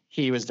Safeway.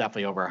 He was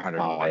definitely over 100.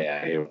 Oh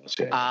yeah, he was.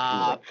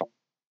 Yeah.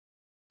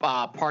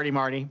 Party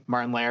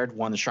Martin Laird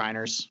won the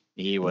Shriners.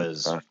 He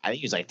was, I think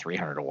he was like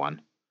 300 to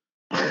 1.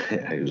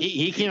 Yeah,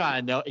 he came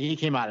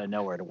out of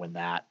nowhere to win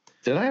that.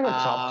 Did I have a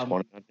top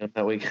 20 on him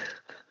that week?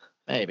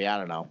 Maybe, I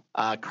don't know.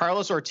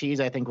 Carlos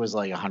Ortiz, I think, was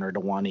like 100 to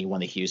 1. He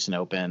won the Houston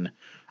Open.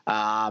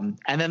 And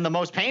then the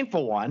most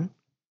painful one,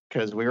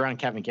 because we were on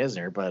Kevin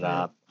Kisner,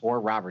 but poor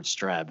Robert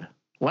Streb.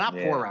 Well,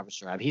 not poor Robert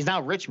Streb. He's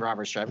now rich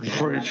Robert Streb.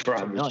 Rich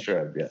Robert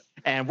Streb, yeah.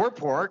 And we're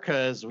poor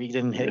because we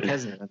didn't hit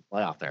Kisner in the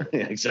playoff there.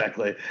 Yeah,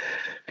 exactly.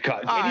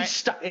 God,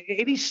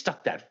 he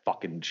stuck that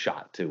fucking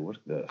shot too.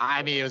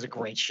 It was a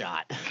great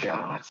shot.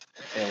 God,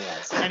 it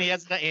was. And he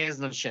has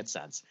no shit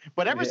sense.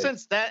 But ever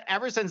since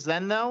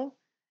then though,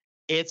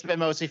 it's been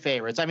mostly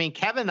favorites.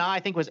 Kevin Na,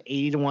 I think, was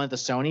 80 to 1 at the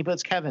Sony, but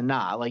it's Kevin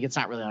Na. It's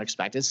not really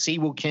unexpected.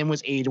 Siwoo Kim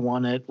was 80 to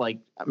 1 at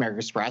American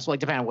Express.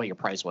 Depending on what your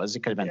price was,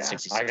 it could have been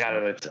 66. I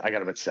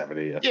got him at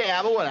 70.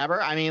 Yeah, but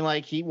whatever.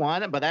 He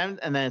won it, but then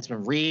it's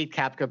been Reed,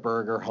 Koepka,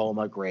 Berger,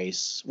 Homa,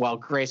 Grace. Well,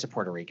 Grace of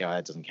Puerto Rico,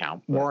 that doesn't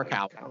count.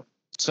 Morikawa.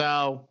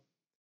 So,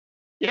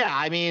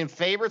 yeah,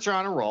 favorites are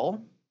on a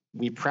roll.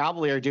 We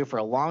probably are due for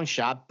a long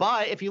shot,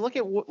 but if you look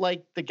at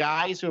the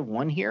guys who have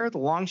won here, the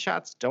long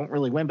shots don't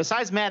really win.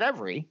 Besides Matt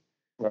Every.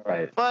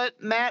 Right.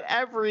 But Matt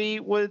Every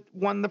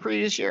won the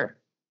previous year.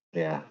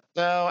 Yeah.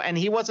 So, and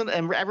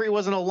Every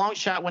wasn't a long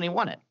shot when he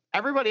won it.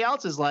 Everybody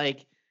else is I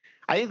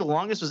think the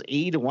longest was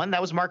 80 to 1.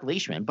 That was Mark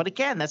Leishman. But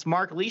again, that's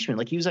Mark Leishman.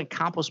 He was an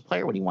accomplished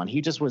player when he won. He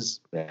just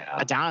was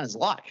down on his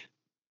luck.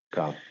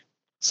 Okay.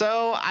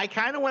 So I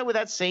kind of went with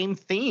that same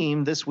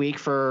theme this week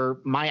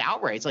for my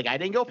outrights. I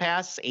didn't go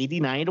past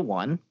 89 to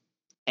 1.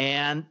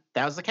 And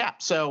that was the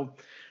cap. So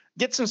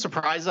get some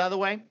surprises out of the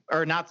way.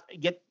 Or not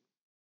get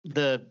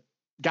the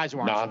guys who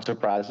aren't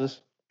non-surprises.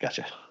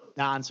 Gotcha.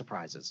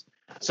 Non-surprises.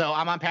 So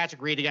I'm on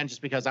Patrick Reed again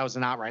just because I was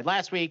an outright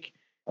last week.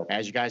 Okay.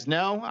 As you guys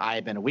know,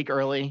 I've been a week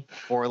early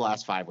for the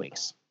last 5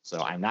 weeks.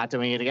 So I'm not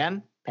doing it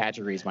again.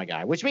 Patrick Reed's my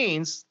guy, which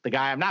means the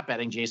guy I'm not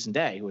betting, Jason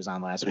Day, who was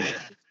on last week,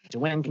 to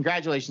win.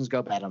 Congratulations.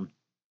 Go bet him.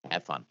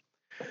 Have fun.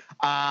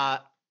 I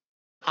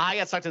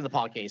got sucked into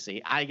Paul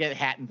Casey. I get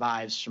Hatton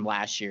vibes from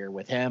last year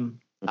with him.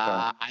 Okay.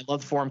 I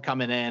love the form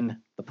coming in.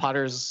 The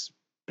putter's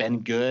been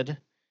good.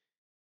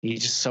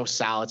 He's just so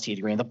solid, tee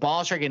to green. The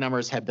ball striking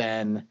numbers have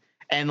been,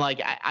 and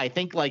I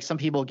think some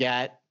people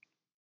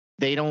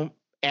they don't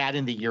add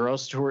in the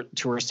Euros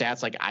tour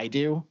stats like I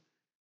do.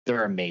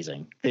 They're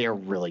amazing. They are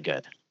really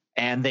good,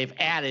 and they've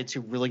added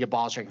to really good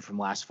ball striking from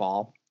last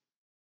fall.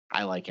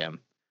 I like him.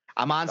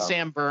 I'm on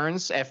Sam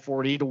Burns at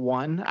 40 to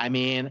 1.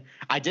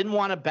 I didn't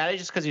want to bet it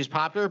just because he was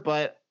popular,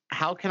 but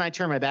how can I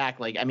turn my back?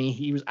 I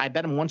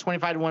bet him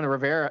 125 to 1 to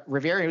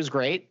Riviera. He was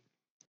great.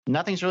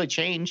 Nothing's really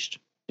changed.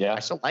 Yeah. I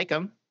still like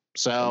him.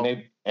 So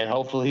and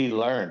hopefully he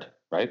learned,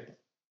 right?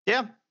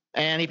 Yeah.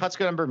 And he puts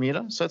good on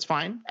Bermuda, so it's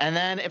fine. And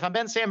then if I'm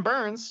betting Sam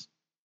Burns,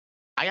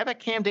 I got that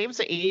Cam Davis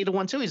at 88 to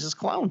 1 too. He's his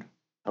clone.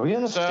 Are we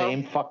on the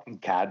same fucking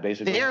CAD,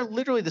 basically? They are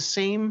literally the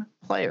same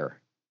player.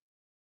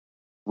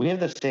 We have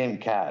the same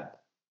CAD.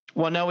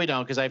 Well, no, we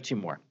don't, because I have two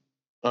more.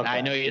 Okay.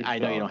 I know you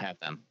don't have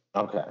them.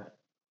 Okay.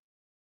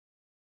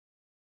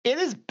 It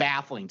is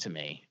baffling to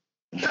me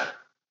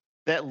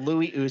that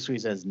Louis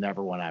Oosthuizen has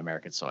never won on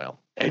American soil.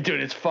 Hey,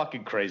 dude, it's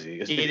fucking crazy.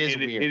 It is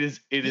weird. It is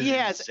He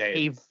has insane.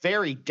 a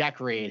very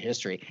decorated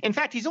history. In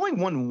fact, he's only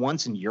won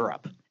once in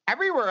Europe.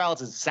 Everywhere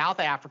else is South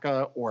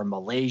Africa or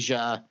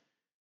Malaysia,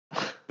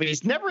 but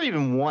he's never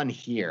even won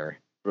here.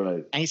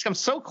 Right. And he's come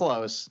so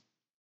close.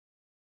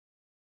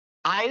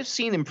 I've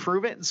seen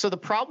improvement. So the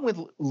problem with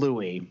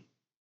Louis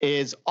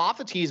is off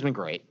the tee has been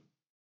great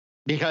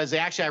because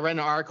I read an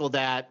article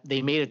that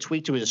they made a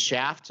tweak to his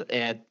shaft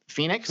at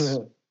Phoenix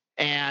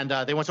and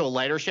they went to a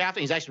lighter shaft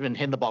and he's actually been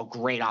hitting the ball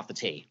great off the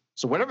tee.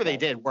 So whatever they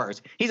did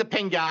works. He's a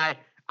ping guy.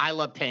 I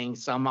love ping,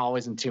 so I'm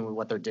always in tune with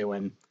what they're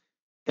doing.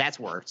 That's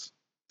worked.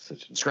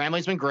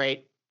 Scrambling's been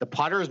great. The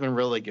putter has been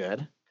really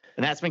good.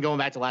 And that's been going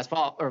back to last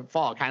fall,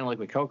 kind of like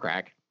with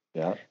Kokrak.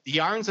 Yeah.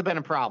 The irons have been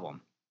a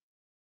problem.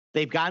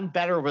 They've gotten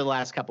better over the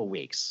last couple of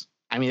weeks.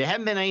 I mean, they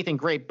haven't been anything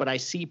great, but I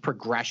see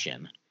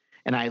progression.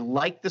 And I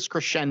like this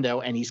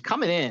crescendo, and he's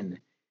coming in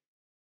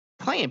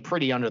playing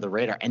pretty under the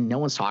radar, and no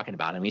one's talking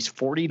about him. He's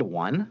 40 to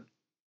 1.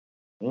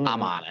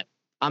 I'm on it.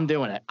 I'm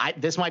doing it.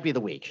 This might be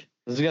the week.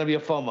 This is going to be a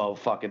FOMO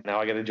fucking now.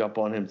 I got to jump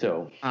on him,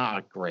 too. Oh,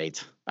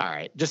 great. All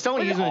right. Just don't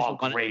use him as your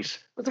one. Grace.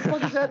 What the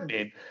fuck does that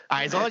mean? All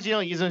right. As long as you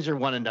don't use him as your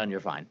one and done, you're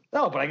fine.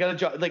 No, but I got to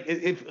jump. Like,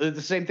 if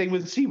the same thing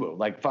with Siwoo.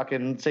 Like,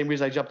 fucking same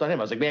reason I jumped on him.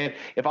 I was like, man,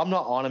 if I'm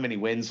not on him and he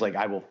wins, like,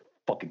 I will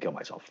fucking kill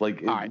myself.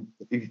 Like, all right.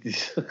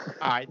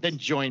 All right. Then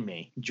join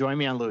me. Join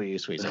me on Louis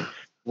Oosthuizen.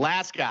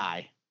 Last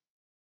guy.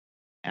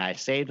 And I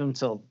saved him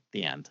till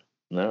the end.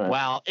 Right.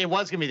 Well, it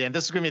was going to be the end.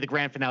 This is going to be the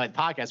grand finale of the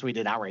podcast. We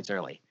did outrights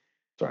early.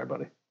 Sorry,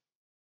 buddy.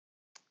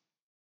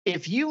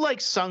 If you like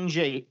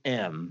Sungjae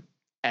Im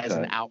as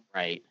an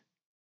outright,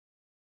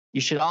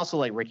 you should also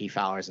like Ricky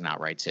Fowler as an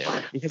outright too.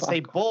 Because they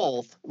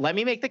both, let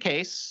me make the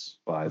case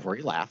before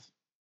you laugh.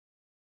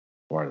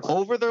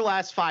 Over their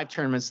last 5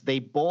 tournaments, they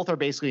both are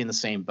basically in the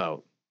same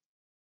boat.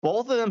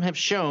 Both of them have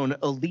shown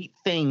elite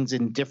things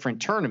in different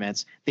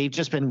tournaments. They've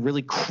just been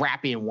really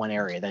crappy in one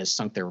area that has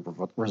sunk their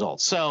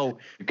results. So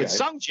with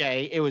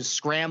Sungjae, it was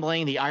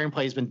scrambling. The iron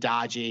play has been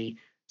dodgy.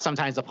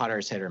 Sometimes the putter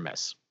is hit or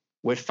miss.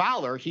 With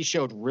Fowler, he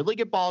showed really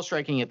good ball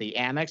striking at the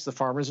Amex, the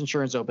Farmers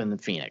Insurance Open in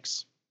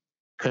Phoenix.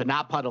 Could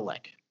not putt a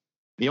lick.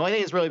 The only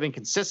thing that's really been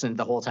consistent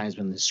the whole time has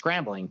been the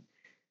scrambling.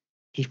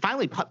 He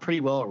finally putt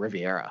pretty well at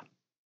Riviera.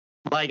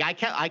 Like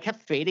I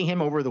kept fading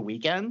him over the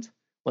weekend,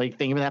 like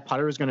thinking that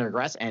putter was going to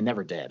regress, and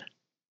never did.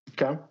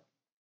 Okay.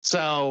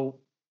 So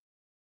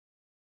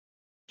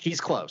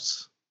he's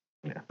close.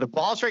 Yeah. The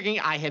ball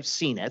striking, I have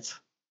seen it.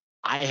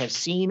 I have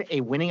seen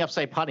a winning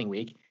upside putting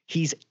week.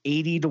 He's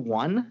 80 to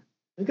 1.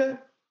 Okay.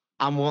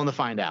 I'm willing to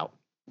find out.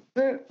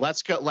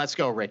 Let's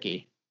go,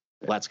 Ricky.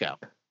 Let's go.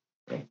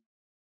 All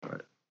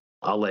right.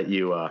 I'll let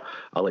you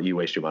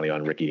waste your money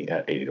on Ricky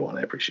at 80 to 1.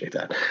 I appreciate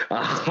that.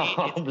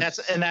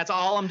 That's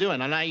all I'm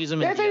doing. I'm not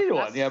using him. It's 80 to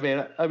 1. Yeah,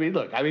 I mean,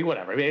 look,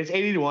 whatever. I mean, it's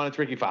 80 to 1. It's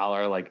Ricky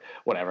Fowler. Like,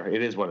 whatever.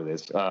 It is what it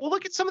is. Well,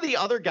 look at some of the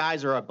other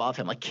guys are above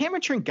him. Like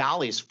Cameron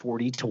Tringali is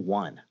 40 to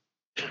 1.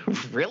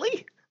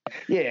 Really?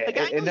 Yeah, like,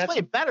 I know he's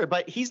playing better,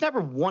 but he's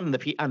never won on the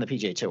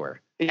PGA Tour.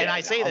 Yeah, and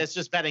I say this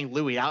just betting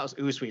Louis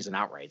Oosthuizen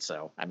outright.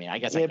 So I mean, I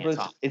guess I can't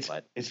talk.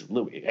 It's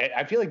Louis.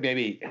 I feel like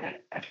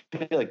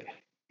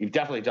you've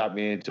definitely talked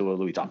me into a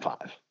Louis top 5,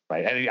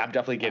 right? And I'm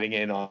definitely getting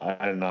in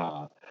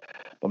on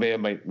but maybe I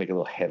might make a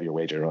little heavier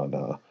wager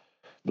on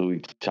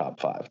Louis top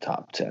 5,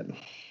 top 10.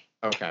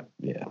 Okay.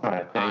 Yeah. All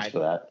right. Thanks for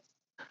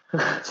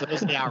that. So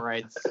those are the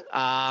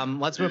outrights.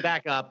 Let's move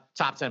back up.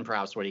 Top 10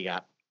 props. What do you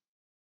got?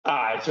 All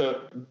right,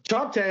 so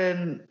top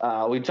 10,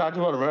 we talked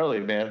about him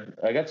earlier, man.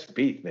 I got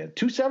Spieth, man.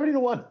 270 to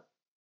 1.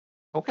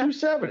 Okay.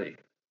 270.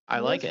 I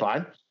like That's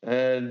fine.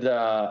 And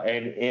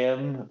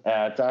Im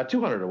at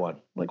 200 to 1.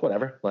 Like,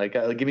 whatever. Like,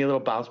 give me a little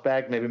bounce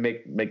back, maybe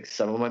make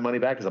some of my money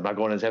back because I'm not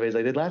going as heavy as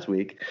I did last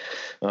week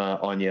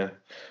on you.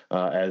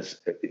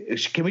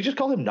 Can we just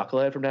call him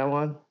Knucklehead from now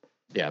on?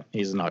 Yeah,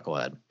 he's a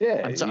knucklehead.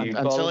 Yeah,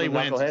 until he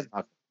wins.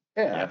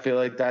 Yeah, I feel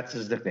like that's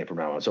his nickname from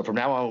now on. So from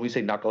now on, when we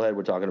say Knucklehead,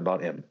 we're talking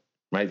about him.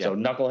 Right, yep. So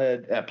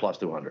Knucklehead at plus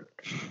 200.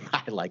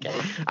 I like it.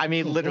 I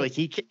mean, literally,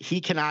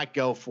 he cannot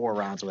go 4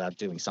 rounds without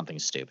doing something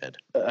stupid.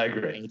 I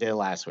agree. He did it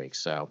last week.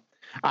 So,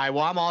 all right.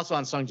 Well, I'm also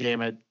on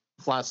Sungjae at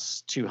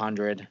plus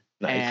 200,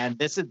 nice. And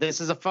this is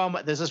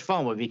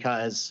FOMO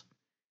because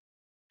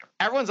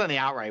everyone's on the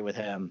outright with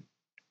him.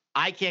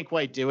 I can't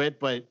quite do it,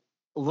 but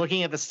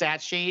looking at the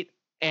stat sheet,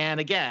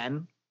 and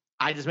again,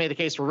 I just made the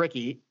case for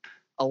Ricky.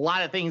 A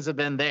lot of things have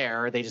been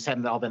there. They just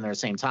haven't all been there at the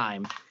same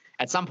time.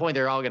 At some point,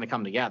 they're all going to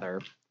come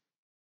together.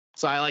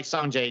 So I like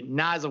Sungjae,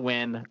 not as a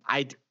win.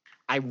 I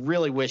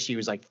really wish he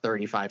was like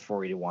 35,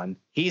 40 to 1.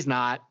 He's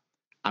not.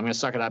 I'm going to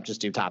suck it up,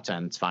 just do top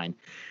 10. It's fine.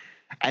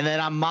 And then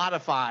I'm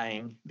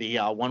modifying the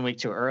 1 week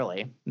too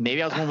early.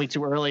 Maybe I was 1 week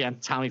too early on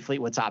Tommy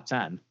Fleetwood top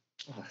 10.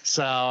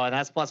 So, and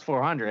that's plus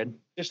 400.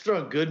 Just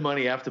throwing good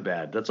money after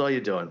bad. That's all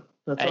you're doing.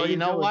 That's all you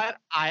know doing. what?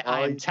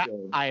 I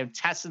am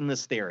testing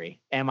this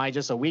theory. Am I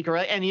just a week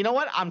early? And you know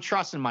what? I'm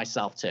trusting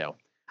myself too.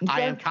 Okay.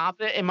 I am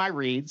confident in my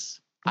reads.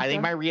 Okay. I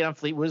think my read on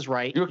Fleetwood was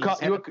right. You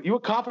were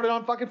confident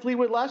on fucking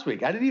Fleetwood last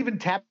week. I didn't even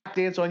tap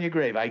dance on your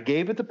grave. I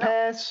gave it the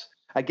pass.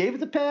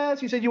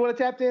 You said you want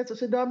to tap dance. I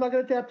said, no, I'm not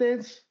going to tap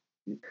dance.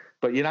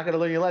 But you're not going to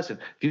learn your lesson.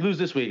 If you lose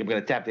this week, I'm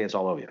going to tap dance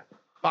all over you.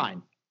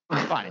 Fine.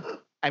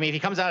 I mean, if he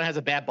comes out and has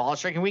a bad ball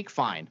striking week,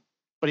 fine.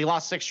 But he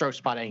lost 6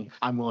 strokes putting.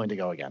 I'm willing to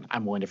go again.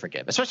 I'm willing to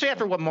forgive, especially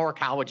after what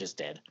Morikawa just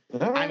did.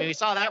 Right. I mean, we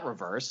saw that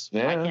reverse.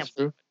 Yeah, I can't.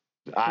 True.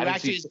 He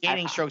actually is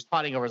gaining strokes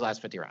putting over his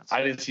last 50 rounds.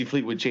 I didn't see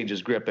Fleetwood change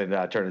his grip and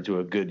turn into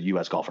a good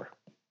U.S. golfer.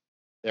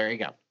 There you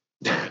go.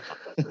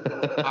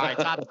 All right,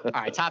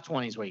 top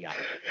 20s. What you got?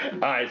 All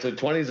right, so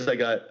 20s. I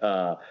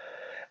got.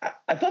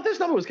 I thought this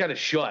number was kind of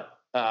short.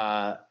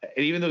 And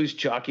even though he's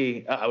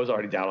chalky, I was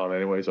already down on it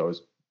anyway, so I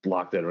was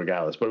locked in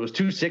regardless. But it was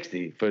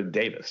 260 for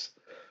Davis.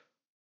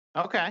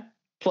 Okay.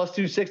 Plus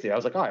 260. I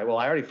was like, all right, well,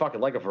 I already fucking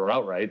like it for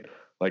outright.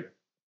 Like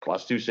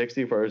plus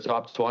 260 for his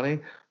top 20. I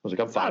was like,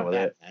 I'm fine with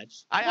it.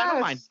 I don't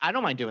mind. I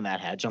don't mind doing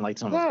that hedge on like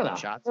some of those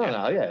shots.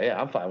 No, yeah,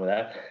 I'm fine with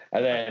that.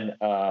 And then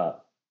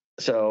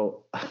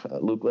so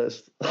Luke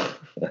List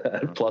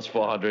plus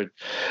 400,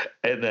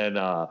 and then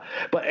and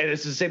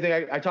it's the same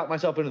thing. I talked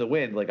myself into the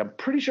wind. Like I'm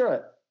pretty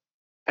sure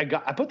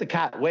I put the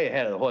cat way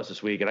ahead of the horse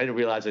this week, and I didn't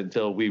realize it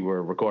until we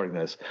were recording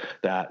this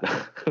that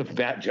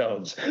Matt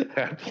Jones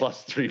at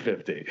plus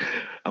 350.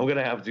 I'm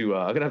gonna have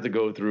to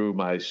go through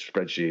my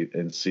spreadsheet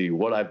and see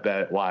what I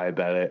bet, why I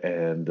bet it,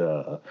 and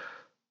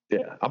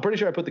yeah, I'm pretty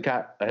sure I put the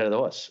cat ahead of the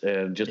horse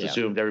and just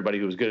assumed everybody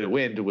who was good at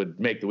wind would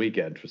make the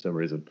weekend for some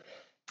reason.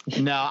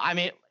 No, I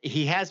mean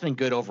he has been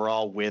good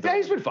overall with. Yeah,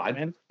 he's been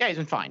fine. Yeah, he's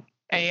been fine,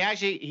 and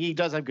he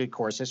does have good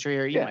course history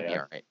here. He might be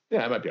all right.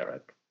 Yeah, I might be all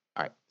right.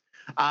 All right.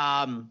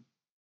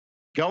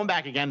 Going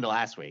back again to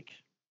last week,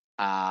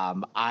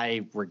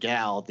 I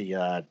regaled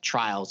the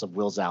trials of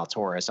Will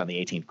Zalatoris on the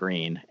 18th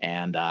green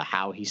and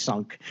how he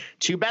sunk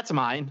 2 bets of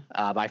mine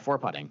by 4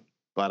 putting.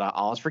 But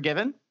all is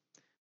forgiven.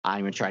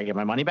 I'm going to try to get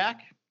my money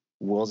back.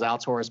 Will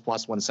Zalatoris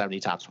plus 170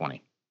 top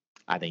 20.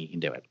 I think he can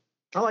do it.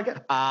 I like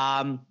it.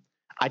 I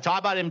talked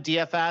about him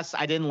DFS.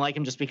 I didn't like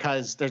him just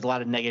because there's a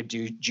lot of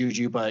negative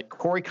juju, but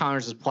Corey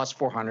Connors is plus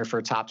 400 for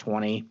a top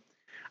 20.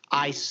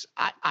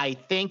 I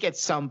think at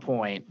some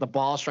point the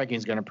ball striking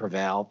is going to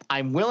prevail.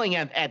 I'm willing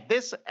at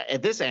this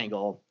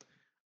angle,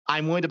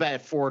 I'm willing to bet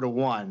at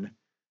 4-1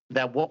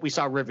 that what we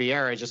saw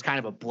Riviera is just kind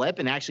of a blip,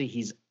 and actually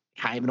he's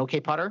kind of an okay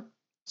putter.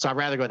 So I'd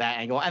rather go that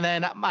angle. And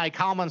then my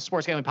column on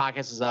Sports Gambling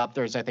Podcast is up.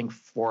 There's I think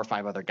 4 or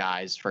 5 other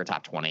guys for a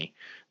top 20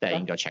 that you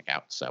can go check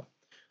out. So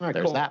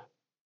there's that.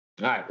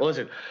 All right. Well,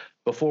 listen,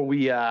 before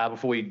we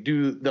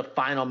do the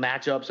final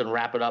matchups and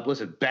wrap it up,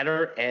 listen,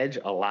 Better Edge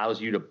allows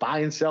you to buy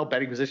and sell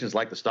betting positions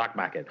like the stock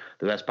market.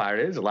 The best part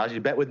is it allows you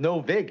to bet with no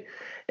VIG.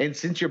 And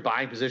since you're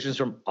buying positions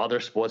from other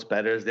sports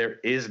bettors, there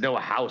is no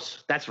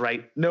house. That's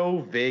right.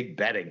 No VIG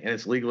betting. And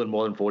it's legal in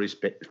more than 40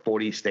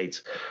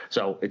 states.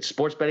 So it's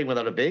sports betting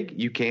without a VIG.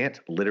 You can't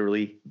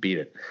literally beat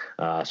it.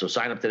 So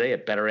sign up today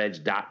at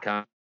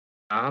betteredge.com.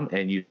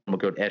 And use promo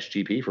code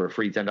SGP for a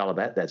free $10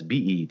 bet. That's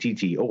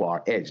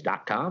BETTOR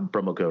edge.com,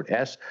 promo code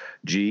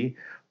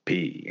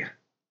SGP.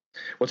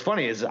 What's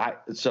funny is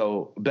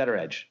Better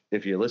Edge,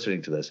 if you're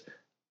listening to this,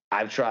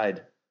 I've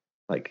tried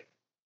like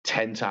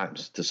 10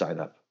 times to sign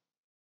up.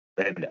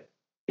 And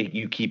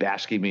you keep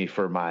asking me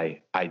for my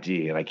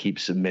ID and I keep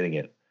submitting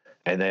it.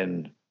 And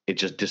then it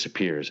just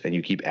disappears and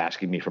you keep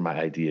asking me for my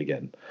ID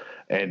again.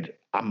 And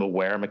I'm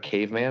aware I'm a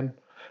caveman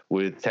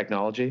with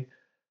technology,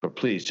 but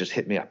please just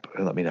hit me up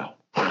and let me know.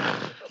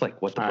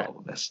 Like what the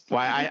problem is.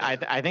 Well,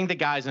 I think the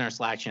guys in our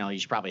Slack channel, you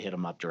should probably hit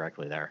him up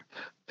directly there.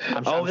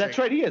 That's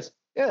right. He is.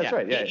 Yeah, that's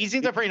right. Yeah, he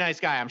seems a pretty nice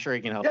guy. I'm sure he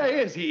can help. Yeah, he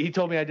is. He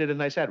told me I did a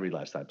nice ad read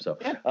last time. So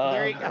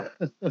there you go.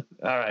 All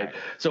right.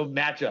 So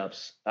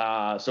matchups.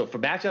 So for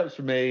matchups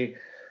for me,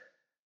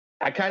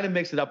 I kind of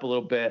mix it up a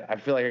little bit. I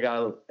feel like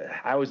I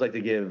always like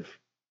to give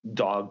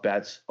dog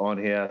bets on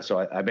here, so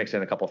I mix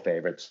in a couple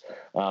favorites.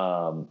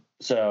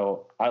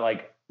 So I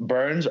like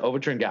Burns over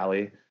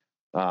Tringali.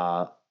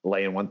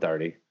 Laying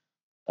 130,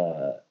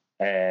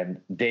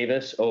 and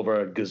Davis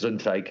over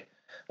Gesundheit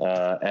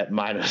at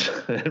minus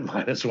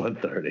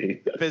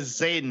 130.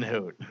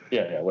 Bezadenhout.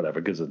 Yeah,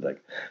 whatever. Gesundheit.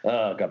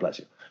 God bless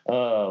you.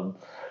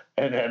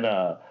 And then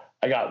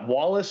I got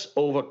Wallace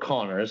over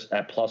Connors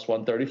at plus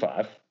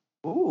 135.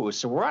 Ooh,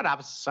 so we're on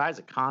opposite sides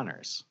of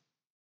Connors.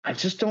 I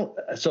just don't.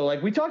 So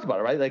like we talked about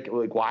it, right? Like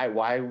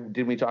why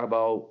didn't we talk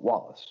about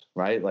Wallace,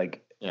 right?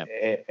 Like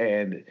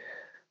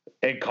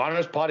And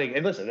Connor's putting,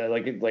 and listen,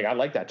 like I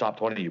like that top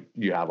 20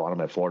 you have on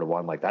him at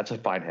 4-1. Like that's a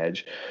fine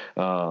hedge.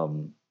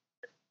 And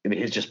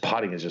his just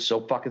putting is just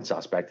so fucking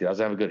suspect. He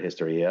doesn't have a good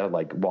history here.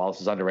 Like Wallace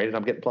is underrated.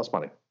 I'm getting plus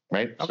money,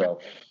 right? Okay. So,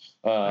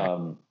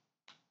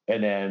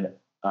 and then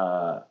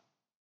I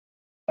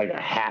got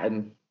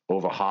Hatton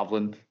over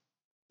Hovland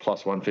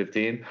plus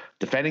 115.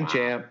 Defending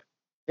champ.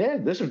 Yeah,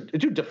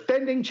 dude,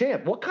 defending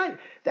champ. What kind?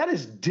 That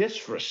is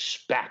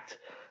disrespect.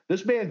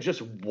 This man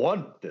just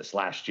won this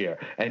last year.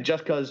 And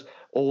just because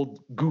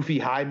old goofy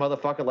high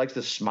motherfucker likes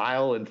to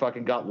smile and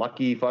fucking got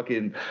lucky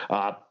fucking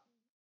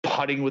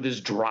putting with his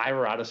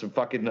driver out of some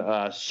fucking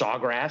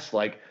sawgrass,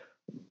 like,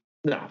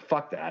 no,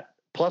 fuck that.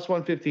 Plus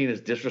 115 is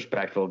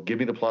disrespectful. Give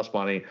me the plus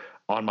money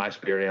on my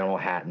spirit animal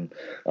Hatton.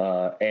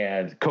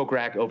 And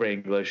Kokrak over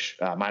English,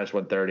 minus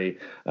 130.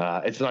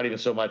 It's not even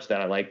so much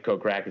that I like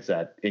Kokrak, it's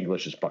that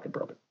English is fucking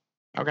broken.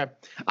 Okay.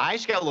 I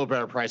actually got a little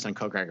better price on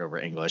Kokrak over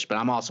English, but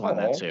I'm also on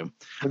that too.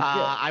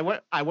 I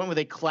went with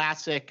a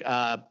classic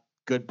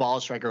good ball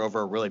striker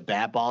over a really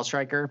bad ball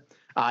striker.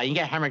 You can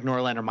get Henrik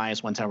Norlander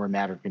minus 110 over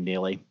Maverick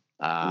McNeely.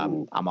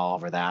 I'm all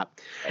over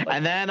that.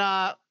 And then,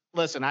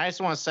 listen, I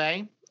just want to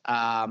say,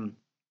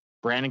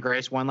 Brandon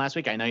Grace won last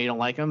week. I know you don't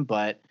like him,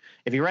 but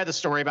if you read the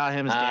story about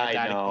him, his dad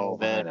died of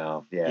COVID. I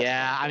know.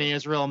 Yeah. I mean, it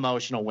was a real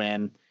emotional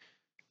win.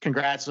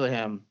 Congrats to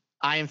him.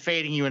 I am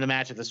fading you in a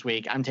matchup this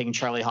week. I'm taking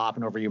Charlie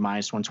Hoffman over you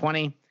minus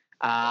 120.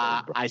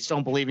 I still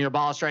don't believe in your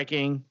ball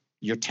striking.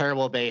 You're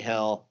terrible at Bay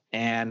Hill,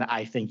 and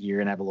I think you're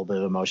gonna have a little bit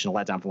of emotional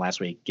letdown from last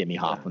week. Give me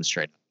Hoffman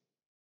straight.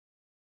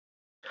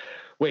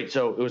 Wait,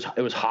 so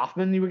it was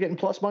Hoffman you were getting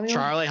plus money on?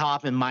 Charlie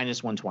Hoffman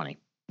minus 120.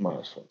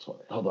 Minus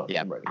 120. Hold on.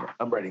 Yeah,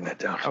 I'm writing that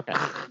down. Okay.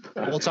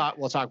 We'll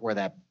talk where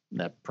that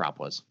prop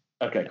was.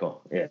 Okay,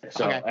 cool. Yeah.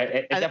 So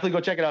I definitely go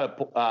check it out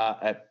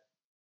at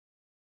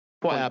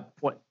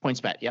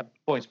PointsBet. Yep.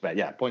 PointsBet.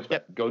 Yeah. PointsBet.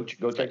 Yep. Go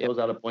check those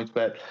out at PointsBet.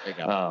 There you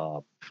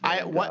go.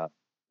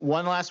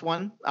 One last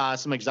one.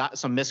 Some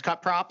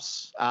miscut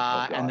props.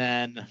 And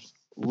then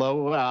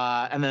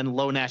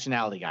low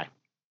nationality guy.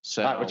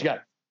 So all right, what you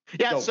got?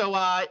 Yeah. Go. So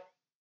I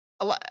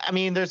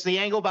mean, there's the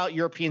angle about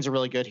Europeans are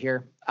really good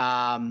here.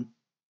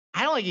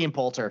 I don't like Ian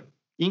Poulter.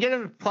 You can get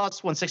him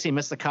plus 160,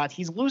 miss the cut.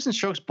 He's losing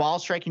strokes, ball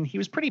striking. He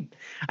was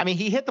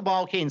he hit the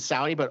ball okay in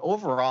Saudi, but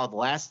overall the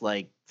last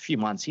few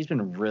months, he's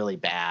been really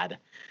bad.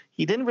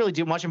 He didn't really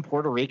do much in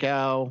Puerto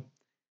Rico.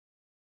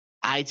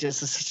 It's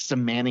just a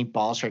Manning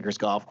ball strikers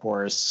golf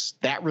course.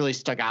 That really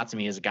stuck out to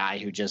me as a guy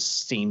who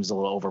just seems a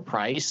little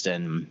overpriced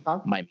and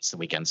might miss the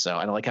weekend. So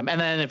I don't like him. And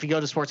then if you go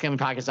to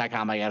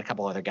sportsgamblingpockets.com, I got a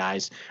couple other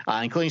guys,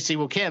 including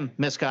Siwoo Kim,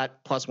 miscut,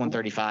 plus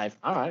 135.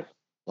 All right.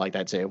 Like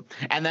that too.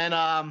 And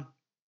then,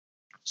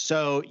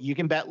 so you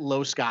can bet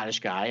low Scottish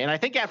guy. And I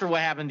think after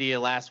what happened to you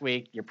last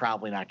week, you're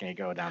probably not going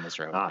to go down this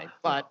road.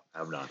 But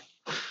I'm not.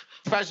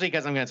 Especially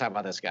because I'm going to talk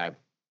about this guy.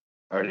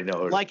 I already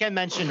know. Like I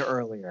mentioned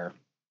earlier,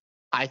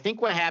 I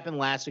think what happened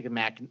last week at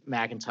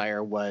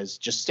McIntyre was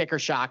just sticker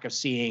shock of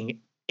seeing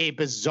a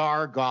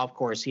bizarre golf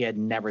course he had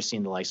never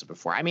seen the likes of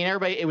before. I mean,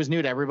 it was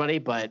new to everybody,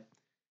 but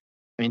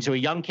I mean, to a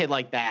young kid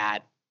like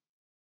that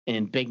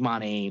in big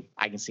money,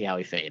 I can see how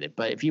he faded.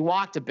 But if you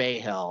walk to Bay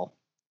Hill,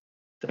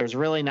 there's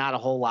really not a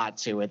whole lot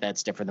to it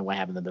that's different than what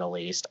happened in the Middle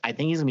East. I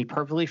think he's going to be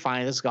perfectly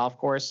fine at this golf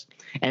course.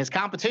 And his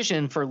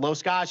competition for low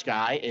Scotch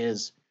guy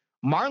is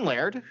Martin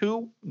Laird,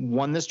 who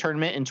won this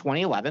tournament in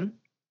 2011,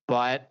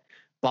 but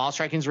ball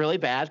striking's really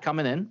bad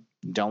coming in.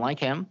 Don't like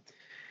him.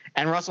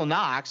 And Russell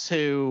Knox,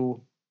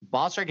 who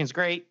ball striking's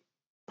great,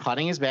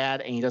 putting is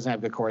bad, and he doesn't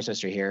have good course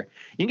history here.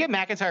 You can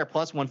get McIntyre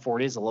plus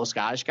 140 as a low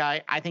Scottish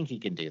guy. I think he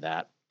can do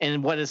that.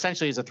 And what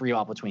essentially is a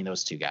 3-all between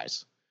those two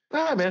guys.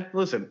 All right, man.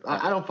 Listen,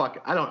 I don't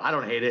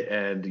hate it,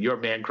 and you're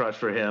a man crush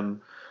for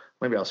him.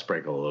 Maybe I'll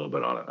sprinkle a little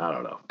bit on it. I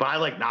don't know, but I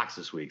like Knox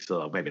this week,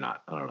 so maybe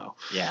not. I don't know.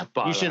 Yeah,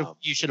 but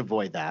you should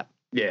avoid that.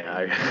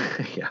 Yeah,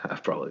 I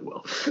probably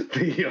will.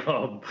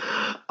 All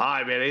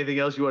right, man. Anything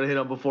else you want to hit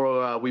on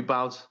before we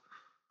bounce?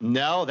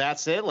 No,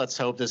 that's it. Let's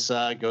hope this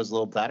goes a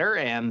little better.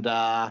 And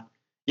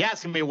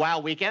it's gonna be a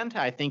wild weekend.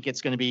 I think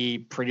it's gonna be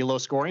pretty low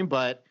scoring,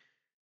 but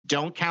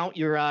don't count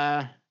your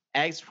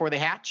eggs before they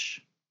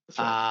hatch.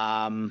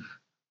 Right.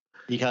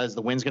 Because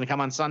the wind's going to come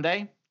on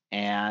Sunday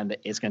and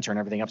it's going to turn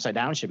everything upside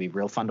down. It should be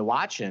real fun to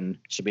watch and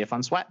should be a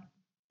fun sweat.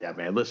 Yeah,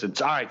 man. Listen.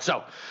 All right.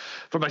 So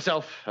for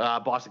myself,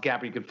 Boston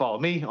Capper, you can follow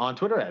me on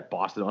Twitter at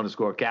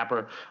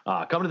Boston_Capper.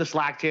 Come to the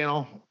Slack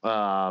channel.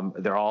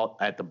 They're all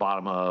at the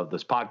bottom of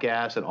this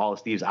podcast and all of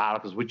Steve's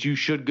articles, which you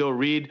should go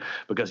read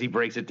because he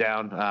breaks it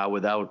down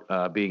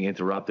without being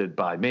interrupted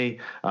by me.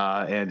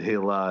 And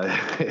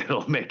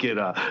it'll make it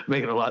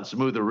a lot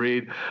smoother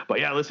read.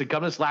 But yeah, listen,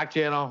 come to the Slack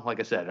channel. Like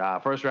I said,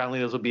 first round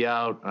leaders will be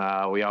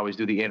out. We always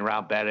do the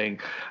in-round betting.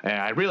 And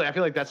I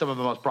feel like that's some of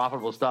the most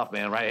profitable stuff,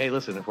 man, right? Hey,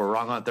 listen, if we're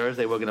wrong on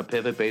Thursday, we're going to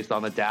pivot based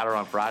on the data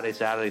on Friday,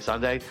 Saturday,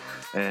 Sunday.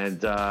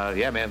 And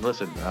yeah, man,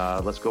 listen,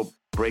 let's go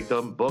break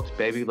them books,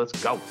 baby. Let's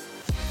go.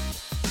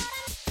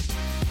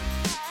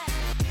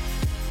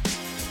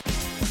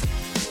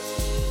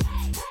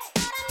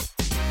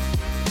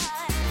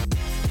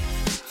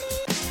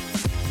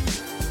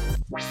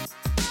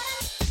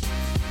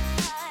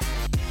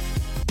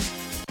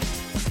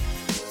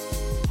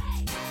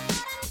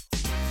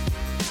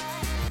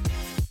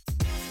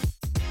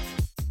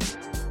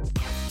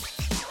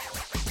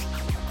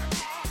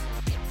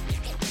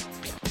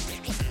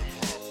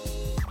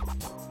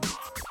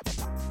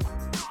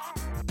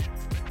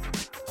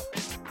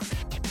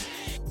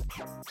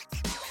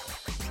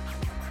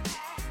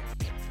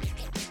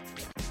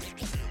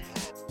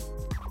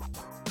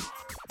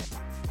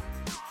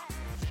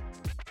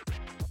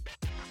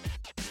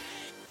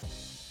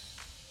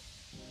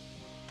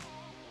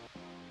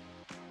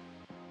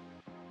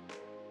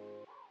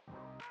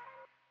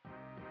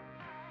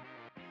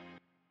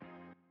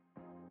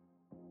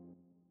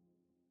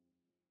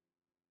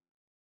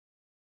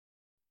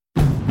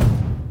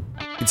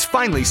 It's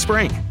finally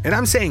spring, and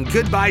I'm saying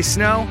goodbye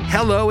snow,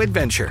 hello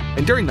adventure.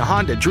 And during the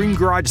Honda Dream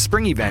Garage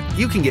Spring Event,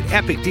 you can get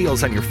epic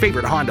deals on your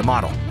favorite Honda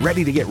model.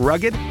 Ready to get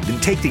rugged? Then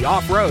take the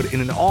off-road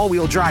in an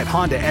all-wheel drive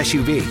Honda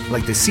SUV,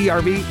 like the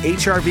CR-V,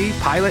 HR-V,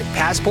 Pilot,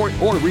 Passport,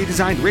 or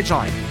redesigned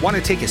Ridgeline. Want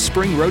to take a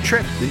spring road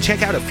trip? Then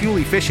check out a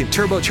fuel-efficient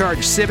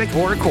turbocharged Civic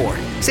or Accord.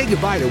 Say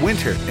goodbye to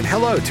winter and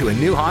hello to a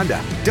new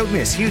Honda. Don't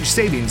miss huge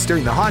savings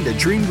during the Honda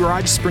Dream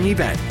Garage Spring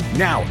Event.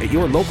 Now at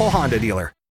your local Honda dealer.